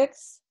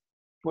 256.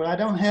 Well, I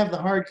don't have the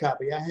hard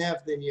copy. I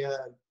have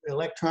the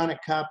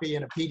electronic copy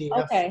in a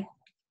PDF. Okay.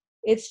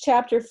 It's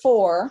chapter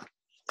 4.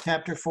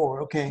 Chapter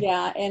 4, okay.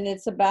 Yeah, and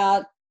it's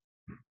about,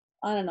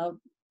 I don't know,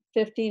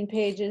 15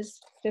 pages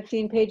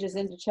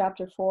into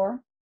chapter 4.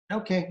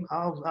 Okay,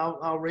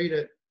 I'll read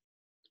it.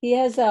 He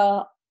has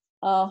a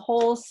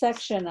whole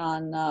section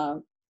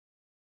on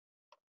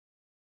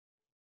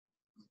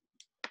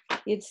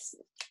it's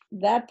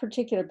that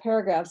particular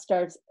paragraph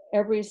starts,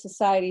 every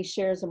society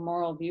shares a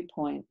moral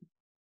viewpoint.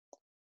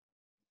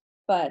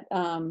 But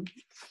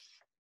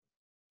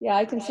yeah,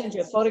 I can send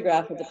you a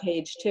photograph of the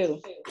page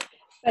too.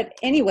 But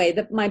anyway,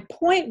 my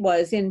point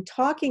was in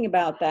talking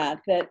about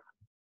that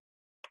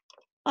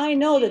I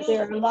know that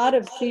there are a lot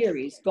of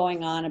theories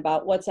going on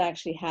about what's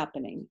actually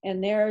happening.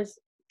 And there's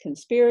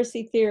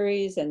conspiracy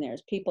theories, and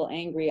there's people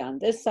angry on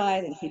this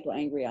side and people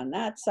angry on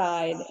that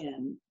side,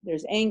 and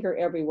there's anger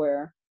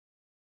everywhere.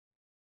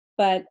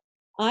 But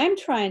I'm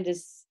trying to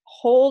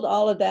hold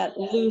all of that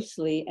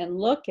loosely and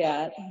look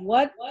at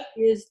what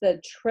is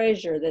the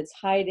treasure that's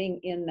hiding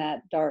in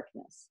that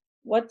darkness.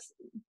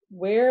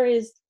 Where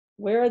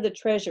are the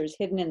treasures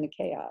hidden in the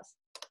chaos?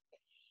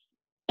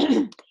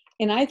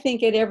 And I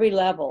think at every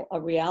level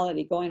of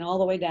reality, going all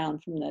the way down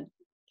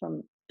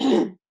from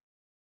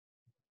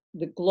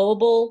the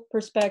global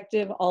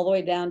perspective all the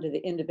way down to the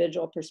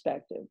individual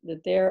perspective,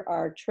 that there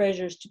are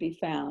treasures to be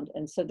found.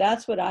 And so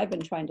that's what I've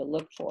been trying to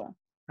look for.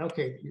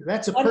 Okay,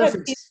 that's a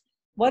perfect.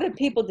 What have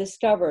people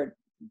discovered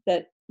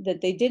that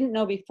that they didn't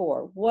know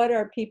before? What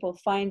are people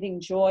finding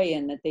joy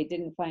in that they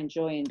didn't find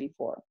joy in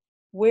before?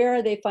 Where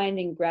are they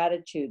finding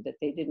gratitude that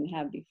they didn't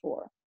have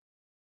before?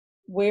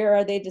 Where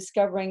are they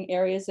discovering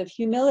areas of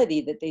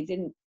humility that they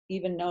didn't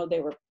even know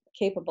they were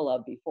capable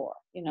of before,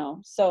 you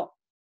know? So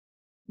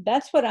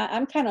that's what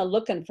I'm kind of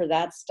looking for,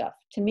 that stuff.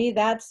 To me,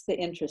 that's the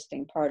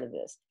interesting part of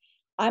this.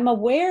 I'm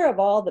aware of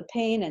all the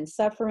pain and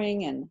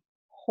suffering and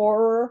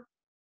horror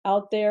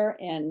out there,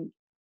 and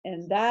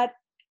that,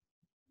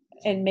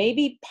 and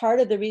maybe part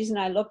of the reason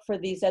I look for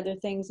these other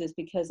things is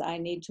because I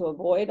need to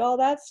avoid all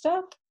that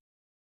stuff.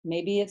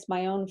 Maybe it's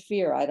my own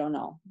fear, I don't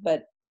know.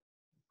 But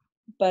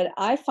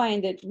I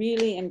find it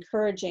really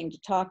encouraging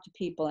to talk to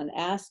people and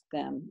ask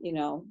them, you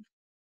know,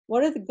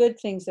 what are the good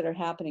things that are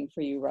happening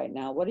for you right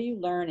now? What are you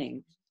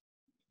learning?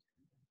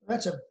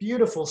 That's a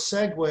beautiful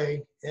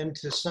segue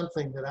into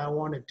something that I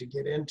wanted to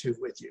get into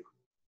with you.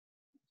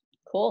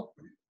 Cool.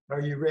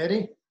 Are you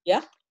ready?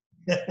 Yeah.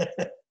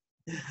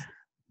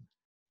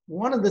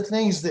 One of the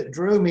things that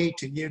drew me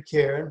to you,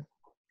 Karen,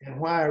 and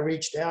why I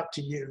reached out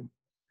to you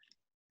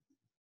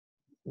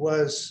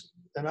was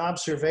an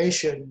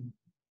observation.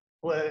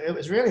 Well, it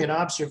was really an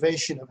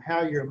observation of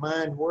how your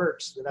mind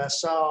works that I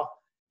saw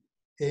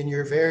in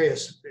your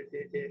various,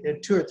 in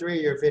 2 or 3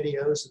 of your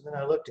videos, and then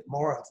I looked at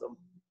more of them.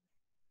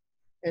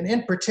 And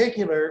in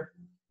particular,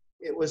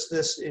 it was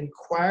this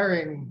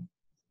inquiring,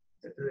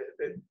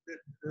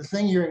 the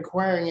thing you're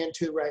inquiring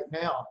into right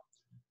now.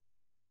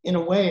 In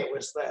a way, it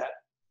was that.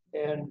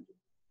 And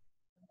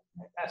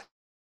I'm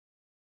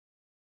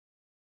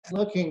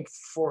looking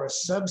for a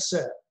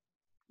subset,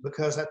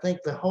 because I think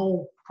the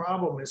whole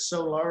problem is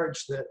so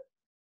large that,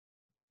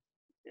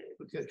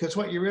 because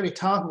what you're really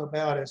talking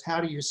about is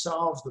how do you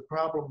solve the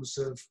problems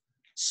of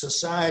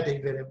society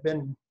that have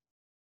been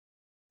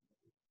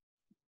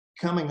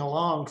coming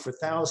along for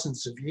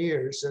thousands of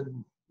years,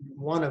 and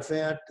one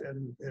event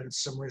and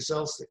some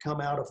results that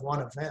come out of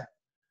one event.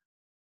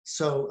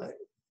 So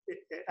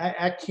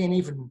I can't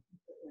even,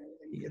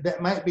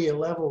 that might be a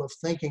level of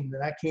thinking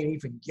that I can't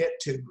even get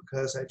to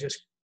because I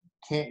just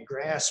can't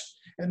grasp.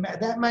 And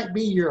that might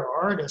be your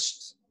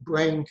artist's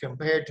brain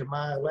compared to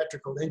my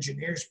electrical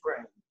engineer's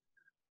brain.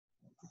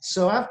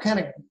 So I'm kind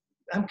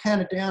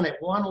of down at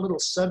one little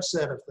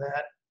subset of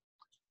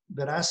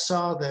that I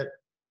saw that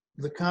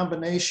the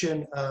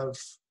combination of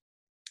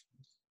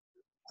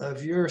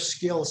your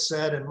skill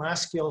set and my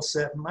skill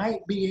set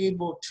might be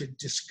able to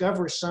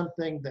discover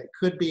something that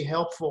could be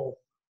helpful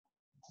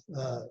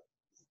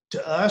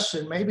to us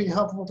and maybe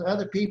helpful to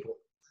other people.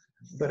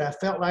 But I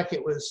felt like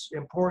it was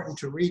important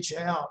to reach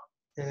out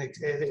and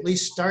at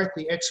least start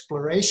the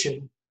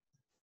exploration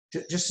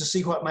just to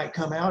see what might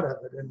come out of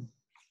it. And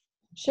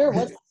sure,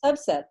 what's the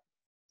subset?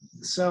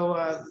 So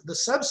the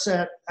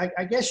subset,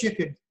 I guess you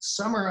could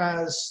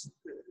summarize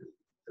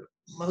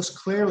most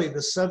clearly the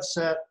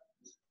subset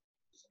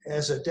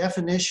as a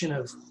definition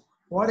of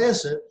what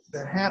is it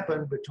that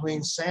happened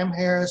between Sam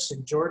Harris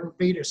and Jordan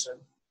Peterson,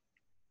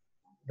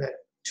 that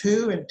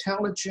 2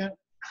 intelligent,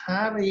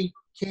 highly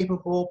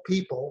capable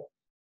people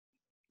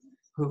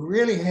who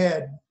really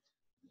had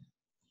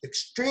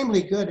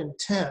extremely good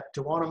intent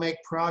to want to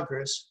make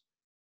progress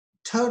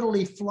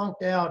totally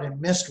flunked out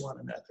and missed one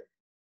another.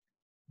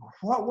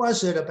 What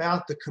was it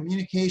about the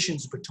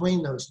communications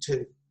between those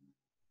two,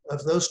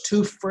 of those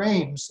 2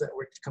 frames that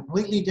were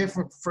completely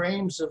different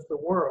frames of the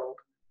world?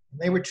 And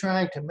they were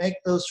trying to make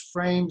those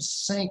frames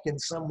sync in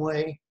some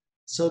way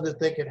so that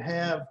they could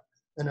have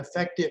an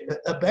effective,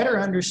 a better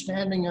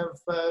understanding of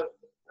the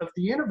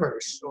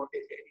universe, or,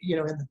 you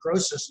know, in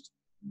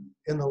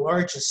the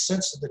largest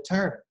sense of the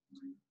term.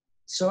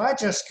 So I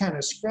just kind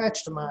of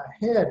scratched my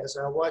head as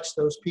I watched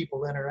those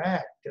people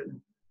interact.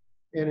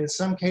 And in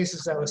some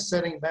cases, I was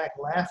sitting back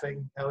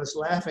laughing. I was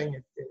laughing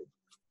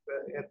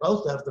at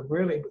both of them,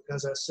 really,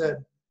 because I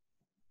said,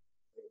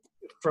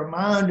 from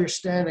my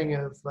understanding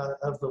of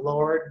the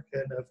Lord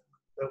and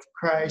of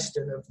Christ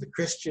and of the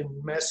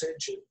Christian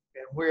message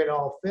and where it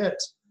all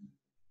fits,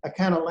 I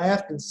kind of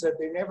laughed and said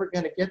they're never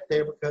going to get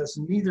there because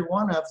neither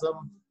one of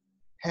them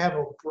have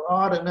a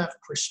broad enough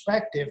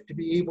perspective to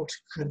be able to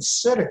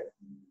consider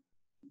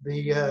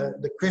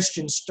the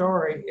Christian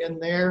story in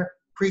their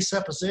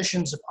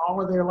presuppositions of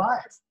all of their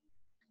life.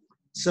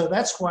 So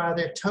that's why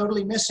they're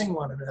totally missing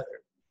one another.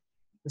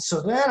 And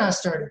so then I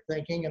started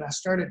thinking, and I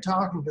started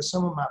talking to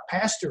some of my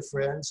pastor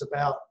friends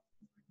about,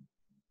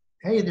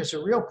 hey, there's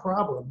a real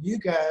problem. You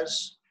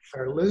guys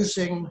are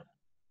losing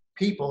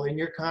people in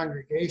your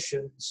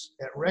congregations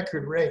at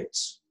record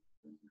rates.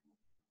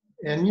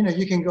 And, you know,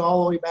 you can go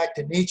all the way back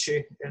to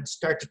Nietzsche and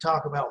start to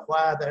talk about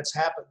why that's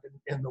happened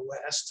in the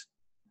West.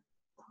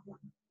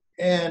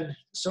 And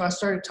so I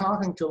started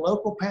talking to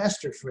local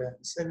pastor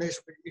friends. And there's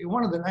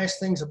one of the nice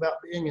things about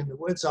being in the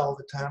woods all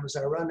the time is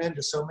I run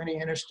into so many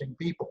interesting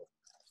people.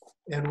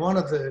 And one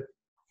of the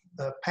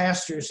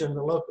pastors in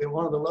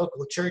one of the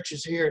local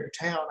churches here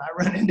in town,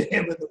 I run into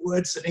him in the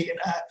woods, and he and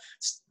I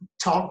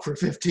talk for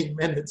 15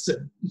 minutes.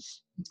 And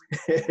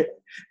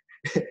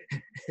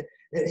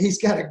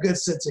he's got a good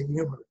sense of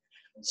humor.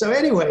 So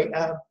anyway,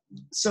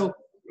 so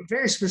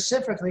very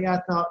specifically,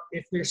 I thought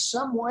if there's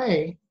some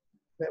way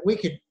that we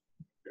could,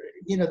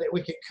 that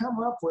we could come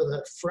up with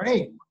a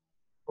frame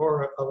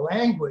or a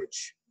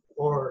language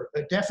or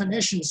a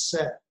definition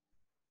set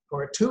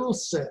or a tool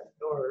set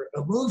or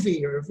a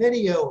movie or a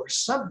video or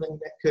something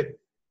that could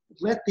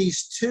let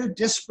these two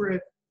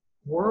disparate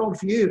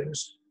worldviews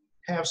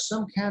have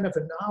some kind of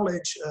a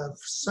knowledge of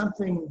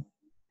something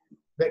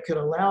that could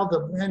allow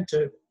them then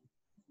to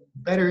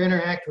better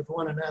interact with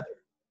one another.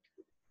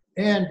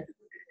 And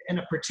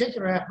a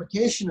particular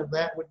application of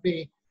that would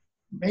be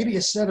maybe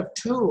a set of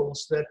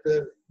tools that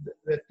the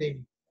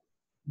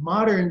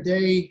modern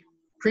day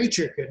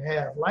preacher could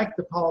have, like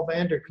the Paul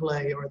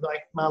Vanderklay or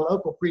like my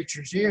local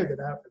preachers here that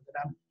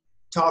I'm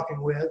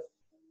talking with,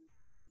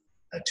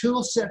 a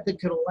tool set that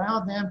could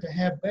allow them to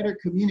have better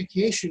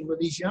communication with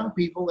these young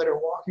people that are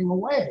walking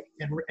away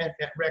at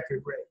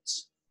record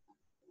rates.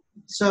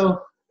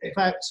 So if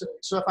I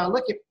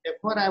look at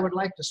what I would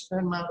like to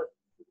spend my,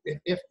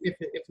 if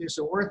there's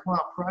a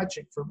worthwhile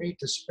project for me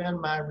to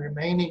spend my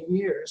remaining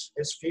years,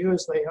 as few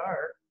as they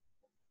are,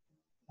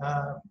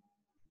 I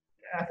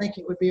think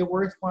it would be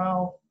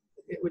worthwhile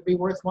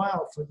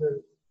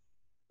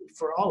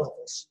for all of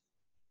us.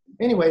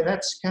 Anyway,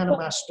 that's kind of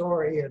my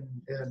story.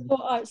 And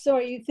so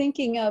are you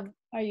thinking of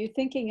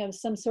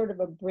some sort of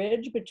a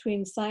bridge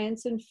between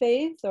science and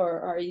faith, or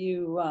are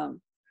you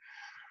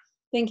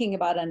thinking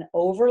about an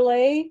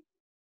overlay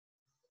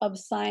of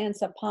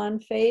science upon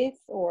faith,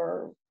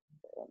 or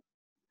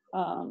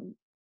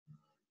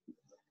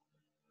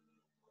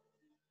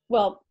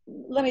well,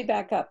 let me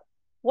back up.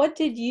 What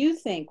did you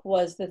think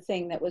was the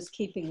thing that was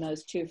keeping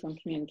those two from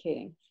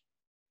communicating?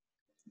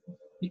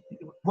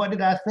 what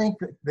did I think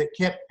that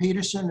kept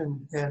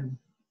Peterson and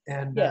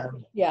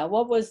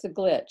what was the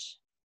glitch?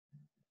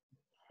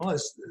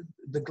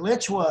 The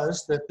glitch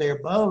was that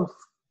they're both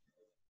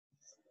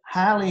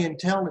highly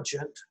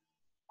intelligent,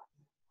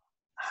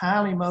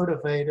 highly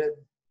motivated,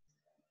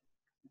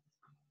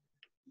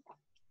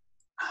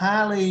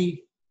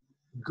 highly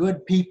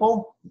good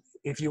people,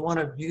 if you want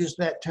to use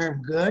that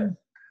term, good.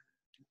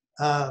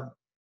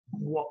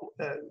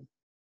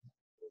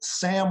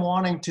 Sam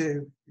wanting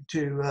to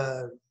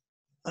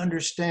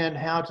understand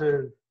how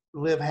to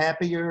live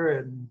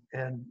happier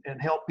and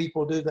help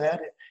people do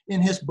that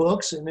in his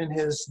books and in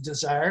his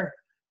desire,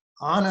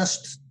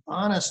 honest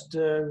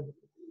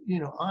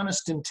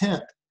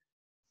intent.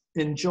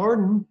 In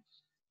Jordan,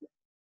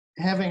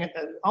 having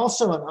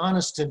also an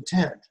honest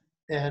intent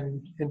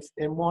and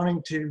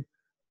wanting to.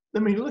 I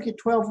mean, look at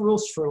 12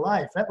 Rules for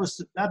Life. I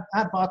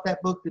bought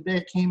that book the day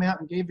it came out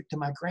and gave it to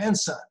my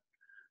grandson.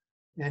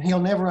 And he'll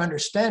never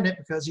understand it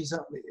because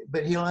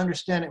but he'll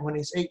understand it when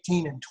he's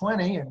 18 and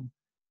 20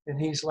 and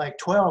he's like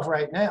 12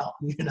 right now,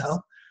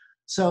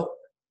 So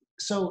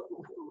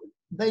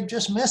they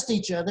just missed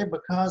each other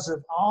because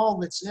of all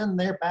that's in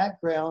their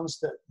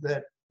backgrounds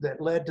that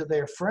led to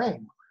their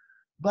frame.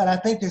 But I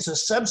think there's a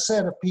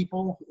subset of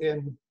people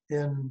in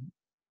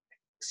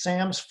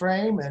Sam's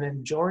frame and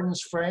in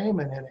Jordan's frame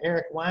and in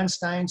Eric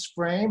Weinstein's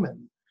frame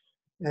and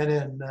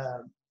in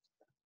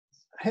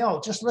hell,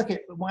 just look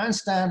at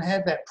Weinstein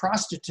had that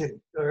prostitute,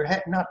 or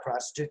not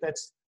prostitute,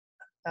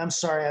 I'm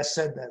sorry I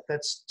said that.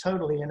 That's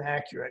totally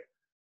inaccurate.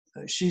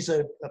 She's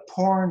a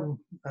porn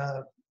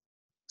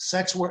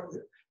sex work.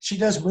 She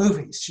does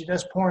movies. She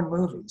does porn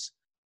movies.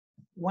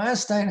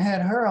 Weinstein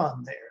had her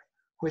on there,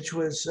 which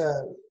was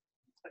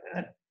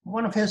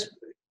one of his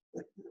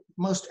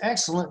most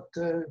excellent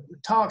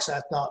talks, I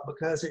thought,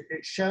 because it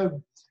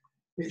showed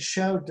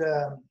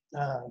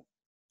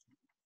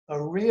a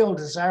real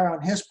desire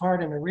on his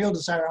part and a real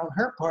desire on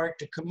her part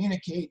to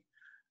communicate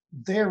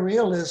their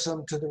realism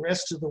to the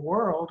rest of the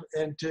world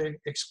and to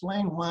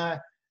explain why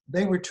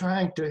they were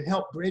trying to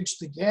help bridge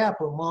the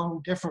gap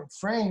among different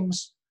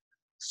frames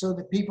so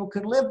that people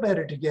could live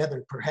better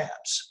together,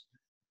 perhaps.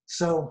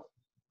 So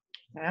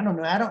I don't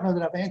know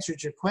that I've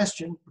answered your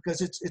question, because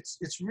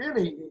it's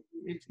really,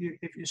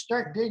 if you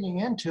start digging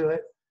into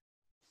it,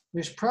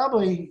 there's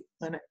probably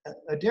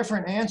a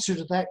different answer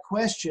to that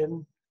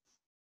question,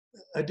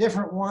 a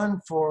different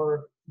one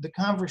for the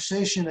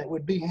conversation that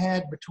would be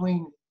had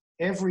between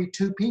every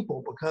two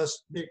people,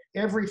 because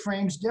every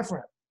frame's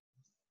different.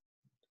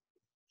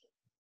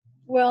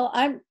 Well,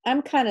 I'm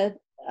kind of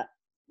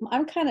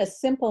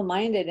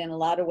simple-minded in a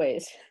lot of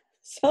ways.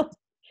 So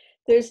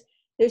there's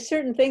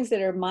certain things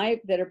that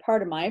are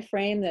part of my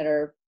frame that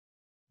are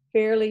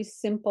fairly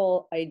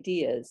simple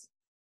ideas.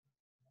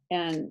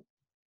 And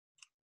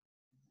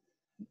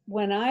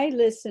when I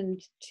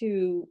didn't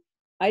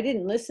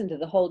listen to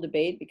the whole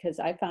debate because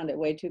I found it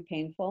way too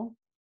painful,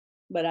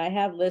 but I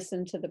have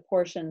listened to the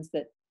portions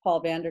that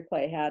Paul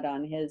Vanderklay had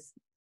on his,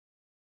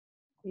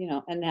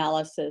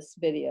 analysis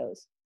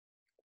videos.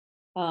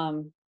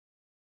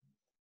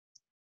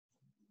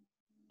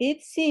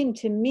 It seemed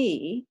to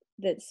me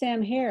that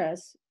Sam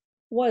Harris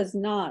was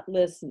not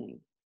listening.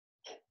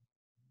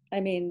 I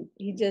mean,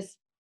 he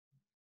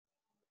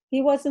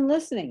wasn't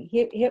listening.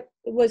 He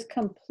was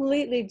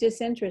completely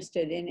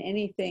disinterested in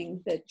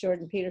anything that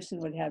Jordan Peterson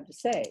would have to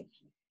say,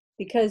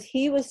 because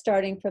he was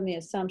starting from the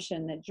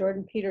assumption that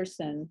Jordan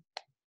Peterson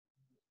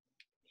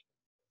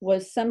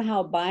was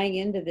somehow buying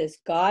into this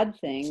God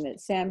thing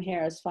that Sam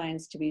Harris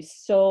finds to be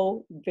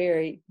so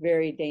very,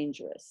 very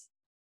dangerous.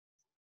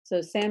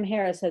 So Sam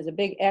Harris has a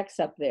big X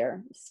up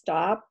there.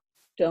 Stop.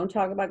 Don't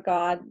talk about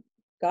God.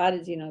 God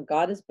is,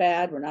 God is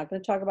bad. We're not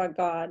going to talk about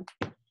God.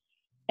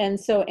 And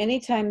so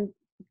anytime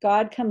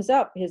God comes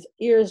up, his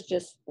ears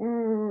just,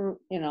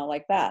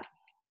 like that.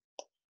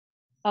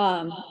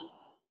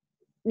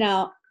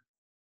 Now,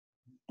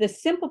 the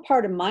simple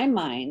part of my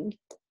mind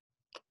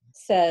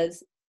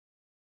says,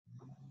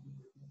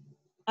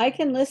 I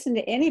can listen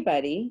to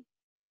anybody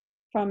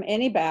from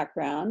any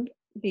background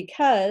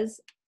because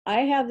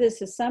I have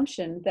this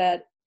assumption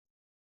that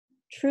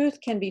truth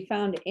can be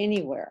found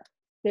anywhere.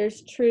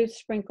 There's truth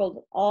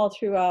sprinkled all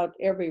throughout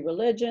every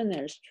religion.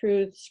 There's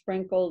truth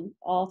sprinkled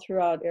all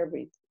throughout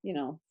every,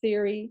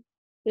 theory.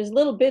 There's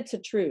little bits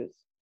of truth.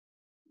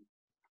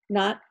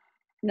 Not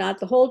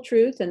the whole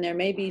truth, and there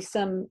may be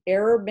some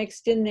error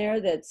mixed in there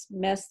that's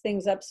messed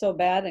things up so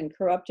bad and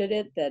corrupted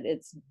it that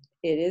it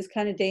is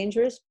kind of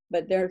dangerous,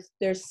 but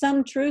there's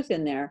some truth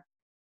in there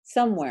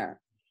somewhere.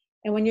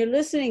 And when you're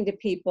listening to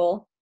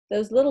people,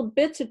 those little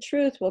bits of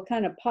truth will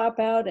kind of pop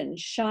out and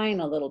shine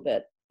a little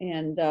bit.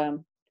 And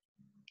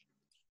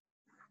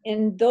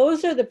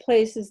those are the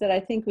places that I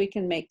think we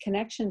can make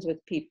connections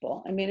with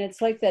people. I mean,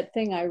 it's like that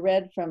thing I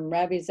read from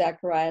Ravi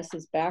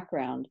Zacharias's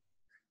background.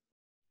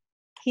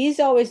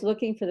 He's always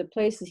looking for the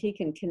places he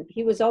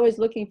was always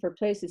looking for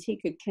places he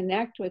could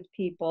connect with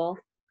people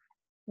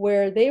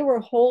where they were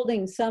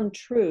holding some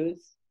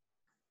truth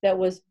that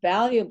was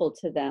valuable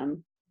to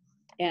them.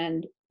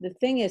 And the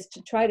thing is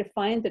to try to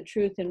find the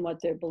truth in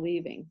what they're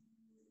believing.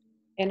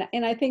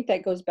 And I think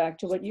that goes back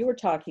to what you were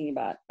talking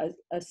about.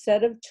 A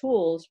set of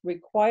tools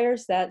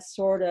requires that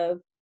sort of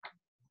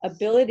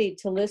ability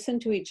to listen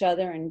to each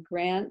other and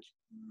grant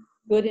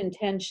good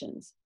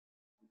intentions.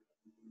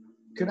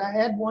 Could I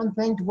add one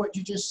thing to what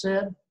you just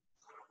said?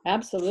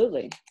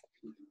 Absolutely.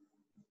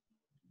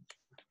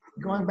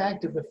 Going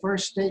back to the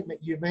first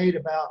statement you made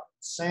about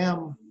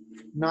Sam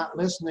not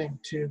listening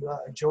to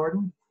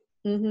Jordan,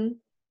 Mm-hmm.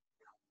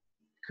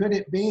 could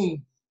it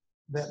be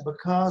that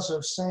because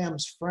of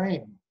Sam's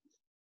frame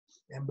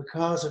and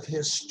because of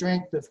his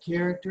strength of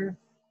character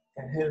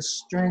and his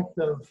strength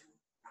of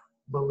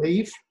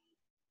belief,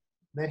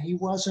 that he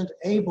wasn't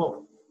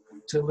able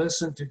to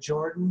listen to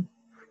Jordan,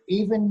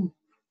 even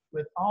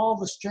with all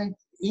the strength,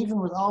 even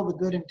with all the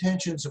good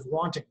intentions of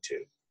wanting to?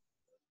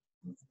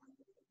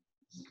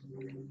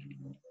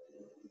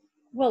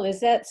 Well, is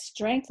that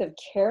strength of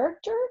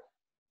character?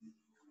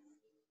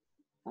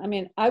 I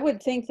mean, I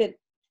would think that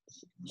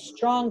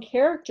strong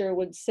character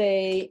would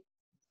say,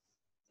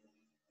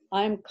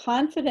 I'm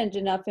confident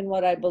enough in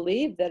what I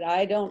believe that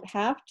I don't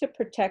have to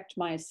protect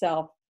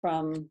myself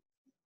from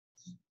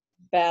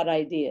bad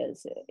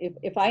ideas.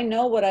 If I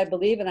know what I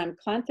believe and I'm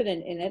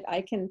confident in it,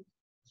 I can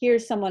hear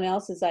someone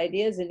else's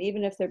ideas, and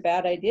even if they're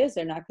bad ideas,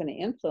 they're not going to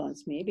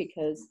influence me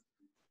because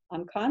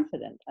I'm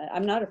confident.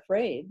 I'm not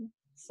afraid.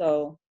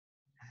 So,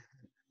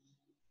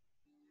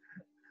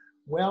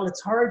 well,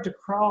 it's hard to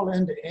crawl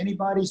into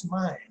anybody's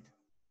mind.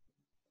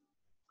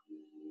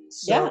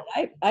 So,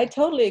 yeah, I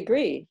totally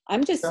agree.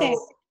 I'm just saying,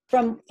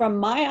 from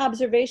my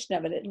observation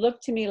of it, it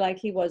looked to me like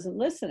he wasn't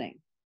listening.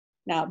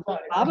 Now,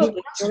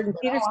 probably Jordan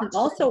Peterson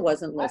also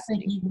wasn't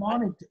listening.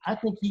 I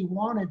think he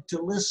wanted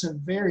to listen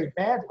very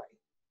badly,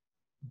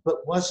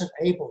 but wasn't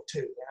able to.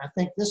 And I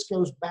think this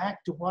goes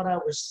back to what I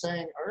was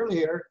saying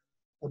earlier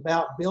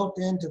about built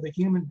into the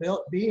human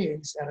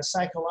beings at a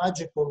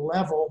psychological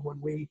level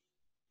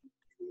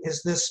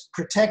is this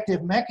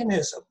protective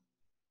mechanism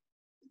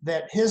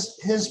that his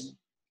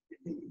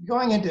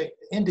going into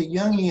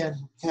Jungian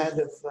kind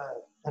of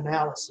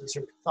analysis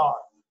or thought.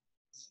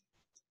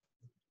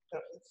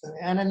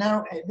 And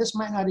now this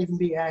might not even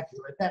be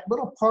accurate. That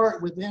little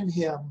part within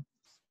him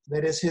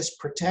that is his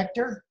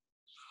protector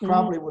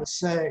probably was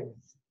saying,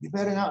 you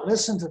better not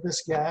listen to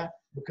this guy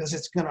because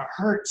it's going to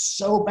hurt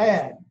so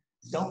bad.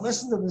 Don't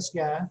listen to this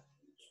guy.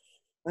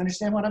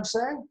 Understand what I'm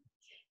saying?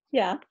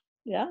 Yeah,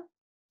 yeah.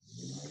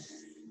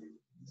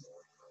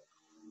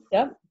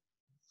 Yep.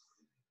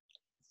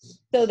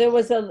 So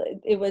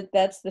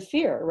that's the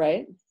fear,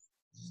 right?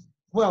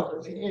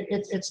 Well,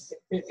 it's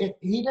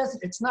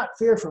not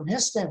fear from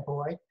his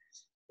standpoint.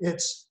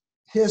 It's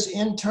his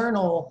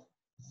internal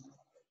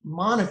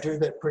monitor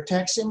that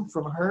protects him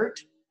from hurt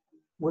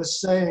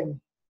was saying,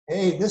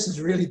 hey, this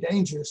is really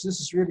dangerous. This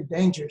is really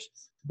dangerous.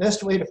 The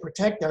best way to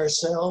protect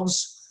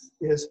ourselves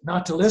is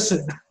not to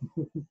listen.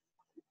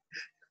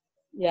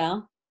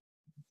 Yeah.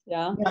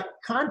 Yeah. Now,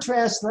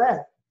 contrast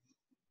that.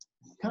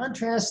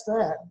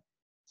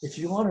 If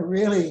you want to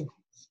really,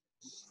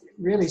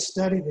 really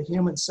study the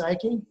human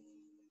psyche,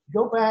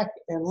 go back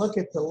and look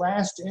at the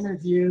last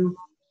interview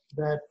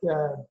that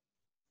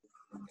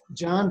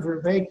John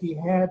Vervaeke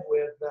had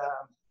with,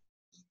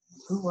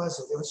 who was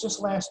it? It was just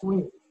last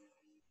week.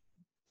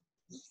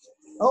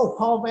 Oh,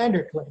 Paul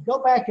Vanderklay.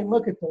 Go back and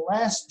look at the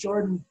last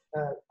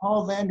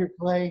Paul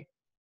Vanderklay,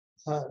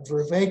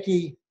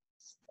 Vervaeke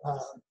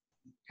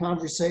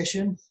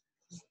conversation.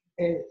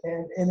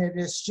 And it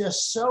is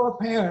just so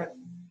apparent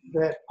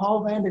that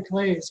Paul Van der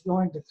Klee is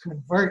going to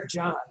convert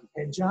John,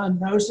 and John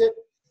knows it,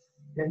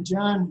 and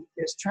John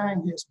is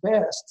trying his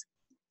best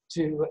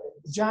to,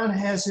 John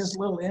has his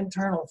little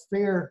internal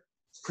fear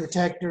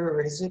protector,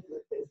 or is it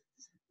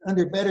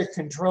under better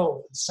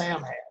control than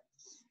Sam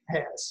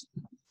has.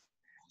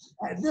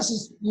 This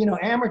is,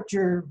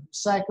 amateur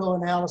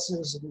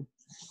psychoanalysis and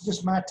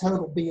just my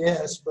total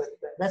BS, but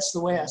that's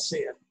the way I see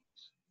it.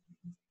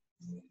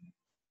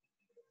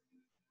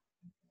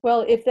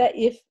 Well,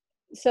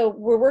 so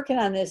we're working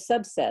on this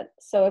subset.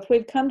 So if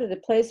we've come to the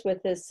place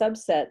with this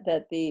subset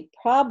that the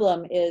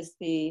problem is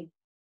the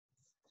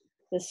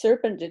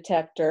serpent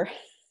detector,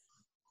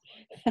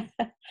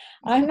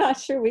 I'm not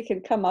sure we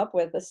can come up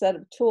with a set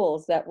of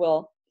tools that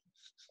will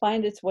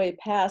find its way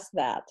past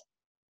that.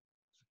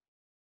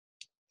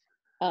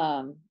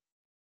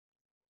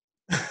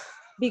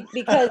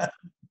 Because,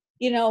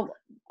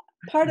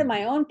 part of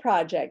my own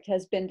project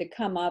has been to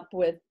come up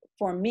with,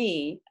 for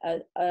me,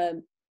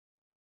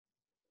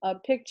 a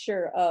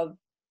picture of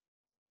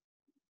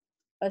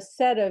a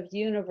set of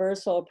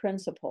universal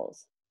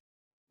principles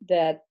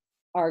that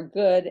are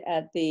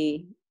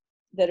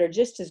that are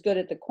just as good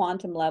at the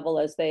quantum level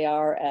as they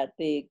are at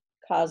the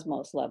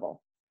cosmos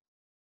level.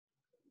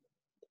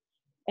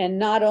 And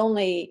not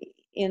only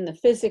in the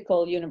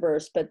physical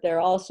universe, but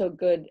they're also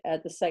good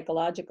at the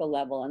psychological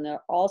level, and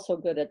they're also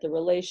good at the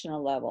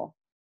relational level.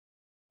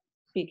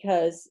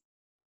 Because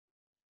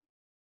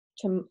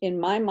in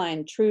my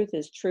mind, truth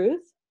is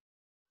truth.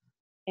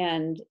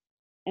 And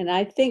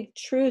I think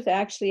truth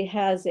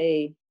has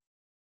a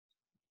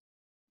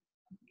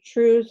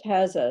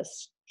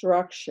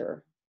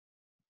structure,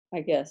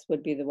 I guess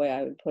would be the way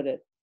I would put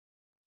it.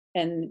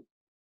 And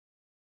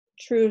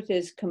truth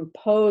is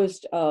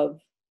composed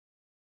of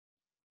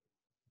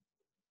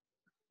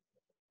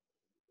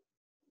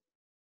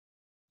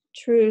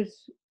truth.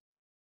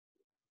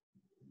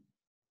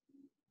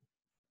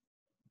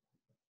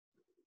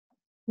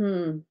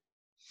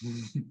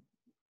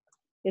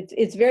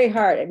 It's very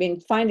hard. I mean,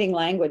 finding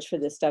language for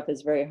this stuff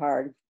is very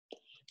hard.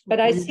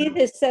 But I see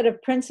this set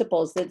of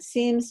principles that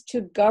seems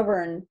to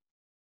govern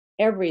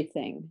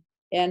everything,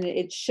 and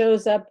it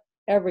shows up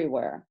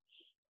everywhere.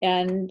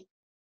 And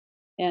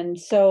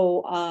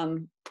so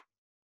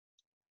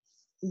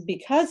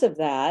because of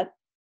that,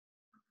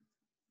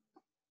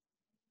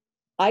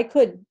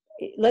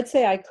 let's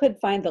say I could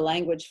find the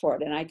language for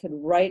it and I could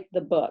write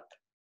the book.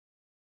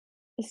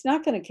 It's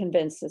not going to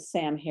convince the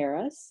Sam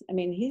Harris. I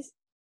mean, it's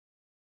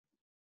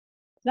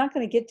not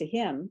going to get to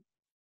him.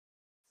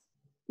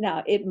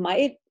 Now, it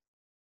might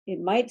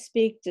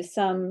speak to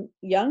some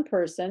young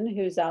person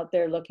who's out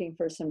there looking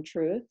for some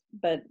truth,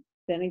 but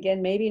then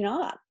again, maybe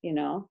not,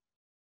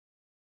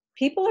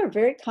 People are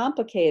very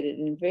complicated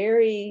and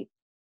very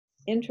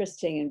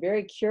interesting and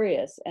very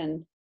curious,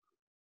 and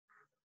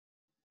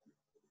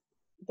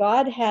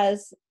God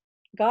has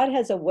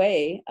a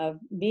way of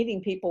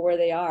meeting people where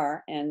they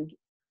are and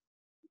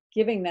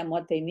giving them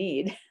what they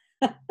need.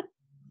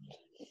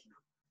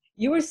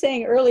 You were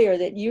saying earlier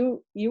that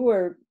you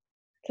were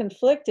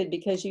conflicted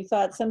because you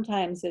thought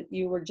sometimes that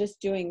you were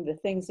just doing the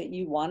things that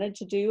you wanted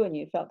to do and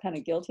you felt kind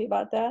of guilty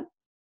about that.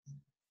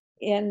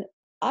 And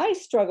I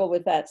struggle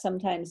with that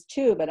sometimes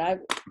too, but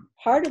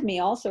part of me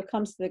also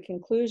comes to the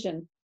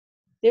conclusion,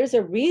 there's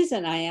a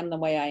reason I am the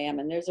way I am,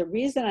 and there's a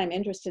reason I'm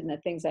interested in the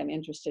things I'm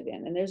interested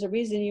in, and there's a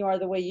reason you are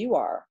the way you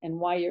are and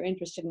why you're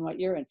interested in what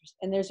you're interested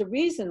in, and there's a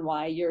reason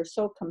why you're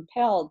so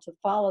compelled to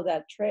follow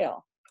that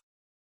trail.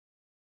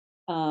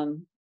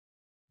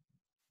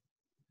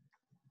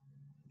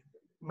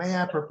 May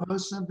I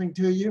propose something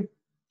to you?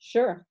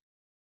 Sure.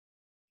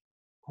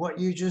 What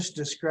you just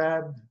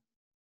described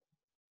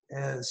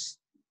as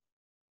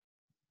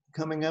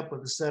coming up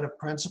with a set of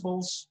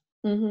principles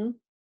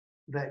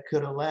that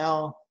could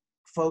allow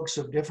folks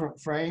of different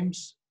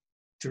frames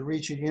to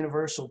reach a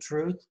universal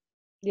truth.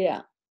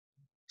 Yeah.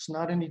 It's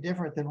not any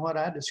different than what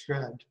I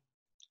described.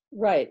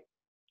 Right.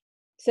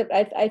 Except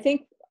I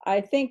think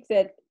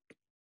that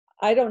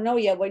I don't know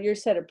yet what your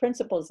set of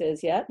principles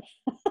is yet.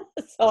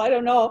 So I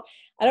don't know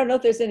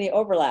if there's any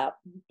overlap,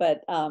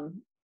 but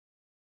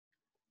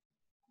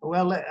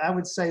well, I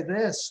would say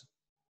this.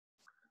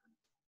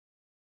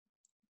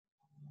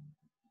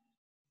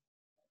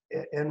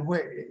 And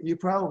where you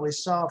probably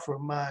saw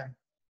from my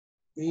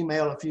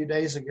email a few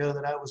days ago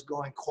that I was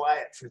going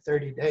quiet for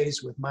 30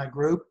 days with my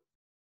group.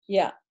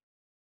 Yeah.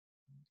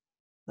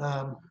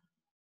 And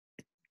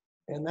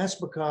that's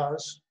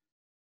because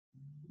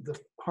the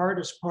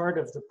hardest part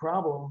of the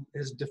problem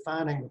is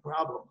defining the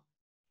problem.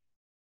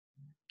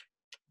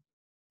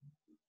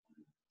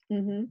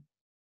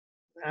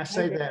 I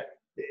say that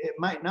it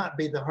might not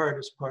be the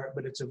hardest part,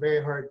 but it's a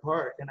very hard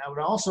part. And I would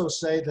also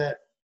say that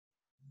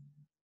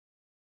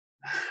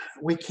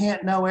we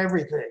can't know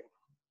everything.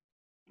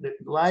 That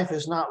life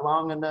is not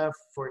long enough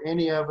for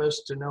any of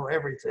us to know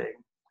everything.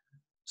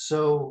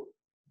 So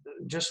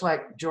just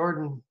like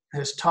Jordan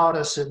has taught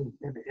us in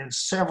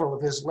several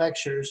of his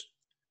lectures,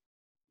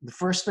 the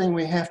first thing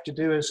we have to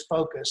do is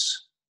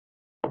focus.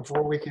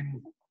 before we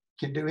can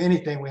do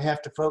anything, we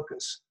have to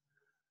focus.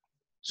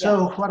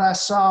 So what I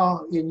saw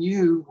in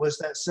you was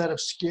that set of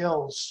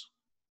skills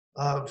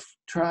of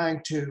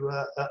trying to,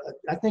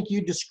 I think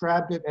you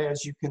described it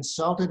as you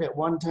consulted at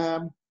one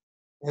time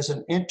as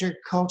an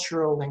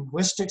intercultural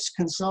linguistics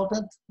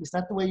consultant. Is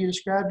that the way you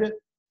described it?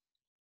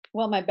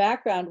 Well, my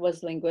background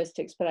was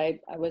linguistics, but I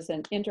was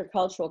an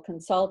intercultural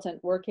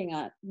consultant working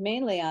on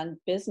mainly on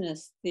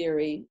business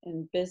theory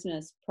and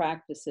business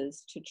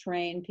practices to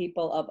train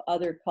people of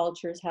other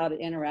cultures how to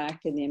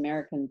interact in the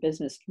American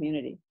business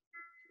community.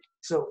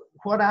 So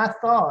what I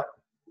thought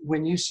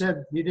when you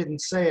said, you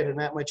didn't say it in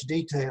that much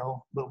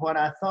detail, but what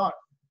I thought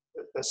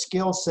a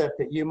skill set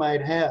that you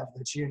might have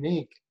that's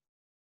unique,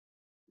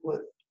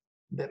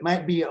 that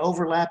might be an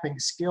overlapping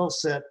skill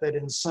set that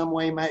in some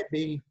way might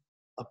be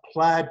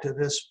applied to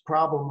this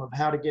problem of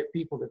how to get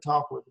people to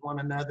talk with one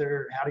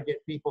another, how to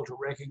get people to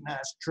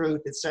recognize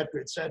truth, et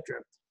cetera,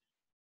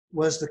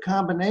 was the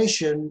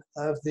combination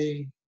of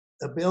the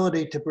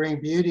ability to bring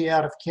beauty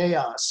out of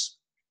chaos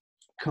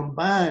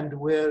combined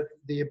with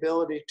the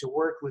ability to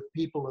work with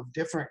people of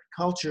different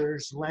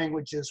cultures,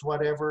 languages,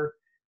 whatever,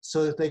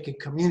 so that they can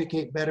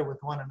communicate better with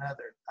one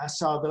another. I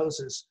saw those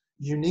as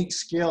unique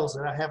skills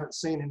that I haven't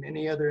seen in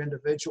any other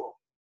individual.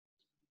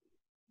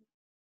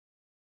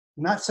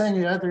 I'm not saying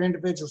that other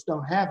individuals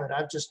don't have it,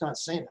 I've just not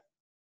seen it.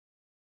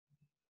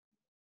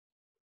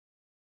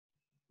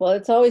 Well,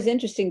 it's always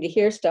interesting to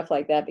hear stuff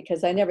like that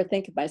because I never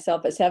think of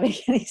myself as having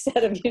any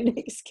set of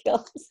unique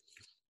skills.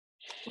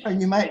 Well,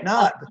 you might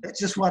not, but that's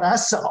just what I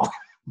saw.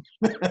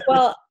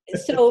 Well,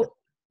 so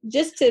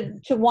just to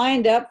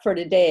wind up for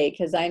today,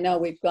 because I know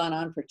we've gone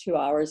on for 2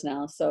 hours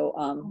now. So,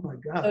 Oh my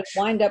so to gosh.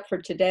 wind up for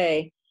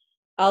today,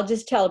 I'll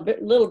just tell a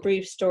little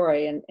brief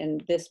story,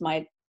 and this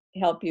might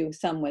help you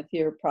some with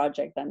your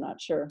project. I'm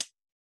not sure.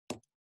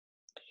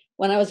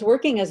 When I was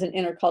working as an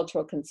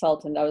intercultural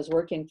consultant, I was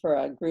working for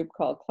a group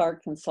called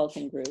Clark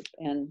Consulting Group,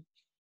 and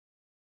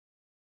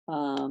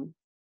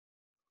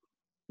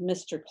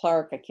Mr.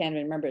 Clark, I can't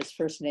even remember his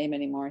first name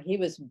anymore. He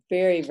was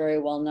very, very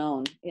well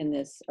known in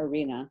this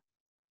arena.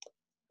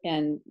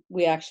 And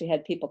we actually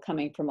had people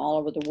coming from all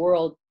over the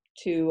world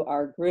to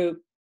our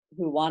group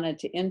who wanted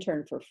to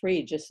intern for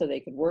free just so they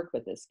could work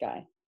with this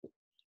guy.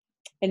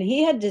 And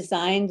he had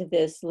designed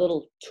this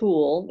little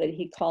tool that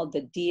he called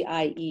the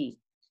DIE.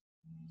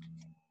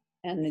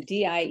 And the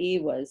DIE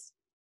was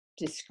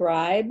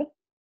describe,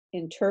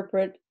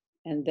 interpret,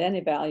 and then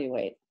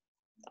evaluate.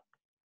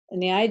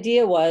 And the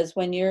idea was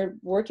when you're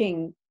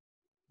working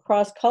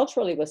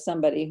cross-culturally with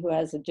somebody who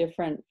has a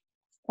different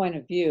point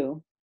of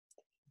view,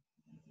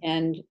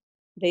 and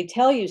they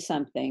tell you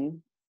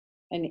something,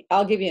 and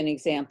I'll give you an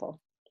example.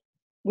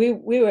 We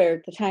were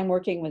at the time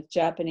working with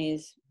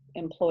Japanese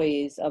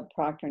employees of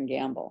Procter &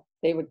 Gamble.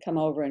 They would come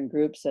over in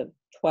groups of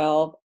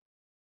 12.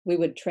 We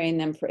would train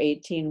them for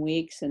 18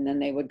 weeks, and then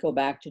they would go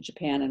back to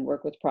Japan and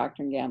work with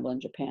Procter & Gamble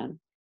in Japan.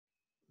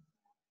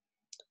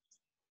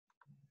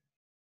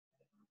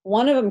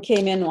 One of them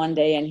came in one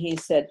day and he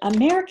said,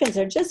 "Americans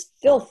are just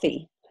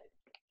filthy."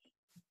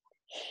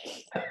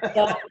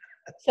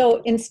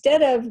 So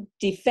instead of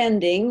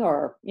defending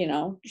or,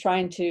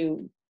 trying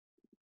to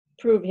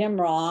prove him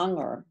wrong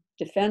or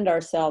defend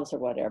ourselves or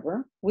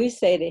whatever, we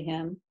say to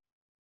him,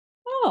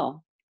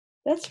 "Oh,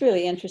 that's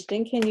really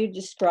interesting. Can you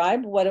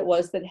describe what it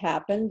was that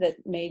happened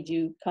that made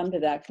you come to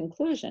that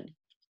conclusion?"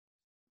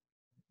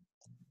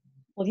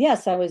 Well,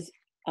 yes, I was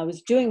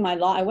doing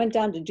I went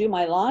down to do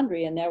my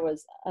laundry, and there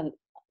was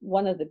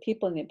one of the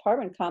people in the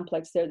apartment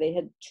complex there. They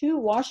had 2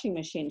 washing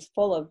machines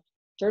full of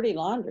dirty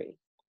laundry.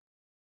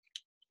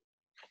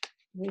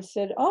 We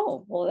said,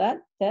 "Oh, well,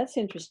 that's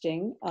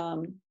interesting.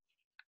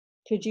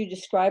 Could you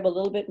describe a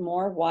little bit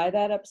more why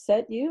that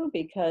upset you?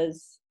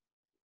 Because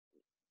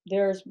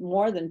there's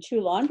more than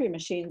 2 laundry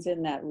machines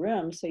in that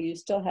room, so you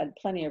still had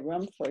plenty of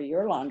room for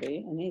your laundry."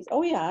 And he's,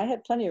 "Oh yeah, I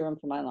had plenty of room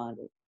for my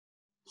laundry."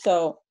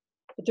 So,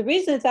 but the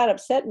reason that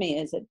upset me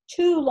is that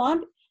 2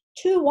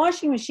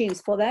 washing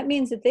machines full, that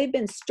means that they've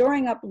been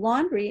storing up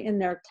laundry in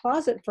their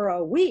closet for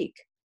a week.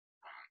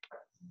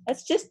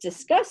 That's just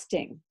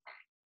disgusting.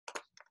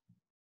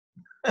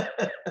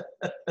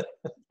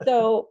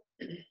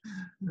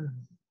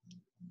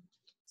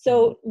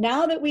 So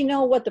now that we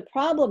know what the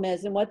problem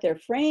is and what their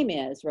frame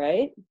is,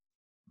 right?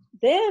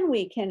 Then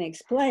we can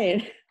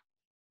explain,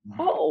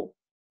 oh,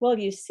 well,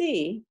 you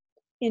see,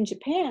 in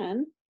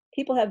Japan,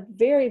 people have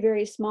very,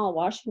 very small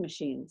washing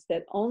machines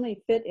that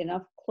only fit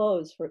enough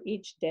clothes for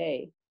each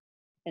day.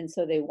 And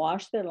so they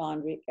wash their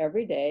laundry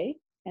every day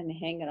and they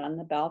hang it on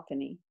the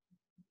balcony.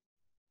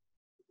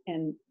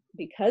 And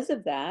because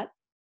of that,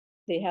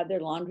 they have their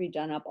laundry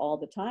done up all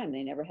the time.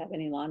 They never have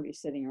any laundry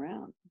sitting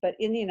around. But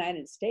in the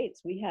United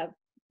States, we have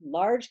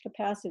large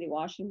capacity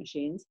washing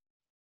machines.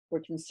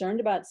 We're concerned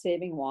about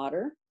saving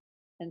water.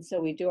 And so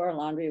we do our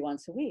laundry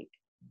once a week.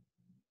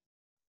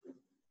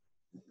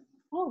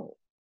 Oh,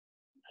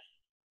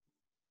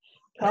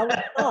 problem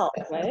solved,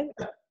 right?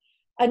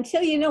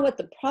 Until you know what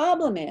the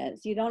problem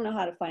is, you don't know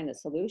how to find a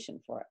solution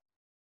for it.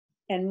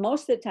 And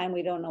most of the time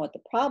we don't know what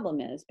the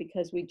problem is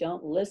because we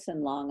don't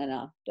listen long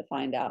enough to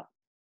find out.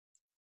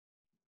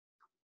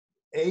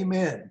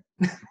 Amen.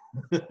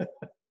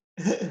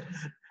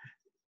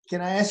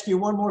 Can I ask you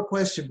one more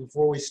question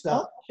before we Oh,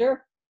 stop?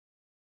 sure.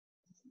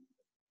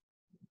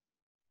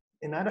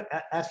 And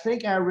I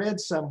think I read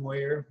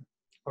somewhere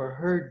or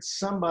heard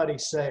somebody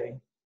say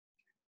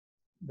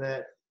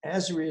that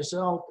as a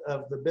result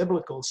of the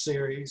biblical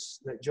series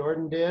that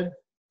Jordan did,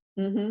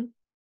 Mm-hmm.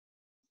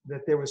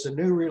 that there was a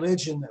new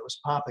religion that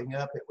was popping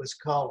up. It was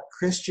called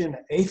Christian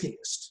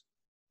atheist.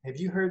 Have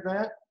you heard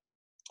that?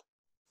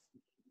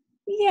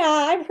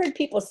 Yeah, I've heard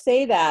people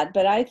say that,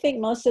 but I think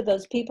most of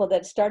those people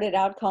that started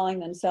out calling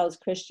themselves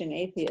Christian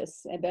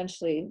atheists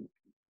eventually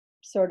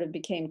sort of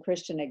became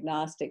Christian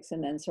agnostics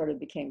and then sort of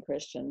became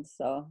Christians.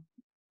 So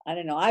I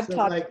don't know. I've So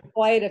talked like, to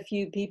quite a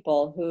few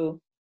people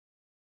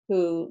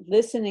who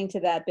listening to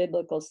that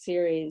biblical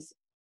series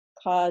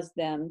caused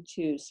them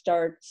to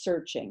start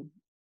searching.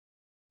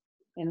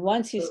 And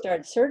once you so,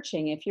 start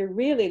searching, if you're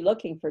really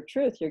looking for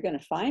truth, you're going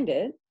to find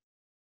it.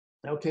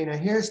 okay, now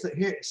here's the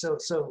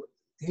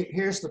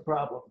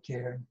problem,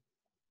 Karen.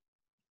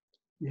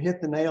 You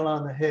hit the nail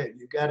on the head.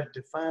 You got to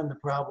define the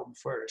problem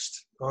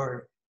first.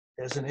 Or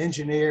as an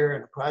engineer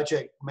and a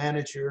project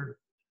manager,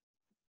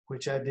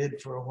 which I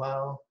did for a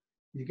while,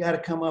 you got to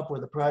come up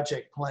with a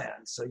project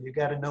plan. So you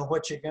got to know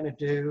what you're going to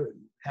do and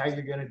how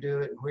you're going to do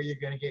it and where you're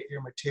going to get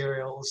your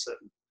materials.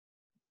 And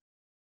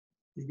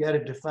you got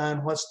to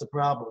define what's the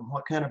problem.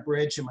 What kind of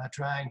bridge am I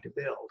trying to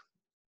build?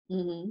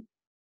 Mm-hmm.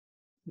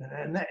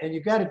 And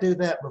you got to do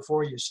that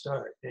before you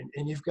start.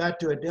 And you've got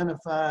to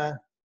identify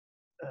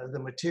the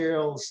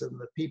materials and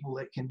the people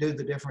that can do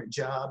the different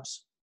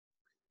jobs.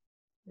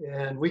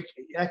 And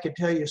I could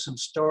tell you some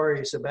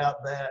stories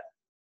about that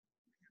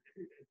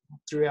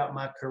throughout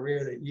my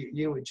career that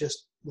you would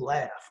just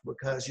laugh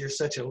because you're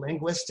such a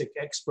linguistic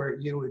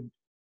expert. You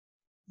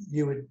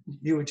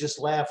would just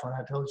laugh when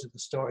I told you the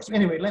stories.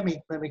 Anyway, let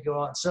me go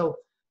on. So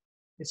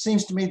it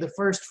seems to me the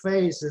first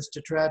phase is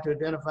to try to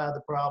identify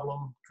the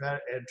problem,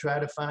 try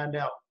to find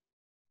out.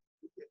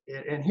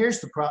 And here's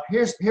the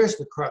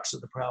crux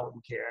of the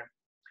problem, Karen.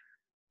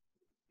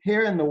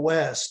 Here in the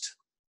West,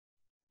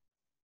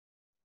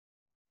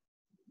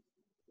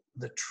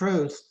 the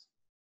truth,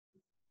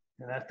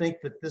 and I think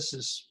that this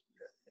is,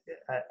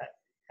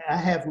 I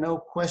have no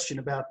question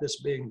about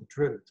this being the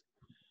truth,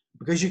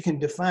 because you can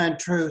define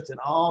truth in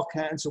all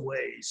kinds of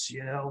ways.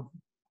 You know,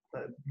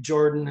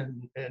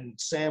 Jordan and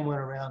Sam went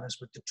around this,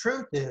 but the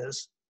truth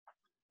is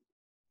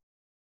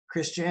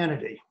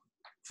Christianity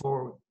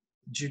for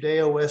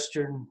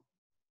Judeo-Western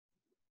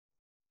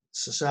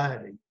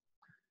society.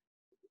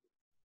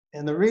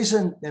 And the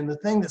reason, and the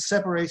thing that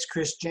separates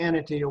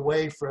Christianity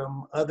away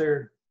from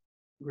other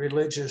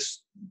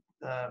religious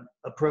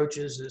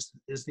approaches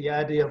is the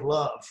idea of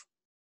love.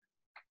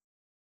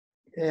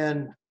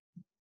 And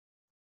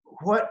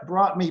what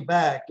brought me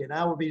back, and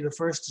I will be the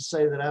first to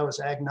say that I was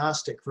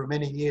agnostic for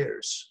many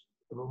years,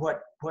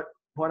 what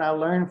I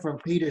learned from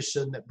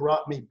Peterson that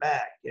brought me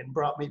back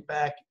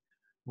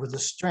with a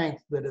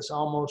strength that is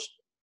almost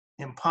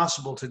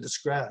impossible to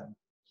describe,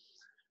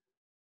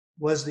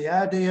 was the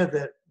idea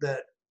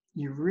that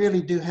you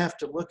really do have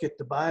to look at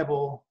the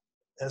Bible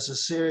as a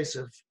series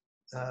of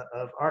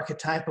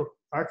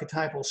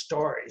archetypal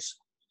stories.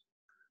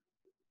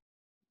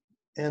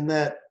 And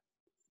that,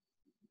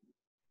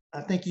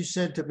 I think you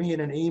said to me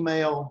in an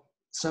email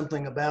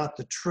something about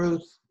the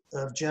truth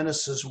of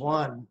Genesis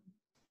 1,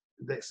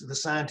 the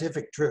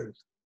scientific truth.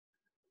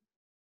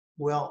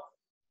 Well,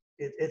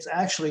 it's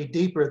actually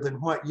deeper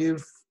than what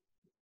you've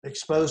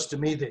exposed to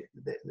me,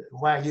 that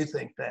why you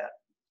think that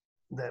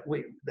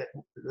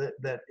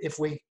if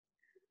we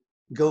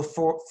go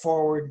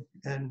forward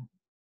and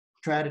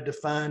try to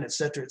define, et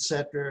cetera,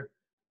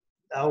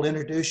 I'll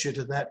introduce you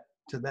to that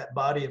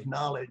body of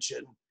knowledge,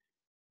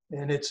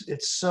 and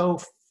it's so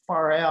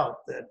far out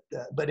that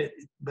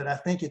but I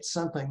think it's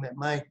something that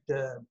might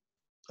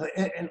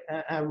and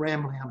I'm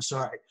rambling, I'm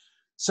sorry.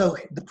 So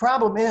the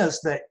problem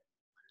is that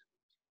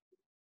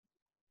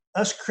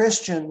us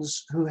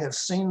Christians who have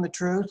seen the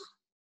truth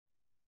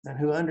and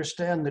who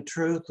understand the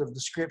truth of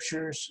the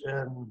scriptures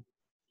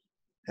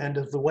and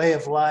of the way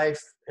of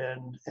life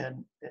and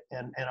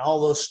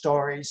all those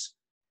stories,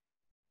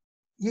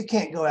 you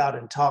can't go out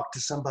and talk to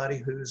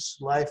somebody whose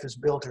life is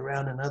built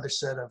around another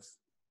set of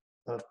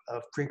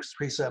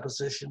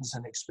presuppositions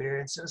and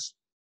experiences.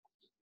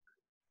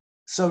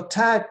 So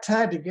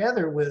tied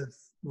together with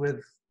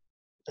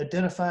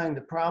identifying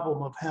the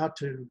problem of how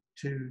to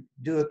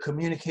do a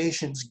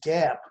communications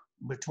gap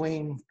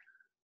between,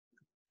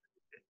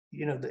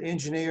 you know, the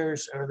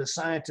engineers or the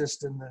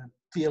scientists and the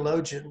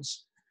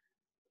theologians,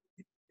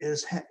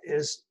 is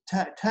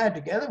tied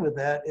together with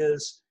that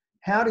is,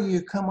 how do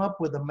you come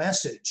up with a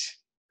message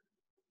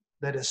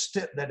that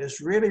is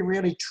really,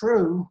 really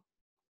true,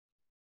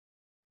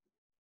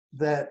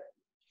 that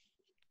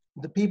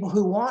the people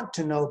who want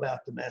to know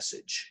about the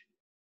message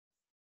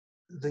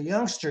the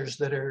youngsters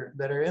that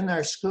are in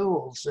our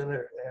schools and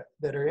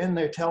that are in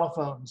their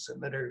telephones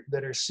and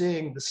that are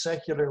seeing the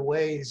secular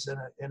ways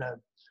in a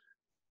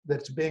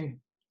that's being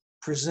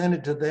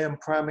presented to them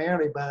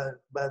primarily by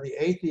the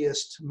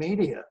atheist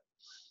media.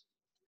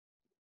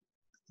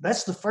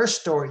 That's the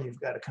first story you've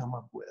got to come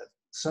up with,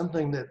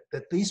 something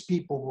that these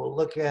people will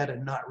look at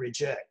and not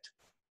reject,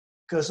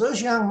 because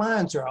those young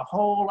minds are a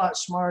whole lot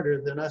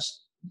smarter than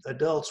us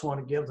adults want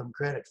to give them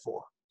credit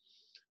for.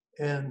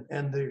 And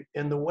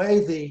the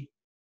way the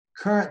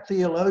current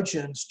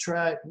theologians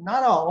try,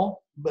 not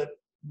all, but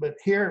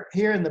here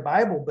in the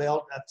Bible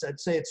Belt, I'd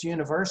say it's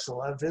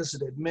universal. I've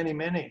visited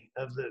many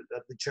of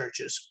the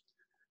churches.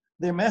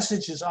 Their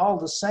message is all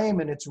the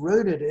same, and it's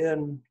rooted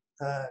in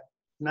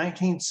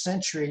 19th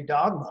century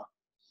dogma.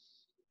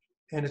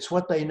 And it's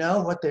what they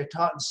know, what they're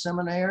taught in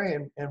seminary,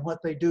 and what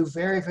they do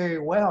very, very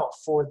well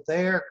for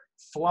their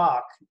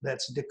flock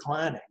that's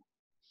declining.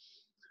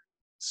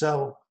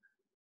 So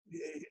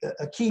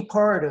a key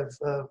part of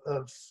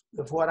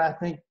what I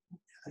think,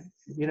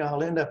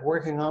 I'll end up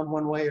working on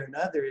one way or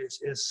another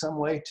is some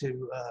way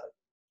to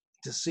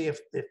see if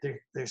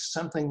there's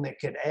something that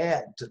could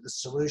add to the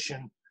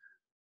solution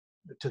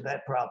to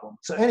that problem.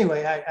 So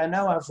anyway, I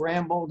know I've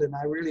rambled, and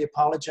I really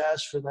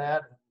apologize for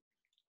that.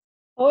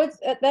 Oh,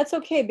 that's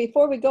okay.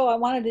 Before we go, I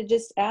wanted to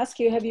just ask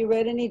you, have you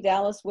read any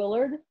Dallas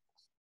Willard?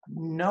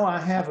 No, I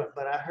haven't,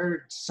 but I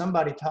heard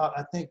somebody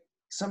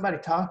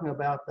talking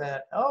about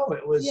that. Oh,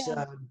 it was,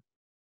 Yeah. it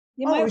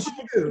was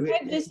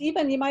you.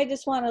 You might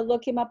just want to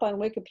look him up on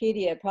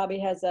Wikipedia. It probably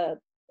has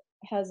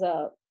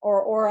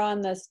or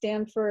on the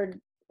Stanford,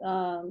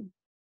 I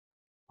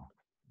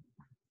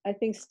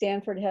think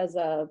Stanford has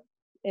a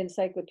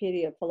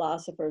encyclopedia of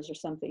philosophers or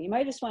something. You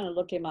might just want to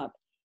look him up.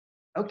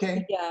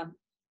 Okay. Yeah.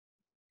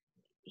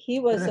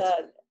 He was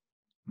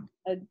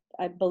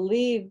I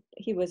believe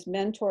he was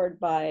mentored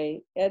by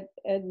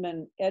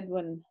Edwin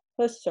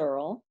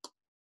Husserl,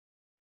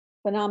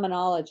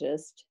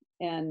 phenomenologist,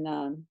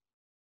 and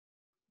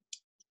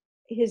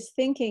his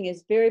thinking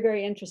is very,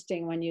 very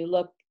interesting when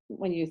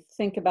you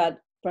think about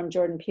from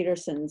Jordan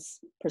Peterson's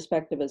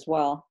perspective as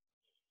well.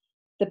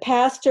 The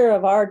pastor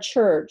of our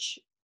church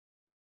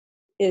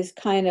is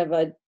kind of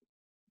a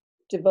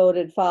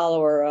devoted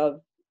follower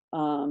of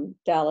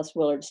Dallas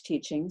Willard's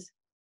teachings.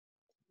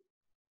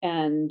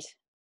 And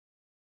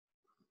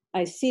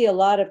I see a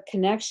lot of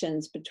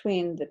connections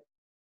between the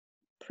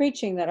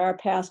preaching that our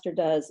pastor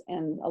does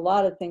and a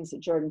lot of things that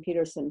Jordan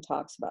Peterson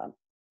talks about.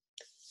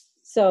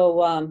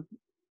 So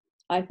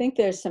I think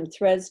there's some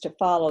threads to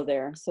follow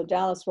there. So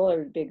Dallas Willard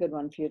would be a good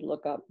one for you to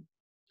look up.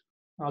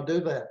 I'll do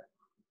that.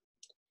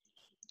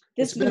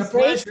 This has been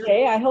great,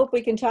 Jay. I hope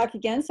we can talk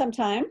again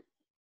sometime.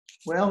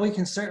 Well, we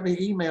can certainly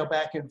email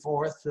back and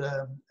forth.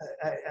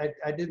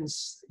 I didn't,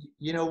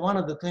 one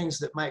of the things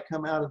that might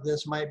come out of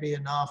this might be a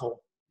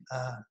novel.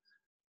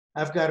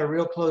 I've got a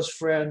real close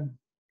friend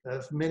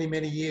of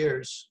many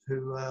years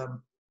who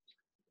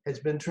has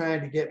been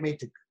trying to get me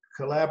to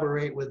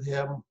collaborate with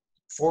him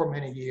for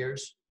many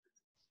years.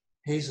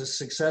 He's a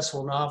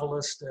successful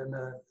novelist and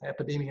an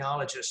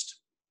epidemiologist.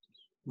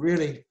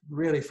 Really,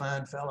 really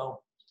fine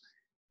fellow.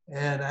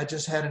 And I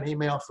just had an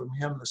email from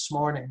him this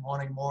morning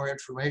wanting more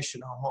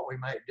information on what we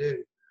might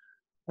do.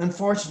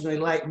 Unfortunately,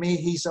 like me,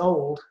 he's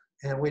old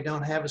and we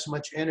don't have as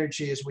much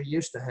energy as we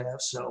used to have.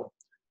 So,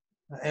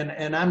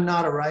 and I'm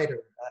not a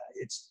writer.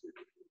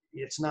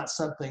 It's not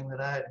something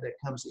that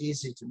comes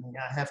easy to me.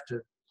 I have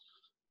to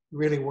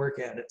really work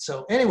at it.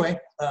 So anyway,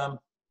 well,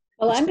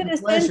 I'm going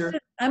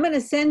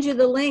to send you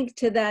the link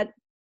to that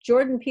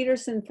Jordan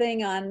Peterson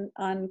thing on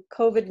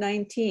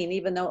COVID-19,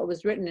 even though it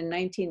was written in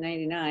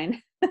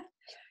 1999.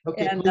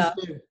 Okay, and please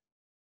do.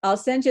 I'll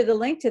send you the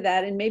link to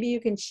that, and maybe you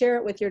can share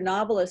it with your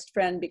novelist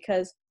friend,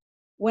 because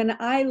when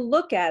I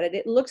look at it,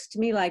 it looks to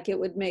me like it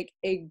would make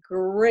a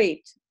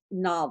great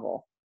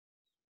novel,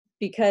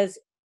 because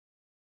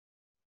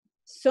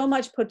so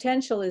much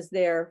potential is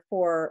there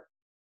for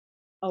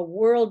a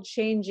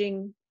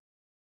world-changing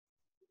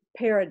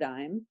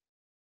paradigm.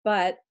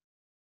 But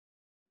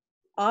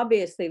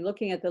obviously,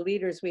 looking at the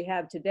leaders we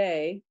have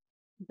today,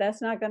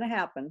 that's not going to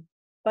happen.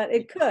 But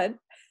it could.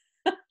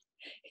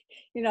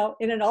 In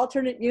an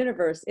alternate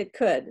universe, it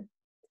could.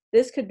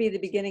 This could be the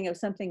beginning of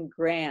something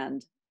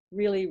grand,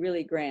 really,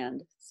 really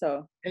grand.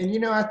 So.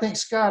 And I think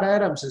Scott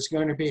Adams is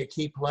going to be a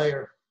key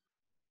player.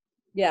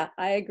 Yeah,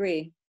 I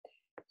agree.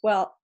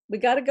 Well, we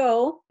got to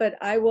go, but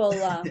I will.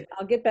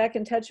 I'll get back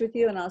in touch with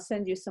you, and I'll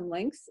send you some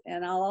links,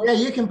 and I'll. Also... Yeah,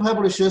 you can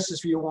publish this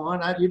if you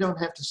want. You don't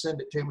have to send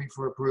it to me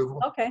for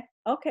approval.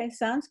 Okay,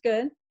 sounds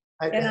good.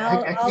 I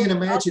can't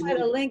imagine. I'll try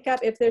to link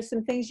up if there's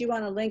some things you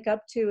want to link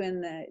up to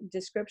in the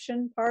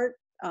description part.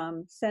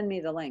 Send me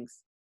the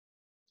links.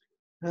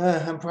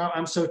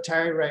 I'm so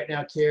tired right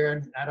now,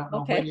 Karen. I don't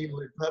know when you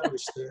would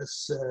publish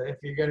this. If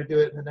you're going to do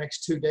it in the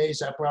next 2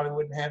 days, I probably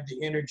wouldn't have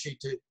the energy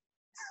to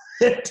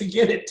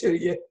get it to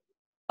you.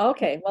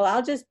 Okay, well,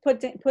 I'll just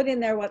put in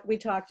there what we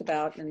talked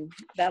about, and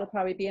that'll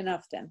probably be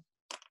enough then.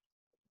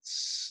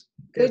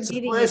 It's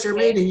a pleasure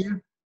meeting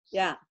you.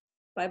 Yeah.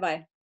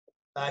 Bye-bye.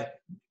 Bye.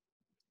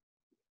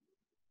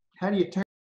 how do you turn